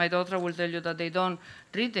my daughter will tell you that they don't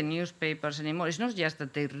read the newspapers anymore. It's not just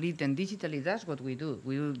that they read them digitally, that's what we do.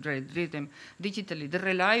 We read them digitally. They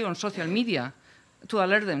rely on social media to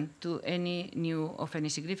alert them to any new of any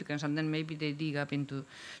significance, and then maybe they dig up into.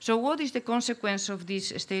 So what is the consequence of this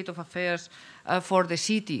state of affairs for the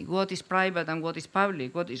city? What is private and what is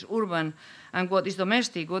public? What is urban and what is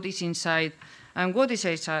domestic? What is inside and what is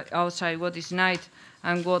outside? What is night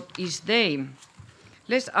and what is day?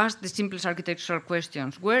 Let's ask the simplest architectural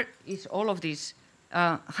questions. Where is all of this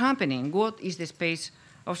happening? What is the space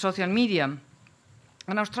of social media?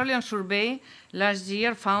 An Australian survey last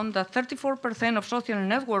year found that 34% of social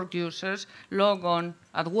network users log on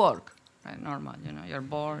at work. Right, normal, you know, you're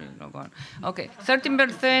bored, you log on. Okay,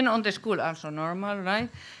 13% on the school, also normal, right?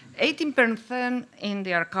 18% in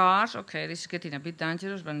their cars, okay, this is getting a bit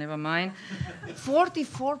dangerous, but never mind.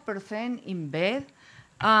 44% in bed,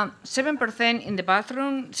 7% in the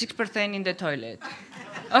bathroom, 6% in the toilet.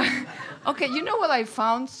 Okay, you know what I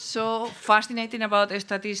found so fascinating about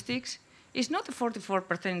statistics? It's not the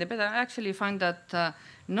 44% in the bed. I actually find that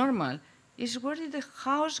normal. It's where did the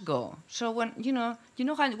house go? So when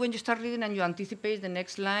when you start reading and you anticipate the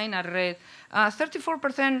next line, I read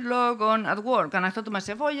 34% log on at work, and I thought to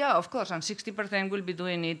myself, oh yeah, of course, and 60% will be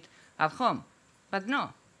doing it at home. But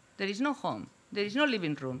no, there is no home. There is no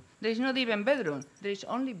living room. There is not even bedroom. There is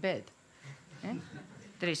only bed. Eh?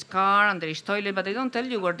 There is car and there is toilet, but they don't tell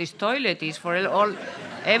you where this toilet is. For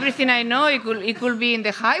everything I know, it could be in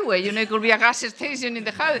the highway. You know, it could be a gas station in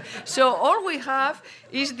the highway. So all we have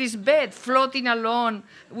is this bed floating alone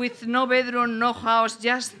with no bedroom, no house,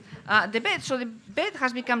 just the bed. So the bed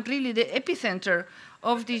has become really the epicenter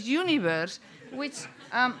of this universe, which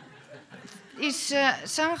is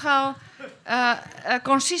somehow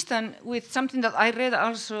consistent with something that I read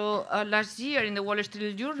also last year in the Wall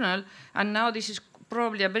Street Journal, and now this is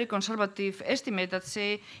probably a very conservative estimate that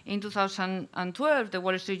say in 2012, the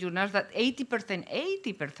Wall Street Journal, that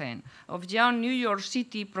 80% of young New York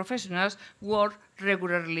City professionals work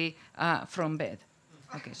regularly from bed.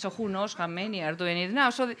 Okay, so who knows how many are doing it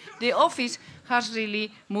now? So the office has really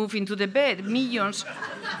moved into the bed. Millions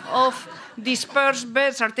of dispersed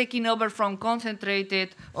beds are taking over from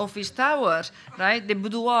concentrated office towers, right? The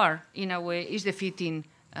boudoir, in a way, is defeating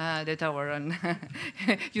the tower, and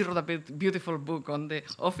you wrote a beautiful book on the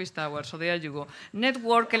office tower, so there you go.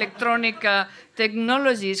 Network electronic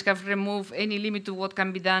technologies have removed any limit to what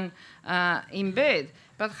can be done in bed.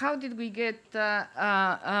 But how did we get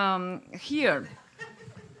here?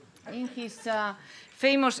 In his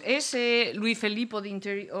famous essay, Louis Philippe or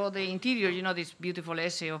the Interior, you know, this beautiful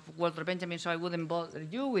essay of Walter Benjamin, so I wouldn't bother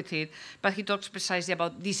you with it, but he talks precisely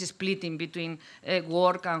about this splitting between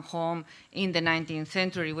work and home in the 19th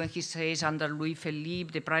century, when he says, under Louis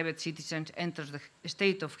Philippe, the private citizen enters the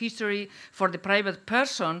state of history. For the private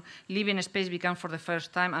person, living space becomes for the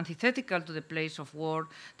first time antithetical to the place of work.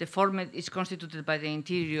 The format is constituted by the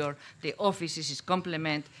interior, the office is its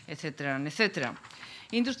complement, etc., and etc.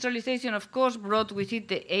 Industrialization, of course, brought with it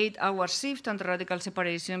the 8-hour shift and the radical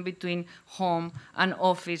separation between home and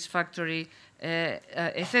office, factory,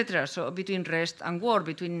 etc. So between rest and work,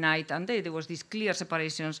 between night and day, there was these clear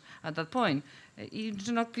separations at that point. It's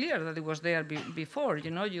not clear that it was there before.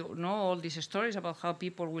 You know all these stories about how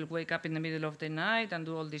people will wake up in the middle of the night and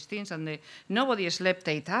do all these things, and nobody slept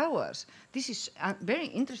 8 hours. This is very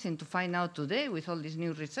interesting to find out today with all this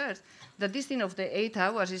new research, that this thing of the 8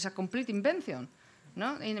 hours is a complete invention.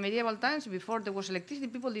 No? In the medieval times, before there was electricity,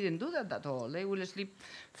 people didn't do that at all. They will sleep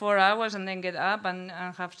 4 hours and then get up and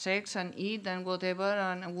have sex and eat and whatever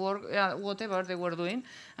and work, whatever they were doing,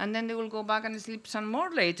 and then they will go back and sleep some more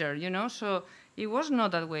later. You know, so it was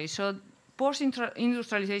not that way. So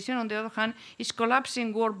post-industrialization, on the other hand, is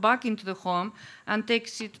collapsing work back into the home and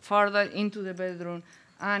takes it further into the bedroom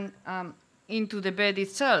and into the bed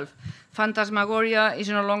itself. Phantasmagoria is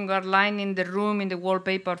no longer lining the room in the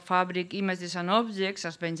wallpaper, fabric, images, and objects,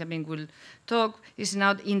 as Benjamin will talk, is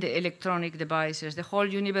now in the electronic devices. The whole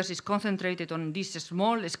universe is concentrated on this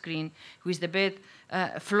small screen, with the bed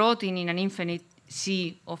floating in an infinite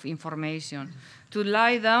sea of information. To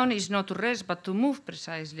lie down is not to rest, but to move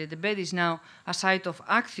precisely. The bed is now a site of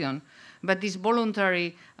action, but this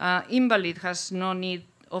voluntary invalid has no need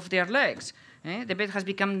of their legs. The bed has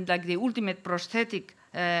become like the ultimate prosthetic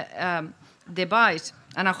device,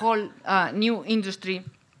 and a whole new industry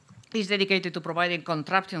is dedicated to providing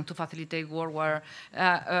contraption to facilitate work where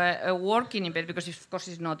working in bed, because of course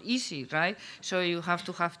it's not easy, right? So you have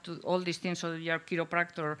to all these things. So your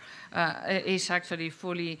chiropractor is actually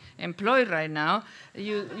fully employed right now.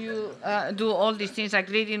 You do all these things like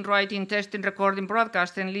reading, writing, testing, recording,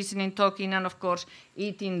 broadcasting, listening, talking, and of course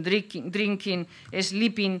eating, drinking,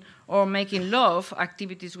 sleeping, or making love,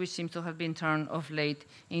 activities which seem to have been turned of late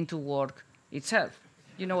into work itself.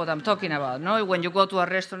 You know what I'm talking about, no? When you go to a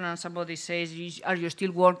restaurant and somebody says, are you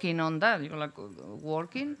still working on that? You're like,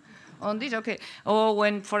 working on this? Okay. Or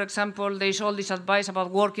when, for example, there's all this advice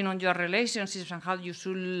about working on your relationships and how you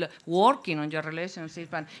should working on your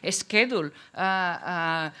relationships and schedule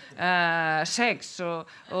sex,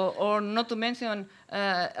 or not to mention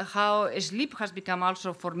how sleep has become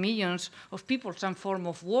also for millions of people some form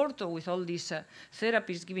of work, with all these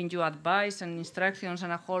therapists giving you advice and instructions,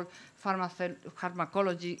 and a whole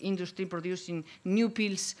pharmacology industry producing new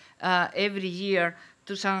pills every year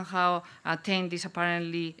to somehow attain this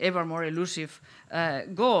apparently ever more elusive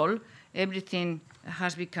goal. Everything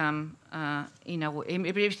has become, in a way,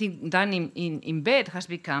 everything done in bed has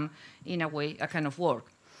become, in a way, a kind of work.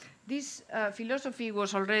 This philosophy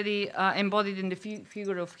was already embodied in the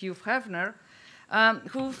figure of Hugh Hefner,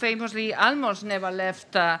 who famously almost never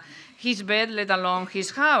left his bed, let alone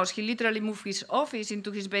his house. He literally moved his office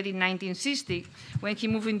into his bed in 1960 when he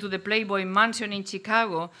moved into the Playboy mansion in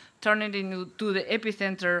Chicago, turning it into the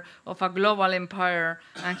epicenter of a global empire,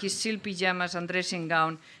 and his silk pajamas and dressing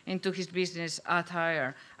gown into his business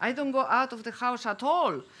attire. I don't go out of the house at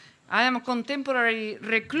all. I am a contemporary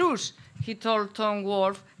recluse, he told Tom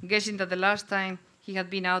Wolfe, guessing that the last time he had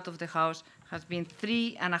been out of the house has been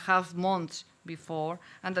 3.5 months before,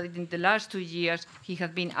 and that in the last 2 years he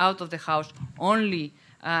had been out of the house only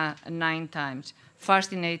 9 times.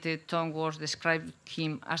 Fascinated, Tom Wolfe described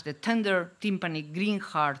him as the tender, timpani green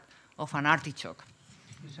heart of an artichoke.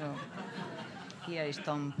 So here is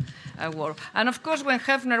Tom Wolfe. And of course, when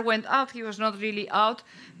Hefner went out, he was not really out,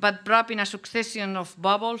 but wrapped in a succession of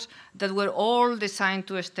bubbles that were all designed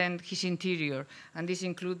to extend his interior. And this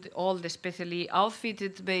includes all the specially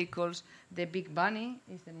outfitted vehicles. The Big Bunny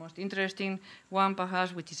is the most interesting one,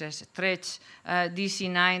 perhaps, which is a stretch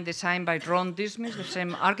DC-9 designed by Ron Dismiss, the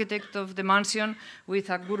same architect of the mansion, with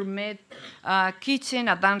a gourmet kitchen,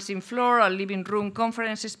 a dancing floor, a living room,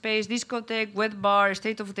 conference space, discotheque, wet bar,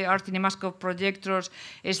 state-of-the-art cinemascope projectors,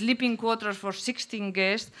 sleeping quarters for 16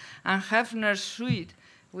 guests, and Hefner's suite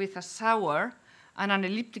with a shower and an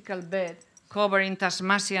elliptical bed covering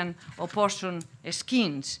Tasmanian opossum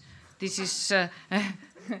skins. This is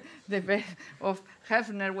the bed of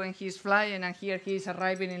Hefner when he's flying, and here he is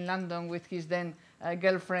arriving in London with his then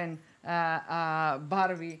girlfriend,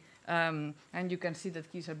 Barbie. And you can see that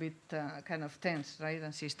he's a bit kind of tense, right?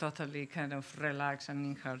 And she's totally kind of relaxed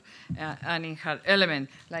and in her element.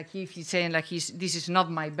 Like if he's saying, like, this is not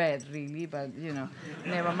my bed, really, but, you know,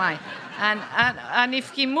 never mind. And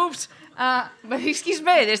if he moves, but it's his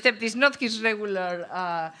bed, except it's not his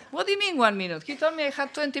regular. What do you mean 1 minute? He told me I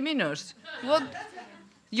had 20 minutes. What?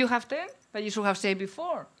 You have 10? But you should have said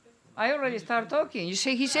before. I already started talking. You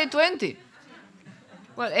say he said 20.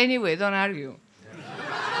 Well, anyway, don't argue.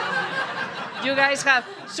 You guys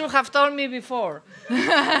should have told me before.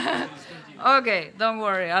 Okay, don't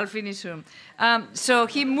worry, I'll finish soon. So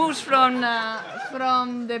he moves from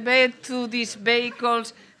the bed to these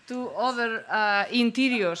vehicles to other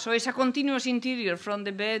interiors. So it's a continuous interior from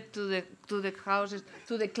the bed to the houses,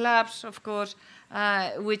 to the clubs, of course,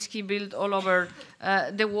 which he built all over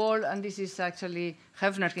the world. And this is actually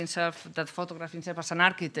Hefner himself that photographed himself as an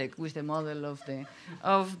architect with the model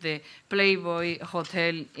of the Playboy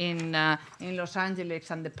Hotel in Los Angeles,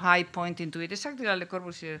 and the pie pointing to it, exactly like Le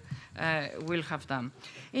Corbusier will have done.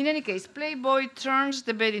 In any case, Playboy turns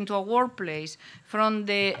the bed into a workplace. From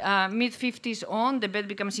the mid-50s on, the bed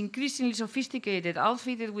becomes increasingly sophisticated,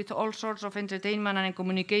 outfitted with all sorts of entertainment and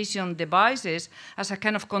communication devices as a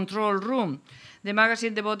kind of control room. The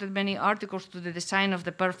magazine devoted many articles to the design of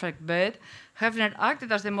the perfect bed. Hefner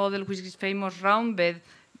acted as the model, which is famous round bed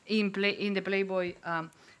in the Playboy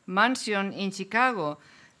mansion in Chicago.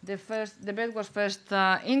 The bed was first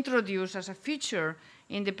introduced as a feature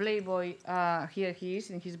in the Playboy. Here he is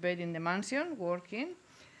in his bed in the mansion, working.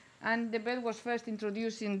 And the bed was first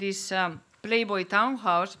introduced in this Playboy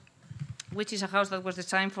townhouse which is a house that was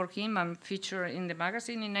designed for him and featured in the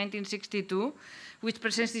magazine in 1962, which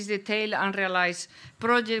presents this detailed unrealized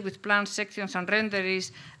project with plans, sections, and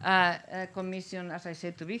renderings commissioned, as I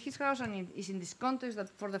said, to be his house. And it is in this context that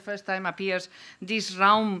for the first time appears this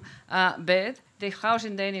round bed. The house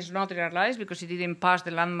in the end is not realized because it didn't pass the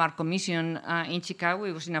landmark commission in Chicago.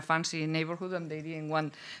 It was in a fancy neighborhood, and they didn't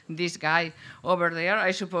want this guy over there,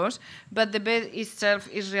 I suppose. But the bed itself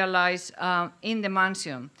is realized in the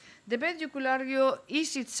mansion. The bed, you could argue,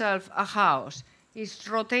 is itself a house. Its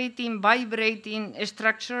rotating, vibrating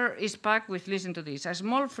structure is packed with, listen to this, a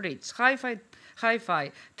small fridge,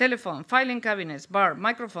 hi-fi, telephone, filing cabinets, bar,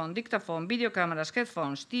 microphone, dictaphone, video cameras,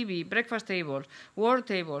 headphones, TV, breakfast tables, work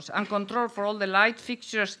tables, and control for all the light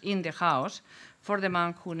fixtures in the house for the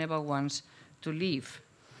man who never wants to leave.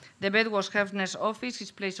 The bed was Hefner's office,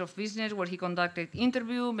 his place of business, where he conducted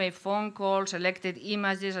interviews, made phone calls, selected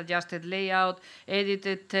images, adjusted layout,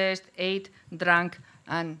 edited, tested, ate, drank,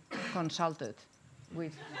 and consulted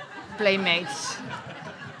with playmates.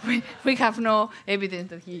 We have no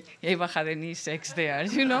evidence that he ever had any sex there,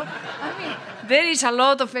 you know? I mean, there is a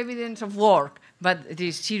lot of evidence of work, but there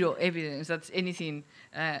is zero evidence that anything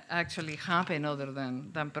actually happened other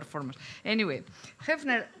than performance. Anyway,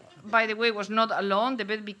 Hefner, by the way, was not alone. The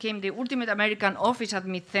bed became the ultimate American office at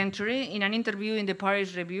mid-century. In an interview in the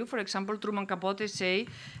Paris Review, for example, Truman Capote say,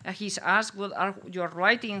 he's asked, what are your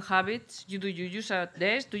writing habits? Do you use a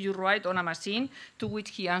desk? Do you write on a machine? To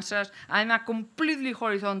which he answers, I'm a completely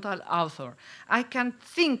horizontal author. I can't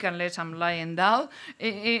think unless I'm lying down,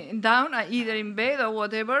 either in bed or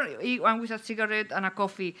whatever, and with a cigarette and a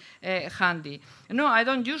coffee handy. No, I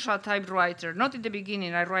don't use a typewriter. Not in the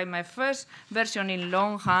beginning. I write my first version in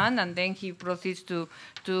longhand, and then he proceeds to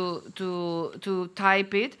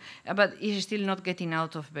type it, but he's still not getting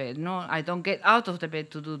out of bed. No, I don't get out of the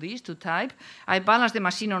bed to do this, to type. I balance the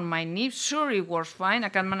machine on my knees. Sure, it works fine. I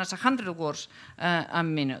can manage 100 words a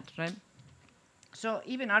minute, right? So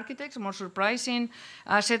even architects, more surprising,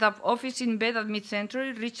 set up office in bed at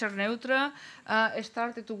mid-century. Richard Neutra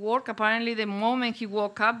started to work apparently the moment he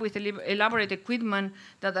woke up with elaborate equipment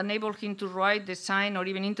that enabled him to write, design, or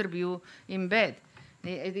even interview in bed.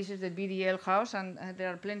 This is the BDL house, and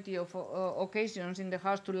there are plenty of occasions in the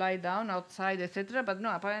house to lie down outside, etc. But no,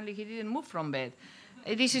 apparently he didn't move from bed.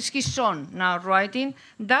 This is his son now writing.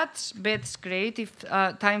 That's Bed's creative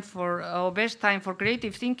time for, best time for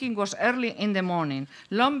creative thinking was early in the morning,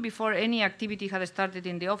 long before any activity had started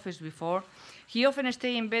in the office before. He often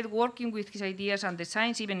stayed in bed working with his ideas and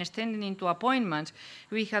designs, even extending into appointments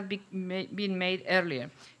which had been made earlier.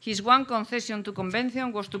 His one concession to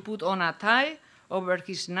convention was to put on a tie over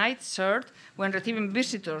his night shirt when receiving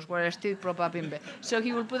visitors were still propped up in bed. So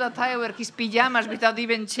he would put a tie over his pajamas without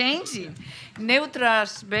even changing.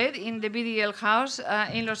 Neutra's bed in the BDL house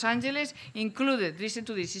in Los Angeles included, listen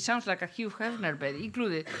to this, it sounds like a Hugh Hefner bed,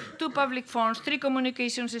 included 2 public phones, 3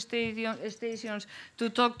 communications stations to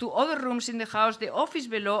talk to other rooms in the house, the office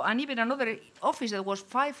below, and even another office that was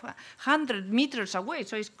 500 meters away.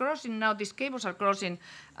 So it's crossing now, these cables are crossing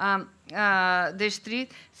the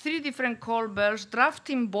street, 3 different call bells,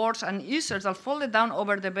 drafting boards and easels that folded down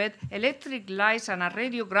over the bed, electric lights and a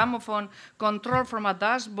radio gramophone controlled from a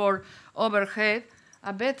dashboard overhead,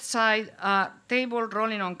 a bedside table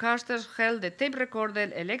rolling on casters held the tape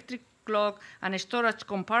recorder, electric clock, and storage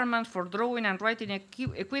compartments for drawing and writing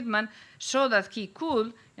equipment so that he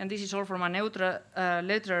could, and this is all from a Neutra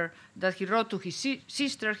letter that he wrote to his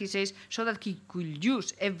sister, he says, so that he could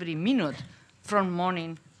use every minute from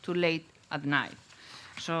morning to late at night.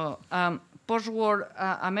 So post-war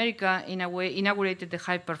America, in a way, inaugurated the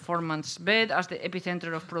high-performance bed as the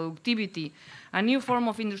epicenter of productivity, a new form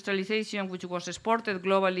of industrialization which was exported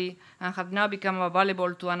globally and had now become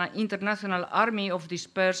available to an international army of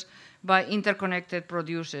dispersed by interconnected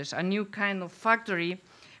producers. A new kind of factory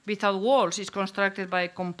without walls is constructed by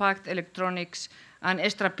compact electronics and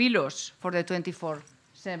extra pillows for the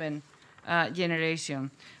 24/7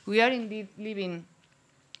 generation. We are indeed living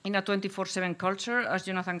in a 24/7 culture, as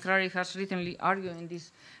Jonathan Crary has recently argued in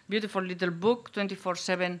this beautiful little book,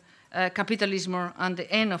 24/7 Capitalism and the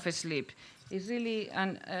End of Sleep. It's really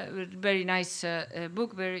a very nice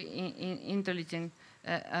book, very intelligent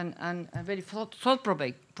and very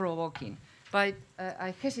thought-provoking. But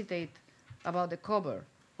I hesitate about the cover.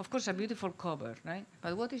 Of course, a beautiful cover, right?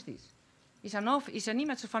 But what is this? It's an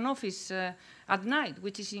image of an office at night,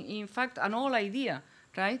 which is in fact an old idea,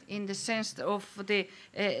 right? In the sense of the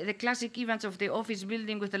classic image of the office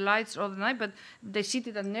building with the lights all the night, but the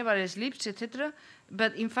city that never sleeps, etc.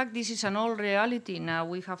 But in fact, this is an old reality now.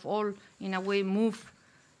 We have all, in a way, moved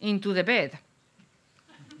into the bed.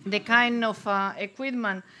 the kind of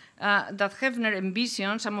equipment that Hefner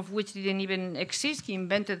envisioned, some of which didn't even exist. He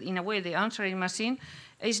invented, in a way, the answering machine,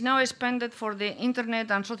 is now expanded for the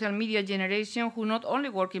internet and social media generation who not only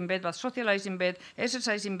work in bed, but socialize in bed,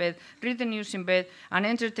 exercise in bed, read the news in bed, and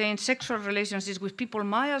entertain sexual relationships with people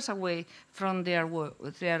miles away from their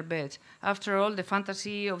beds. After all, the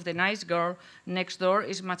fantasy of the nice girl next door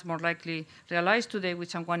is much more likely realized today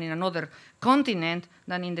with someone in another continent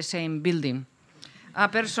than in the same building. A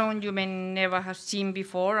person you may never have seen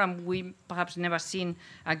before, and we perhaps never seen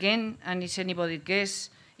again, and it's anybody's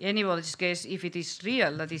guess if it is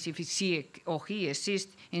real, that is, if she or he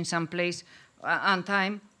exists in some place and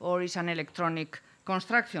time, or is an electronic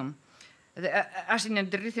construction. As in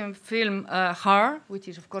the recent film Her, which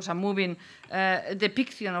is, of course, a moving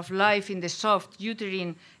depiction of life in the soft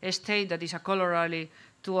uterine state that is a corollary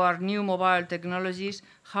to our new mobile technologies,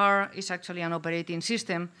 Her is actually an operating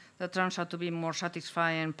system that turns out to be a more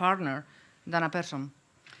satisfying partner than a person.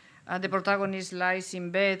 The protagonist lies in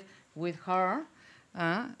bed with her,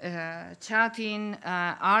 chatting,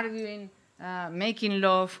 arguing, making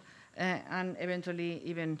love, and eventually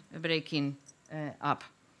even breaking up.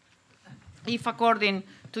 If, according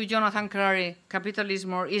to Jonathan Crary,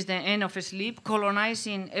 capitalism is the end of sleep,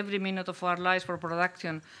 colonizing every minute of our lives for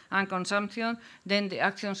production and consumption, then the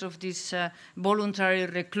actions of this voluntary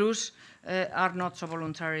recluse are not so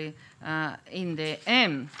voluntary in the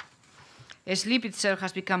end. Sleep itself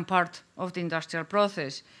has become part of the industrial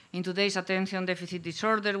process. In today's attention deficit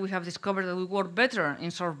disorder, we have discovered that we work better in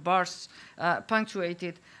short bursts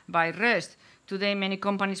punctuated by rest. Today, many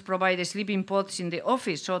companies provide sleeping pods in the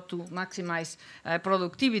office, so to maximize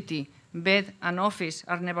productivity. Bed and office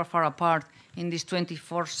are never far apart in this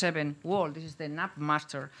 24/7 world. This is the nap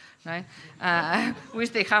master, right?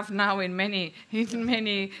 Which they have now in many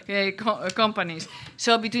companies.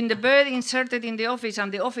 So between the bed inserted in the office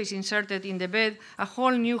and the office inserted in the bed, a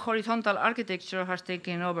whole new horizontal architecture has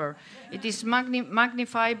taken over. It is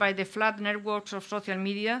magnified by the flat networks of social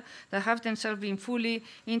media that have themselves been fully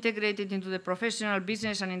integrated into the professional,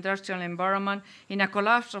 business, and industrial environment in a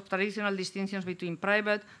collapse of traditional distinctions between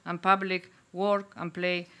private and public, work and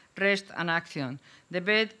play, rest and action. The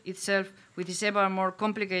bed itself, with its ever more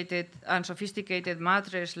complicated and sophisticated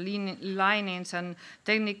mattress, linens, and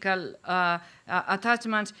technical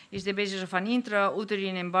attachments, is the basis of an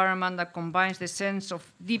intra-uterine environment that combines the sense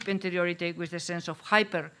of deep interiority with the sense of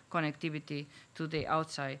hyper-connectivity to the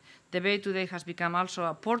outside. The bed today has become also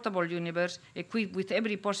a portable universe equipped with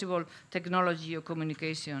every possible technology of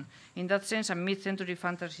communication. In that sense, a mid-century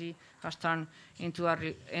fantasy has turned into a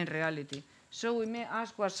reality. So we may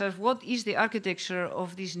ask ourselves, what is the architecture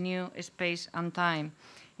of this new space and time?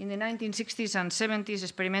 In the 1960s and 70s,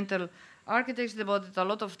 experimental architects devoted a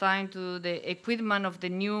lot of time to the equipment of the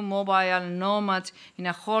new mobile nomads in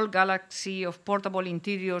a whole galaxy of portable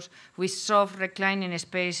interiors with soft reclining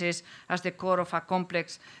spaces as the core of a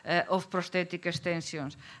complex of prosthetic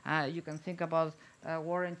extensions. You can think about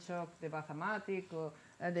Warren Chalk, the Bathamatic, or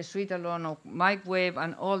the Suite Alone, or Microwave,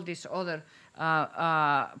 and all these other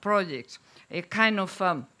projects. A kind of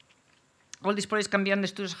all these projects can be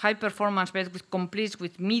understood as high-performance beds complete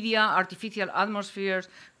with media, artificial atmospheres,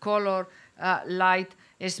 color, light,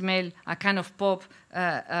 smell, a kind of pop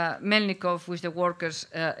Melnikov with the workers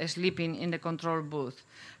sleeping in the control booth.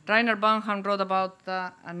 Rainer Bonham wrote about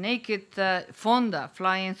a naked Fonda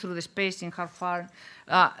flying through the space in her far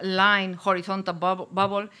line horizontal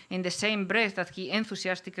bubble in the same breath that he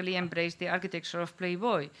enthusiastically embraced the architecture of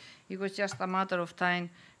Playboy. It was just a matter of time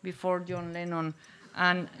before John Lennon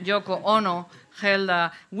and Yoko Ono held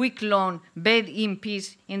a week-long bed-in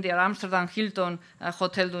piece in their Amsterdam Hilton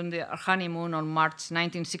hotel during their honeymoon on March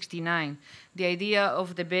 1969. The idea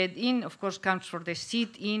of the bed-in, of course, comes from the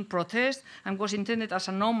sit-in protest and was intended as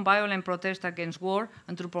a non-violent protest against war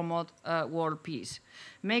and to promote world peace.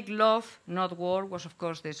 Make love, not war, was, of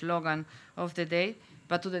course, the slogan of the day.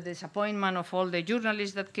 But to the disappointment of all the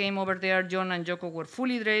journalists that came over there, John and Yoko were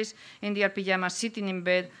fully dressed in their pajamas, sitting in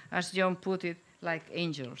bed, as John put it, like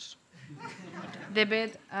angels. The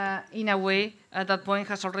bed, in a way, at that point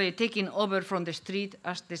has already taken over from the street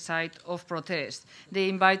as the site of protest. They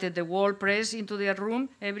invited the world press into their room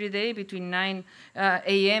every day between 9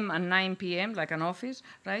 a.m. and 9 p.m., like an office,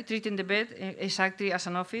 right? Treating the bed exactly as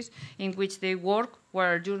an office in which they work,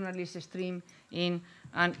 where journalists stream in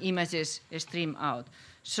and images stream out.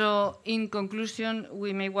 So, in conclusion,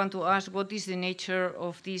 we may want to ask what is the nature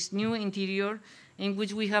of this new interior in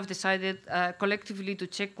which we have decided collectively to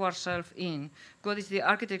check ourselves in. What is the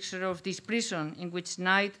architecture of this prison in which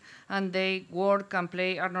night and day, work and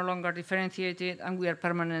play are no longer differentiated and we are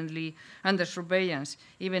permanently under surveillance,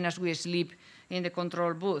 even as we sleep in the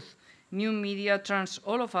control booth. New media turns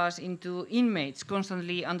all of us into inmates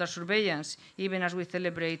constantly under surveillance, even as we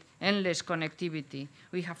celebrate endless connectivity.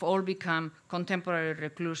 We have all become contemporary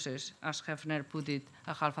recluses, as Hefner put it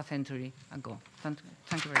a half a century ago. Thank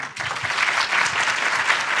you very much.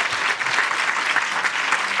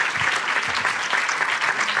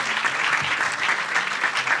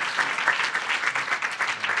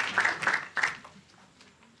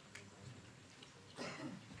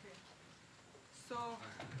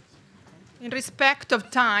 In respect of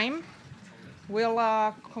time, we'll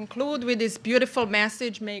conclude with this beautiful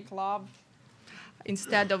message, make love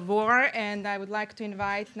instead of war. And I would like to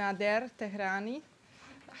invite Nader Tehrani,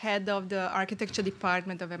 head of the architecture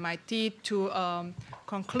department of MIT, to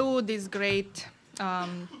conclude this great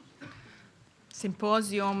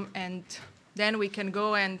symposium. And then we can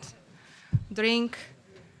go and drink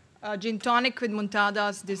gin tonic with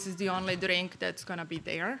Muntadas. This is the only drink that's going to be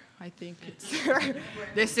there. I think it's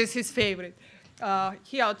this is his favorite.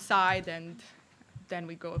 He outside, and then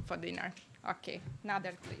we go for dinner. Okay,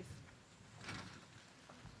 Nader, please.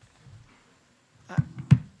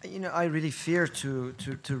 You know, I really fear to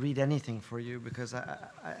read anything for you because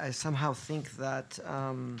I somehow think that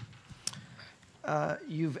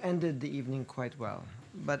you've ended the evening quite well.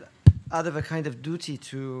 But out of a kind of duty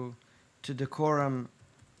to decorum,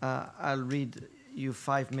 I'll read you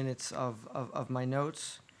 5 minutes of my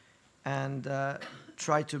notes and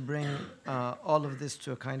try to bring all of this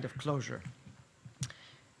to a kind of closure.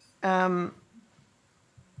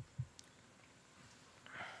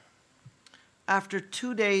 After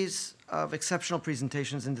 2 days of exceptional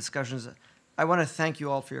presentations and discussions, I want to thank you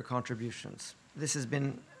all for your contributions. This has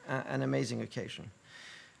been an amazing occasion.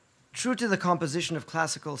 True to the composition of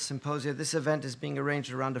classical symposia, this event is being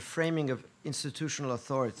arranged around a framing of institutional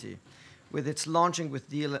authority, with its launching with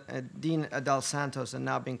Dean Adal Santos and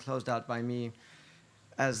now being closed out by me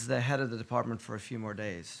as the head of the department for a few more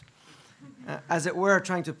days. As it were,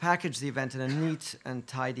 trying to package the event in a neat and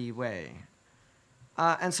tidy way.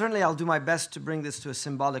 And certainly I'll do my best to bring this to a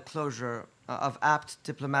symbolic closure of apt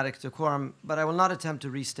diplomatic decorum, but I will not attempt to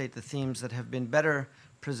restate the themes that have been better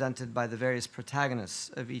presented by the various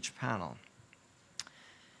protagonists of each panel.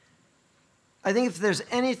 I think if there's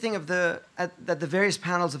anything that the various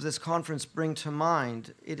panels of this conference bring to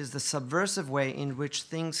mind, it is the subversive way in which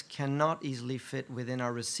things cannot easily fit within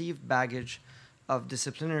our received baggage of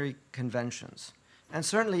disciplinary conventions. And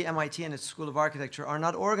certainly MIT and its School of Architecture are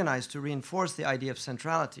not organized to reinforce the idea of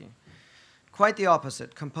centrality. Quite the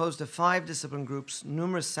opposite. Composed of 5 discipline groups,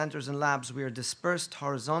 numerous centers and labs, we are dispersed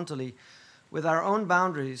horizontally with our own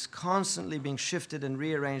boundaries constantly being shifted and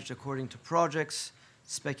rearranged according to projects,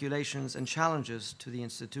 speculations, and challenges to the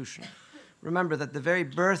institution. Remember that the very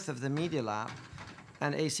birth of the Media Lab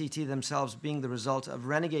and ACT themselves being the result of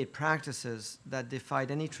renegade practices that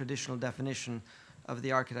defied any traditional definition of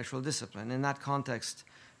the architectural discipline. In that context,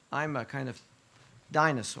 I'm a kind of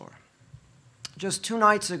dinosaur. Just 2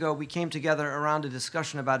 nights ago, we came together around a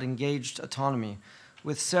discussion about engaged autonomy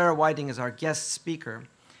with Sarah Whiting as our guest speaker,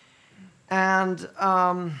 and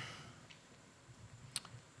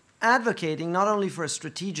advocating not only for a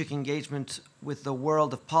strategic engagement with the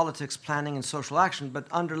world of politics, planning, and social action, but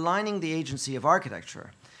underlining the agency of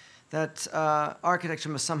architecture, that architecture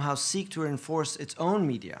must somehow seek to enforce its own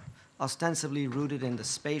media, ostensibly rooted in the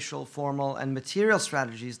spatial, formal, and material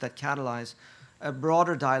strategies that catalyze a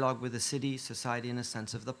broader dialogue with the city, society, and a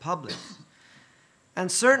sense of the public. And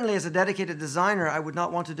certainly, as a dedicated designer, I would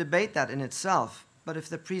not want to debate that in itself. But if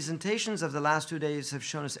the presentations of the last 2 days have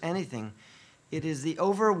shown us anything, it is the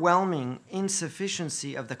overwhelming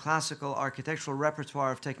insufficiency of the classical architectural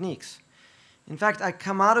repertoire of techniques. In fact, I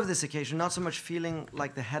come out of this occasion not so much feeling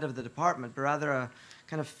like the head of the department, but rather a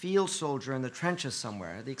kind of field soldier in the trenches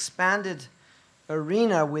somewhere. The expanded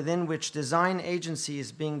arena within which design agency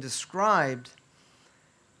is being described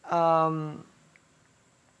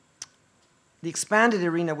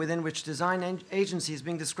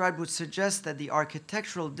would suggest that the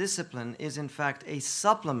architectural discipline is in fact a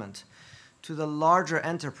supplement to the larger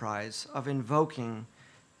enterprise of invoking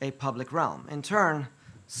a public realm. In turn,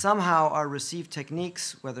 somehow our received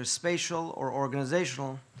techniques, whether spatial or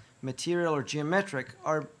organizational, material or geometric,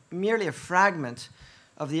 are merely a fragment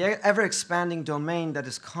of the ever-expanding domain that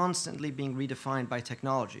is constantly being redefined by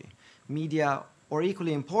technology, media, or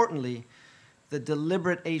equally importantly, the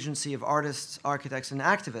deliberate agency of artists, architects, and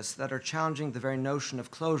activists that are challenging the very notion of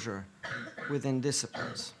closure within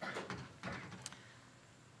disciplines.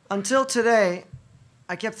 Until today,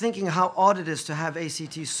 I kept thinking how odd it is to have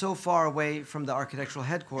ACT so far away from the architectural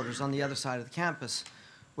headquarters on the other side of the campus,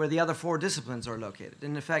 where the other 4 disciplines are located.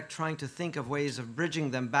 In effect, trying to think of ways of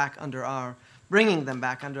bringing them back under our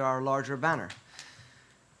larger banner.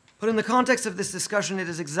 But in the context of this discussion, it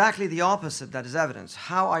is exactly the opposite that is evident.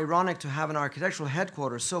 How ironic to have an architectural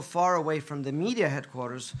headquarters so far away from the media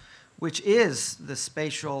headquarters, which is the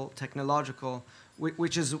spatial technological,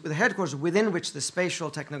 which is the headquarters within which the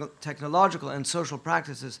spatial, technological, and social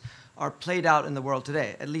practices are played out in the world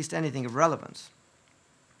today, at least anything of relevance.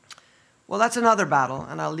 Well, that's another battle,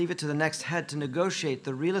 and I'll leave it to the next head to negotiate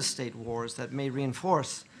the real estate wars that may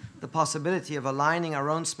reinforce the possibility of aligning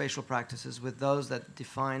our own spatial practices with those that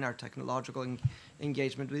define our technological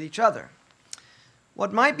engagement with each other.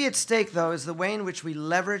 What might be at stake, though, is the way in which we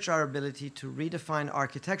leverage our ability to redefine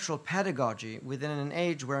architectural pedagogy within an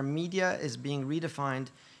age where media is being redefined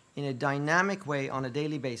in a dynamic way on a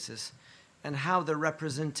daily basis, and how the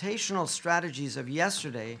representational strategies of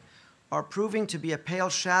yesterday are proving to be a pale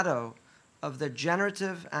shadow of the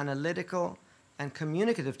generative, analytical, and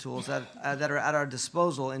communicative tools that are at our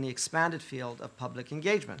disposal in the expanded field of public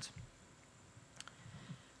engagement.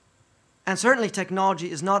 And certainly technology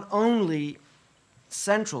is not only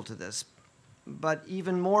central to this, but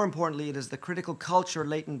even more importantly, it is the critical culture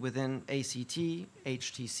latent within ACT,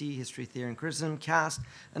 HTC, History, Theory, and Criticism, CAST,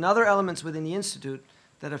 and other elements within the Institute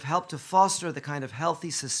that have helped to foster the kind of healthy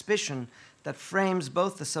suspicion that frames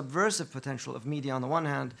both the subversive potential of media on the one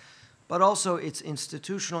hand, but also its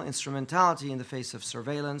institutional instrumentality in the face of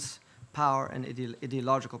surveillance, power, and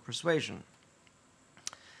ideological persuasion.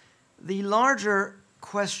 The larger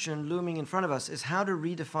question looming in front of us is how to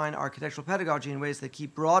redefine architectural pedagogy in ways that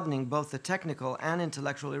keep broadening both the technical and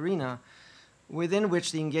intellectual arena within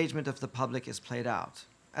which the engagement of the public is played out.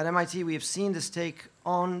 At MIT, we have seen this take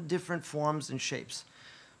on different forms and shapes,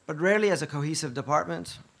 but rarely as a cohesive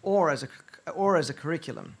department or as a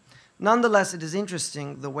curriculum. Nonetheless, it is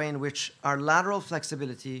interesting the way in which our lateral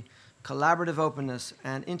flexibility, collaborative openness,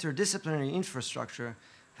 and interdisciplinary infrastructure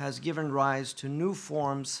has given rise to new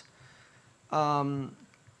forms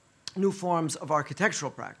of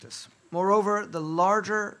architectural practice. Moreover, the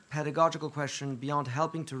larger pedagogical question beyond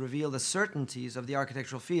helping to reveal the certainties of the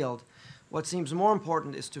architectural field, what seems more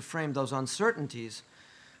important is to frame those uncertainties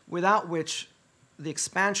without which the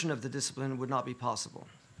expansion of the discipline would not be possible.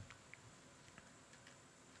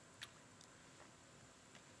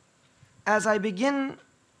 As I begin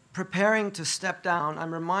preparing to step down,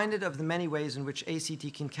 I'm reminded of the many ways in which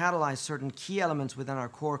ACT can catalyze certain key elements within our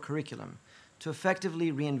core curriculum to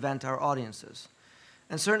effectively reinvent our audiences.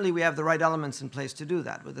 And certainly we have the right elements in place to do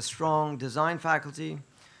that, with a strong design faculty,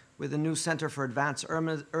 with a new Center for Advanced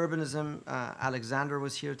Urbanism, Alexander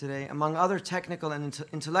was here today. Among other technical and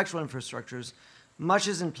intellectual infrastructures, much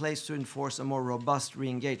is in place to enforce a more robust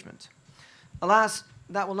re-engagement. Alas,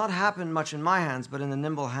 that will not happen much in my hands, but in the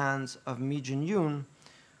nimble hands of Mi-Jin Yoon,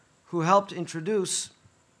 who helped introduce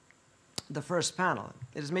the first panel.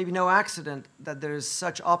 It is maybe no accident that there is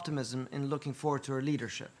such optimism in looking forward to her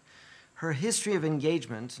leadership. Her history of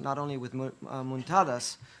engagement, not only with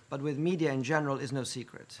Muntadas, but with media in general, is no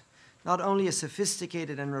secret. Not only a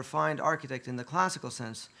sophisticated and refined architect in the classical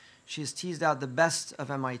sense, she has teased out the best of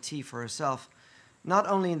MIT for herself, not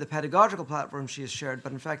only in the pedagogical platform she has shared,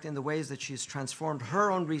 but in fact in the ways that she has transformed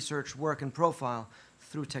her own research, work, and profile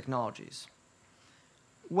through technologies.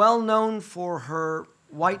 Well known for her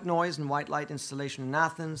white noise and white light installation in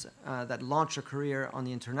Athens that launched her career on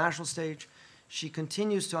the international stage, she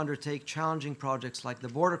continues to undertake challenging projects like the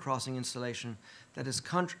border crossing installation that is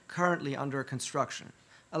currently under construction.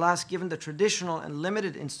 Alas, given the traditional and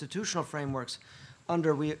limited institutional frameworks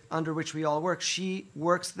under which we all work, she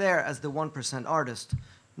works there as the 1% artist,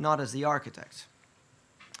 not as the architect.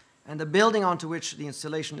 And the building onto which the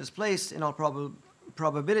installation is placed, in all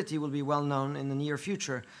probability, will be well known in the near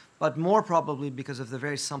future, but more probably because of the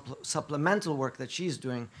very supplemental work that she's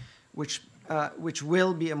doing, which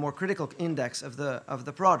will be a more critical index of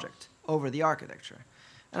the project over the architecture.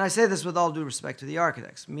 And I say this with all due respect to the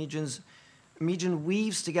architects. Mi-Jin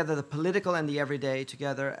weaves together the political and the everyday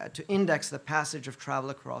together to index the passage of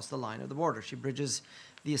travel across the line of the border. She bridges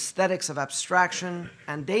the aesthetics of abstraction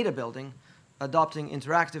and data building, adopting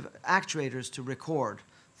interactive actuators to record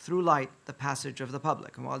through light the passage of the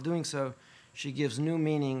public. And while doing so, she gives new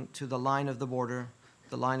meaning to the line of the border,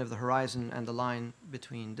 the line of the horizon, and the line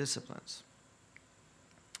between disciplines.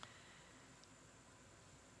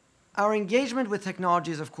 Our engagement with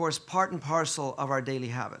technology is, of course, part and parcel of our daily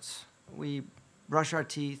habits. We brush our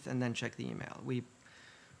teeth and then check the email. We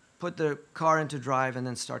put the car into drive and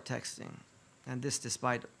then start texting, and this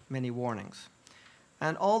despite many warnings.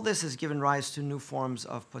 And all this has given rise to new forms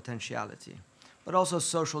of potentiality, but also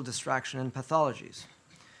social distraction and pathologies.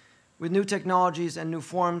 With new technologies and new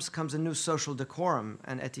forms comes a new social decorum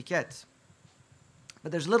and etiquette.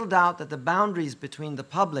 But there's little doubt that the boundaries between the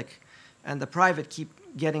public and the private keep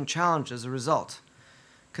getting challenged as a result.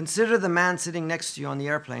 Consider the man sitting next to you on the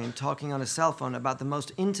airplane talking on a cell phone about the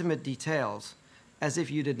most intimate details as if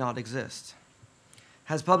you did not exist.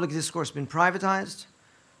 Has public discourse been privatized,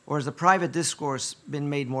 or has the private discourse been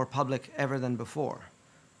made more public ever than before?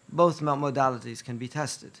 Both modalities can be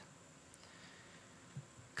tested.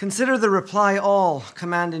 Consider the reply all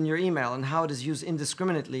command in your email and how it is used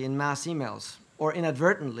indiscriminately in mass emails, or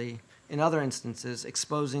inadvertently, in other instances,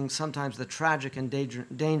 exposing sometimes the tragic and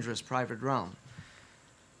dangerous private realm.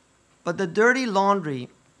 But the dirty laundry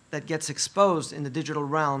that gets exposed in the digital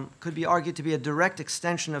realm could be argued to be a direct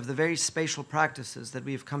extension of the very spatial practices that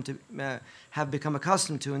we've come to have become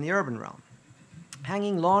accustomed to in the urban realm.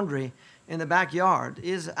 Hanging laundry in the backyard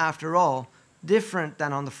is, after all, different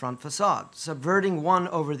than on the front facade. Subverting one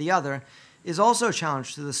over the other is also a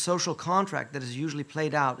challenge to the social contract that is usually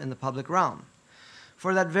played out in the public realm.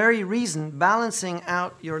 For that very reason, balancing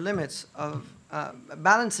out your limits of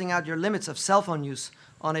cell phone use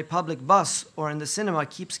on a public bus or in the cinema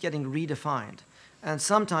keeps getting redefined, and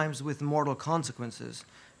sometimes with mortal consequences,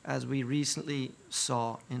 as we recently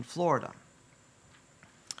saw in Florida.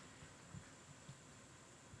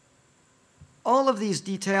 All of these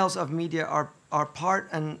details of media are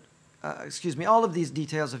part of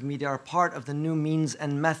the new means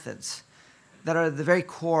and methods that are at the very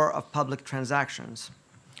core of public transactions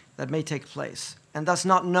that may take place. And thus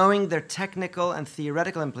not knowing their technical and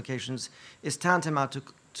theoretical implications is tantamount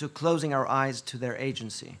to closing our eyes to their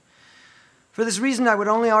agency. For this reason, I would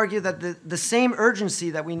only argue that the same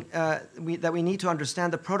urgency that we need to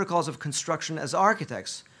understand the protocols of construction as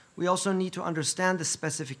architects, we also need to understand the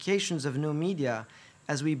specifications of new media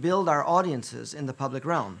as we build our audiences in the public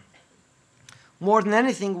realm. More than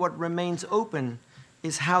anything, what remains open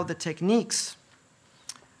is how the techniques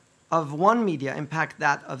of one media impact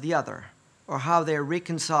that of the other, or how they are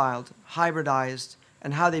reconciled, hybridized,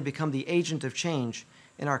 and how they become the agent of change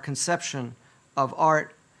in our conception of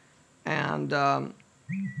art and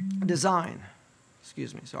design.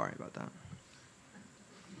 Excuse me, sorry about that.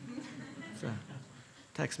 It's a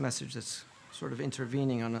text message that's sort of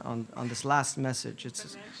intervening on this last message.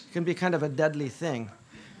 It can be kind of a deadly thing.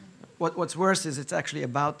 What's worse is it's actually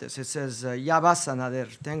about this. It says, Ya basta, Nader,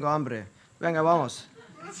 tengo hambre. Venga, vamos.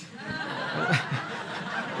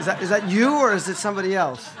 Is that you or is it somebody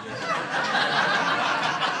else?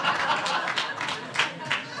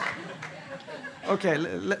 Okay,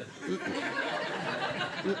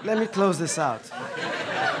 let me close this out.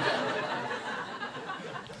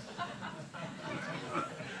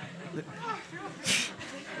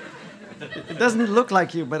 It doesn't look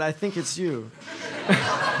like you, but I think it's you.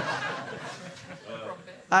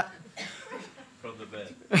 From the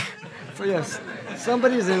bed. Yes,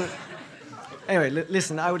 somebody's in. Anyway,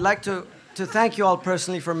 listen, I would like to thank you all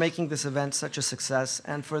personally for making this event such a success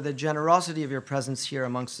and for the generosity of your presence here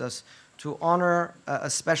amongst us to honor a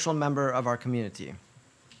special member of our community.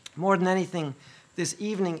 More than anything, this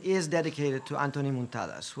evening is dedicated to Antoni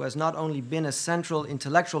Muntadas, who has not only been a central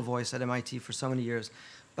intellectual voice at MIT for so many years,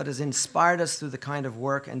 but has inspired us through the kind of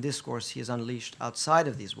work and discourse he has unleashed outside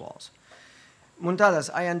of these walls. Muntadas,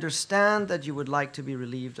 I understand that you would like to be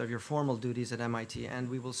relieved of your formal duties at MIT, and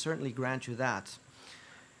we will certainly grant you that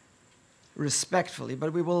respectfully,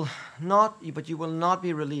 but you will not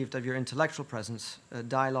be relieved of your intellectual presence,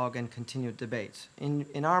 dialogue, and continued debate.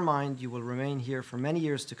 In our mind, you will remain here for many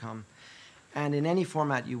years to come, and in any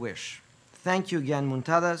format you wish. Thank you again,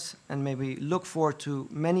 Muntadas, and may we look forward to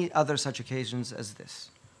many other such occasions as this.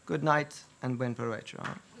 Good night and buen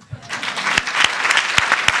provecho.